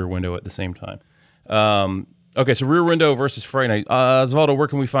spoof of Rear Window at the same time. Okay, so Rear Window versus Fright Night. Osvaldo, where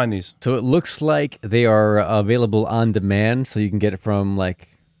can we find these? So it looks like they are available on demand, so you can get it from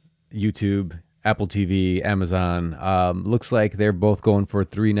YouTube, Apple TV, Amazon. Looks like they're both going for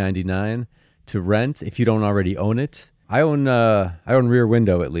 $3.99 to rent if you don't already own it. I own Rear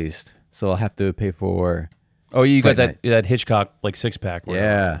Window at least. So I'll have to pay for. Oh, you got that Hitchcock 6-pack.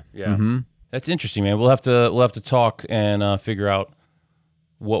 Yeah. Mm-hmm. That's interesting, man. We'll have to talk and figure out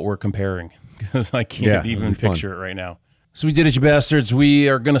what we're comparing, because I can't even picture it right now. So we did it, you bastards. We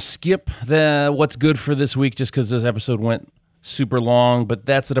are gonna skip the what's good for this week just because this episode went super long. But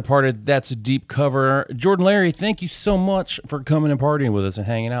that's The Departed. That's a deep cover. Jordan Lari, thank you so much for coming and partying with us and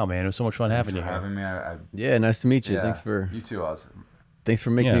hanging out, man. It was so much fun having you here. Having me. Yeah, nice to meet you. Yeah, Thanks for you too, Oz. Thanks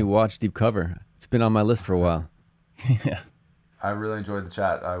for making me watch Deep Cover. It's been on my list for a while. Yeah. I really enjoyed the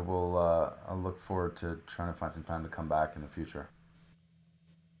chat. I will. I'll look forward to trying to find some time to come back in the future.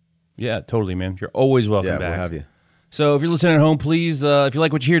 Yeah, totally, man. You're always welcome back. We'll have you. So if you're listening at home, please, if you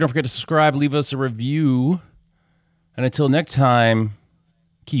like what you hear, don't forget to subscribe, leave us a review. And until next time,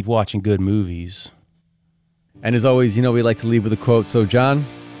 keep watching good movies. And as always, we like to leave with a quote. So, John,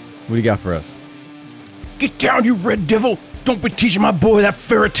 what do you got for us? Get down, you red devil! Don't be teaching my boy that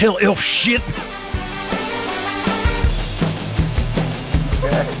fairy tale elf shit!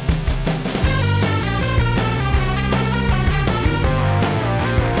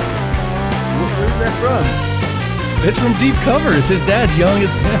 Where's that from? It's from Deep Cover. It's his dad yelling at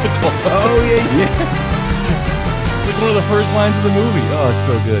Santa Claus. Oh, yeah. Like one of the first lines of the movie. Oh, it's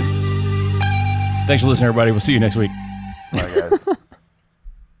so good. Thanks for listening, everybody. We'll see you next week. Bye, guys.